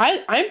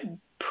 I'm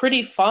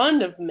pretty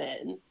fond of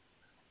men,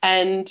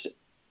 and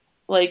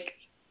like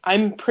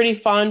I'm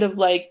pretty fond of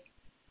like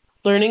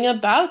learning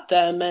about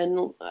them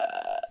and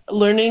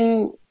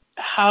learning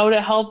how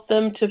to help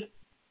them to,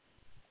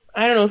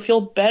 I don't know,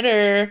 feel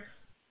better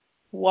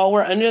while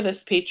we're under this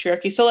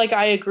patriarchy. So like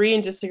I agree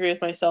and disagree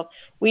with myself.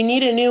 We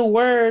need a new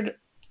word.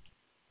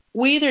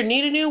 We either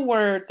need a new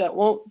word that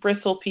won't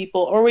bristle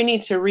people, or we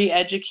need to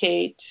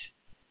re-educate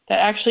that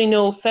actually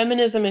no,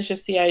 feminism is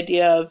just the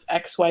idea of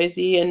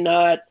XYZ and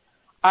not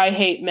I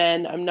hate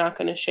men, I'm not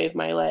going to shave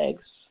my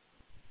legs,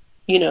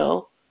 you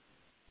know.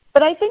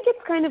 But I think it's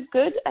kind of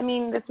good. I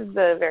mean, this is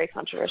a very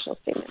controversial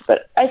statement,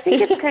 but I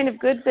think it's kind of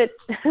good that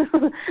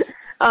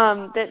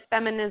that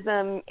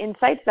feminism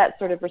incites that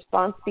sort of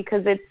response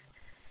because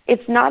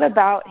it's not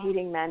about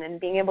hating men, and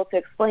being able to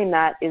explain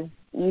that is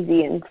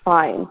easy and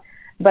fine.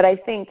 But I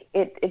think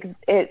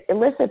it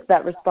elicits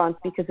that response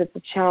because it's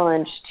a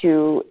challenge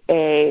to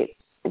a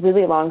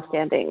really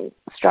long-standing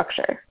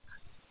structure.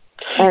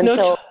 And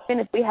so even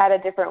if we had a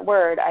different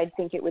word, I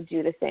think it would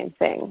do the same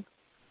thing.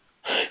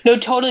 No,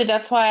 totally.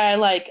 That's why I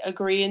like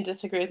agree and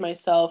disagree with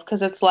myself,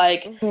 because it's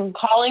like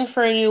calling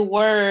for a new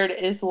word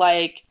is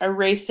like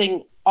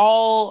erasing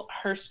all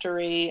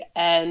history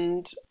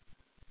and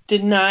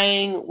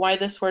denying why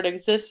this word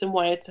exists and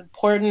why it's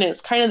important. It's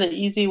kind of the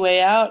easy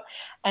way out.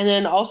 And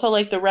then also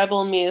like the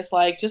rebel in me is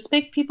like, just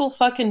make people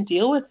fucking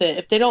deal with it.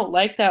 If they don't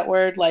like that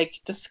word, like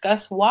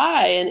discuss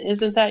why, and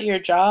isn't that your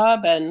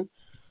job? And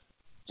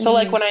so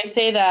like when I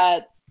say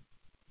that,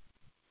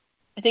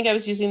 I think I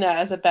was using that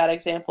as a bad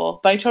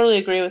example, but I totally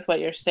agree with what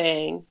you're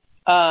saying.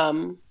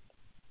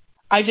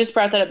 I just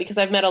brought that up because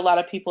I've met a lot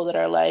of people that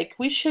are like,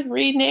 we should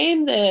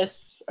rename this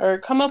or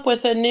come up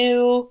with a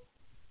new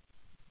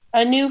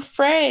a new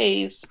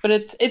phrase, but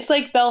it's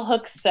like Bell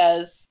Hooks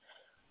says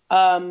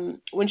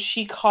when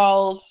she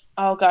calls.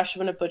 Oh gosh, I'm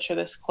gonna butcher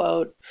this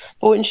quote,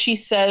 but when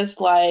she says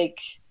like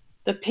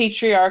the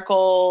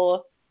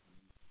patriarchal,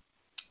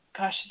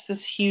 gosh, it's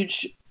this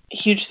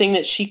huge thing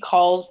that she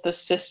calls the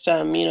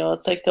system. You know,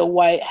 it's like the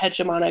white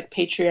hegemonic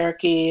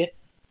patriarchy.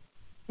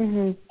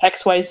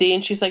 XYZ,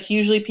 and she's like,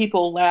 usually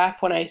people laugh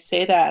when I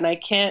say that, and I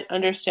can't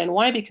understand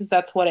why, because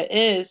that's what it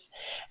is.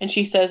 And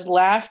she says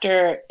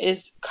laughter is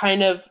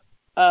kind of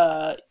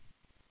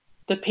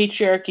the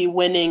patriarchy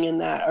winning in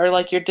that, or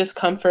like your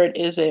discomfort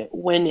is it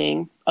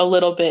winning a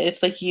little bit.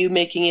 It's like you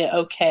making it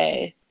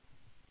okay.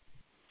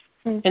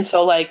 And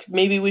so like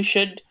maybe we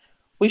should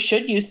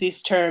use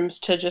these terms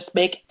to just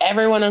make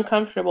everyone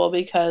uncomfortable,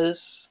 because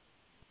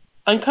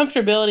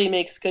uncomfortability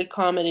makes good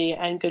comedy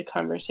and good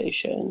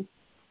conversation.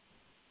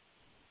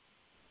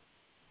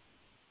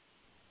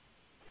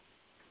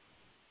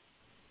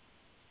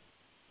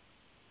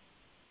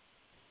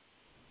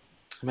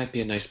 It might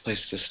be a nice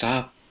place to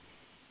stop.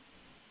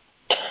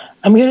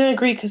 I'm going to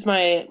agree, because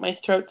my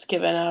throat's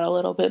given out a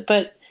little bit,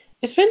 but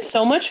it's been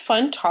so much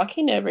fun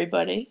talking to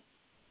everybody.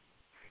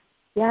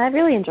 Yeah, I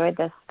really enjoyed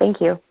this. Thank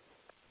you.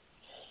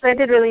 I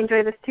did really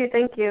enjoy this too.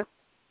 Thank you.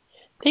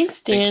 Thanks,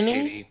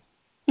 Danny.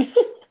 Thanks,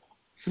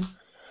 Katie.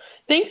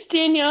 Thanks,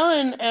 Danielle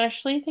and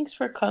Ashley. Thanks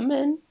for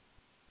coming.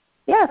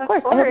 Yeah, of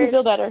course. I hope you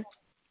feel better.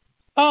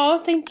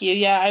 Oh, thank you.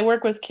 Yeah, I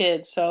work with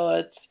kids, so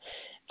it's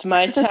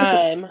my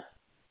time.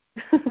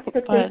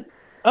 But okay,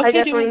 I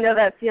definitely know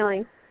that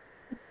feeling.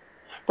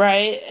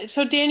 Right.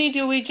 So, Danny,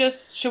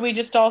 should we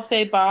just all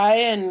say bye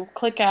and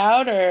click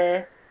out,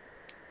 or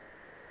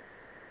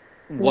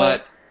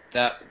what?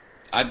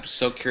 I'm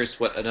so curious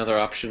what another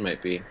option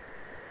might be.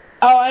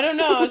 Oh, I don't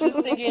know. I was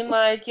just thinking,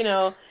 like, you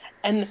know,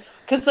 and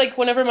because like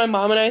whenever my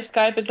mom and I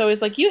Skype, it's always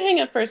like, you hang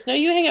up first. No,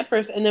 you hang up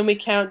first, and then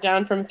we count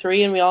down from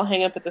 3, and we all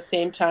hang up at the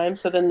same time.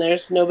 So then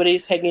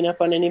nobody's hanging up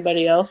on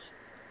anybody else.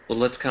 Well,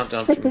 let's count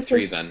down from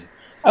 3 then.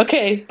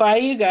 Okay. Bye,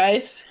 you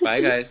guys. Bye,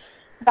 guys.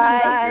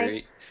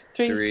 Bye.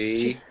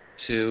 3,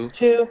 2,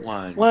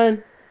 1.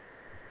 1.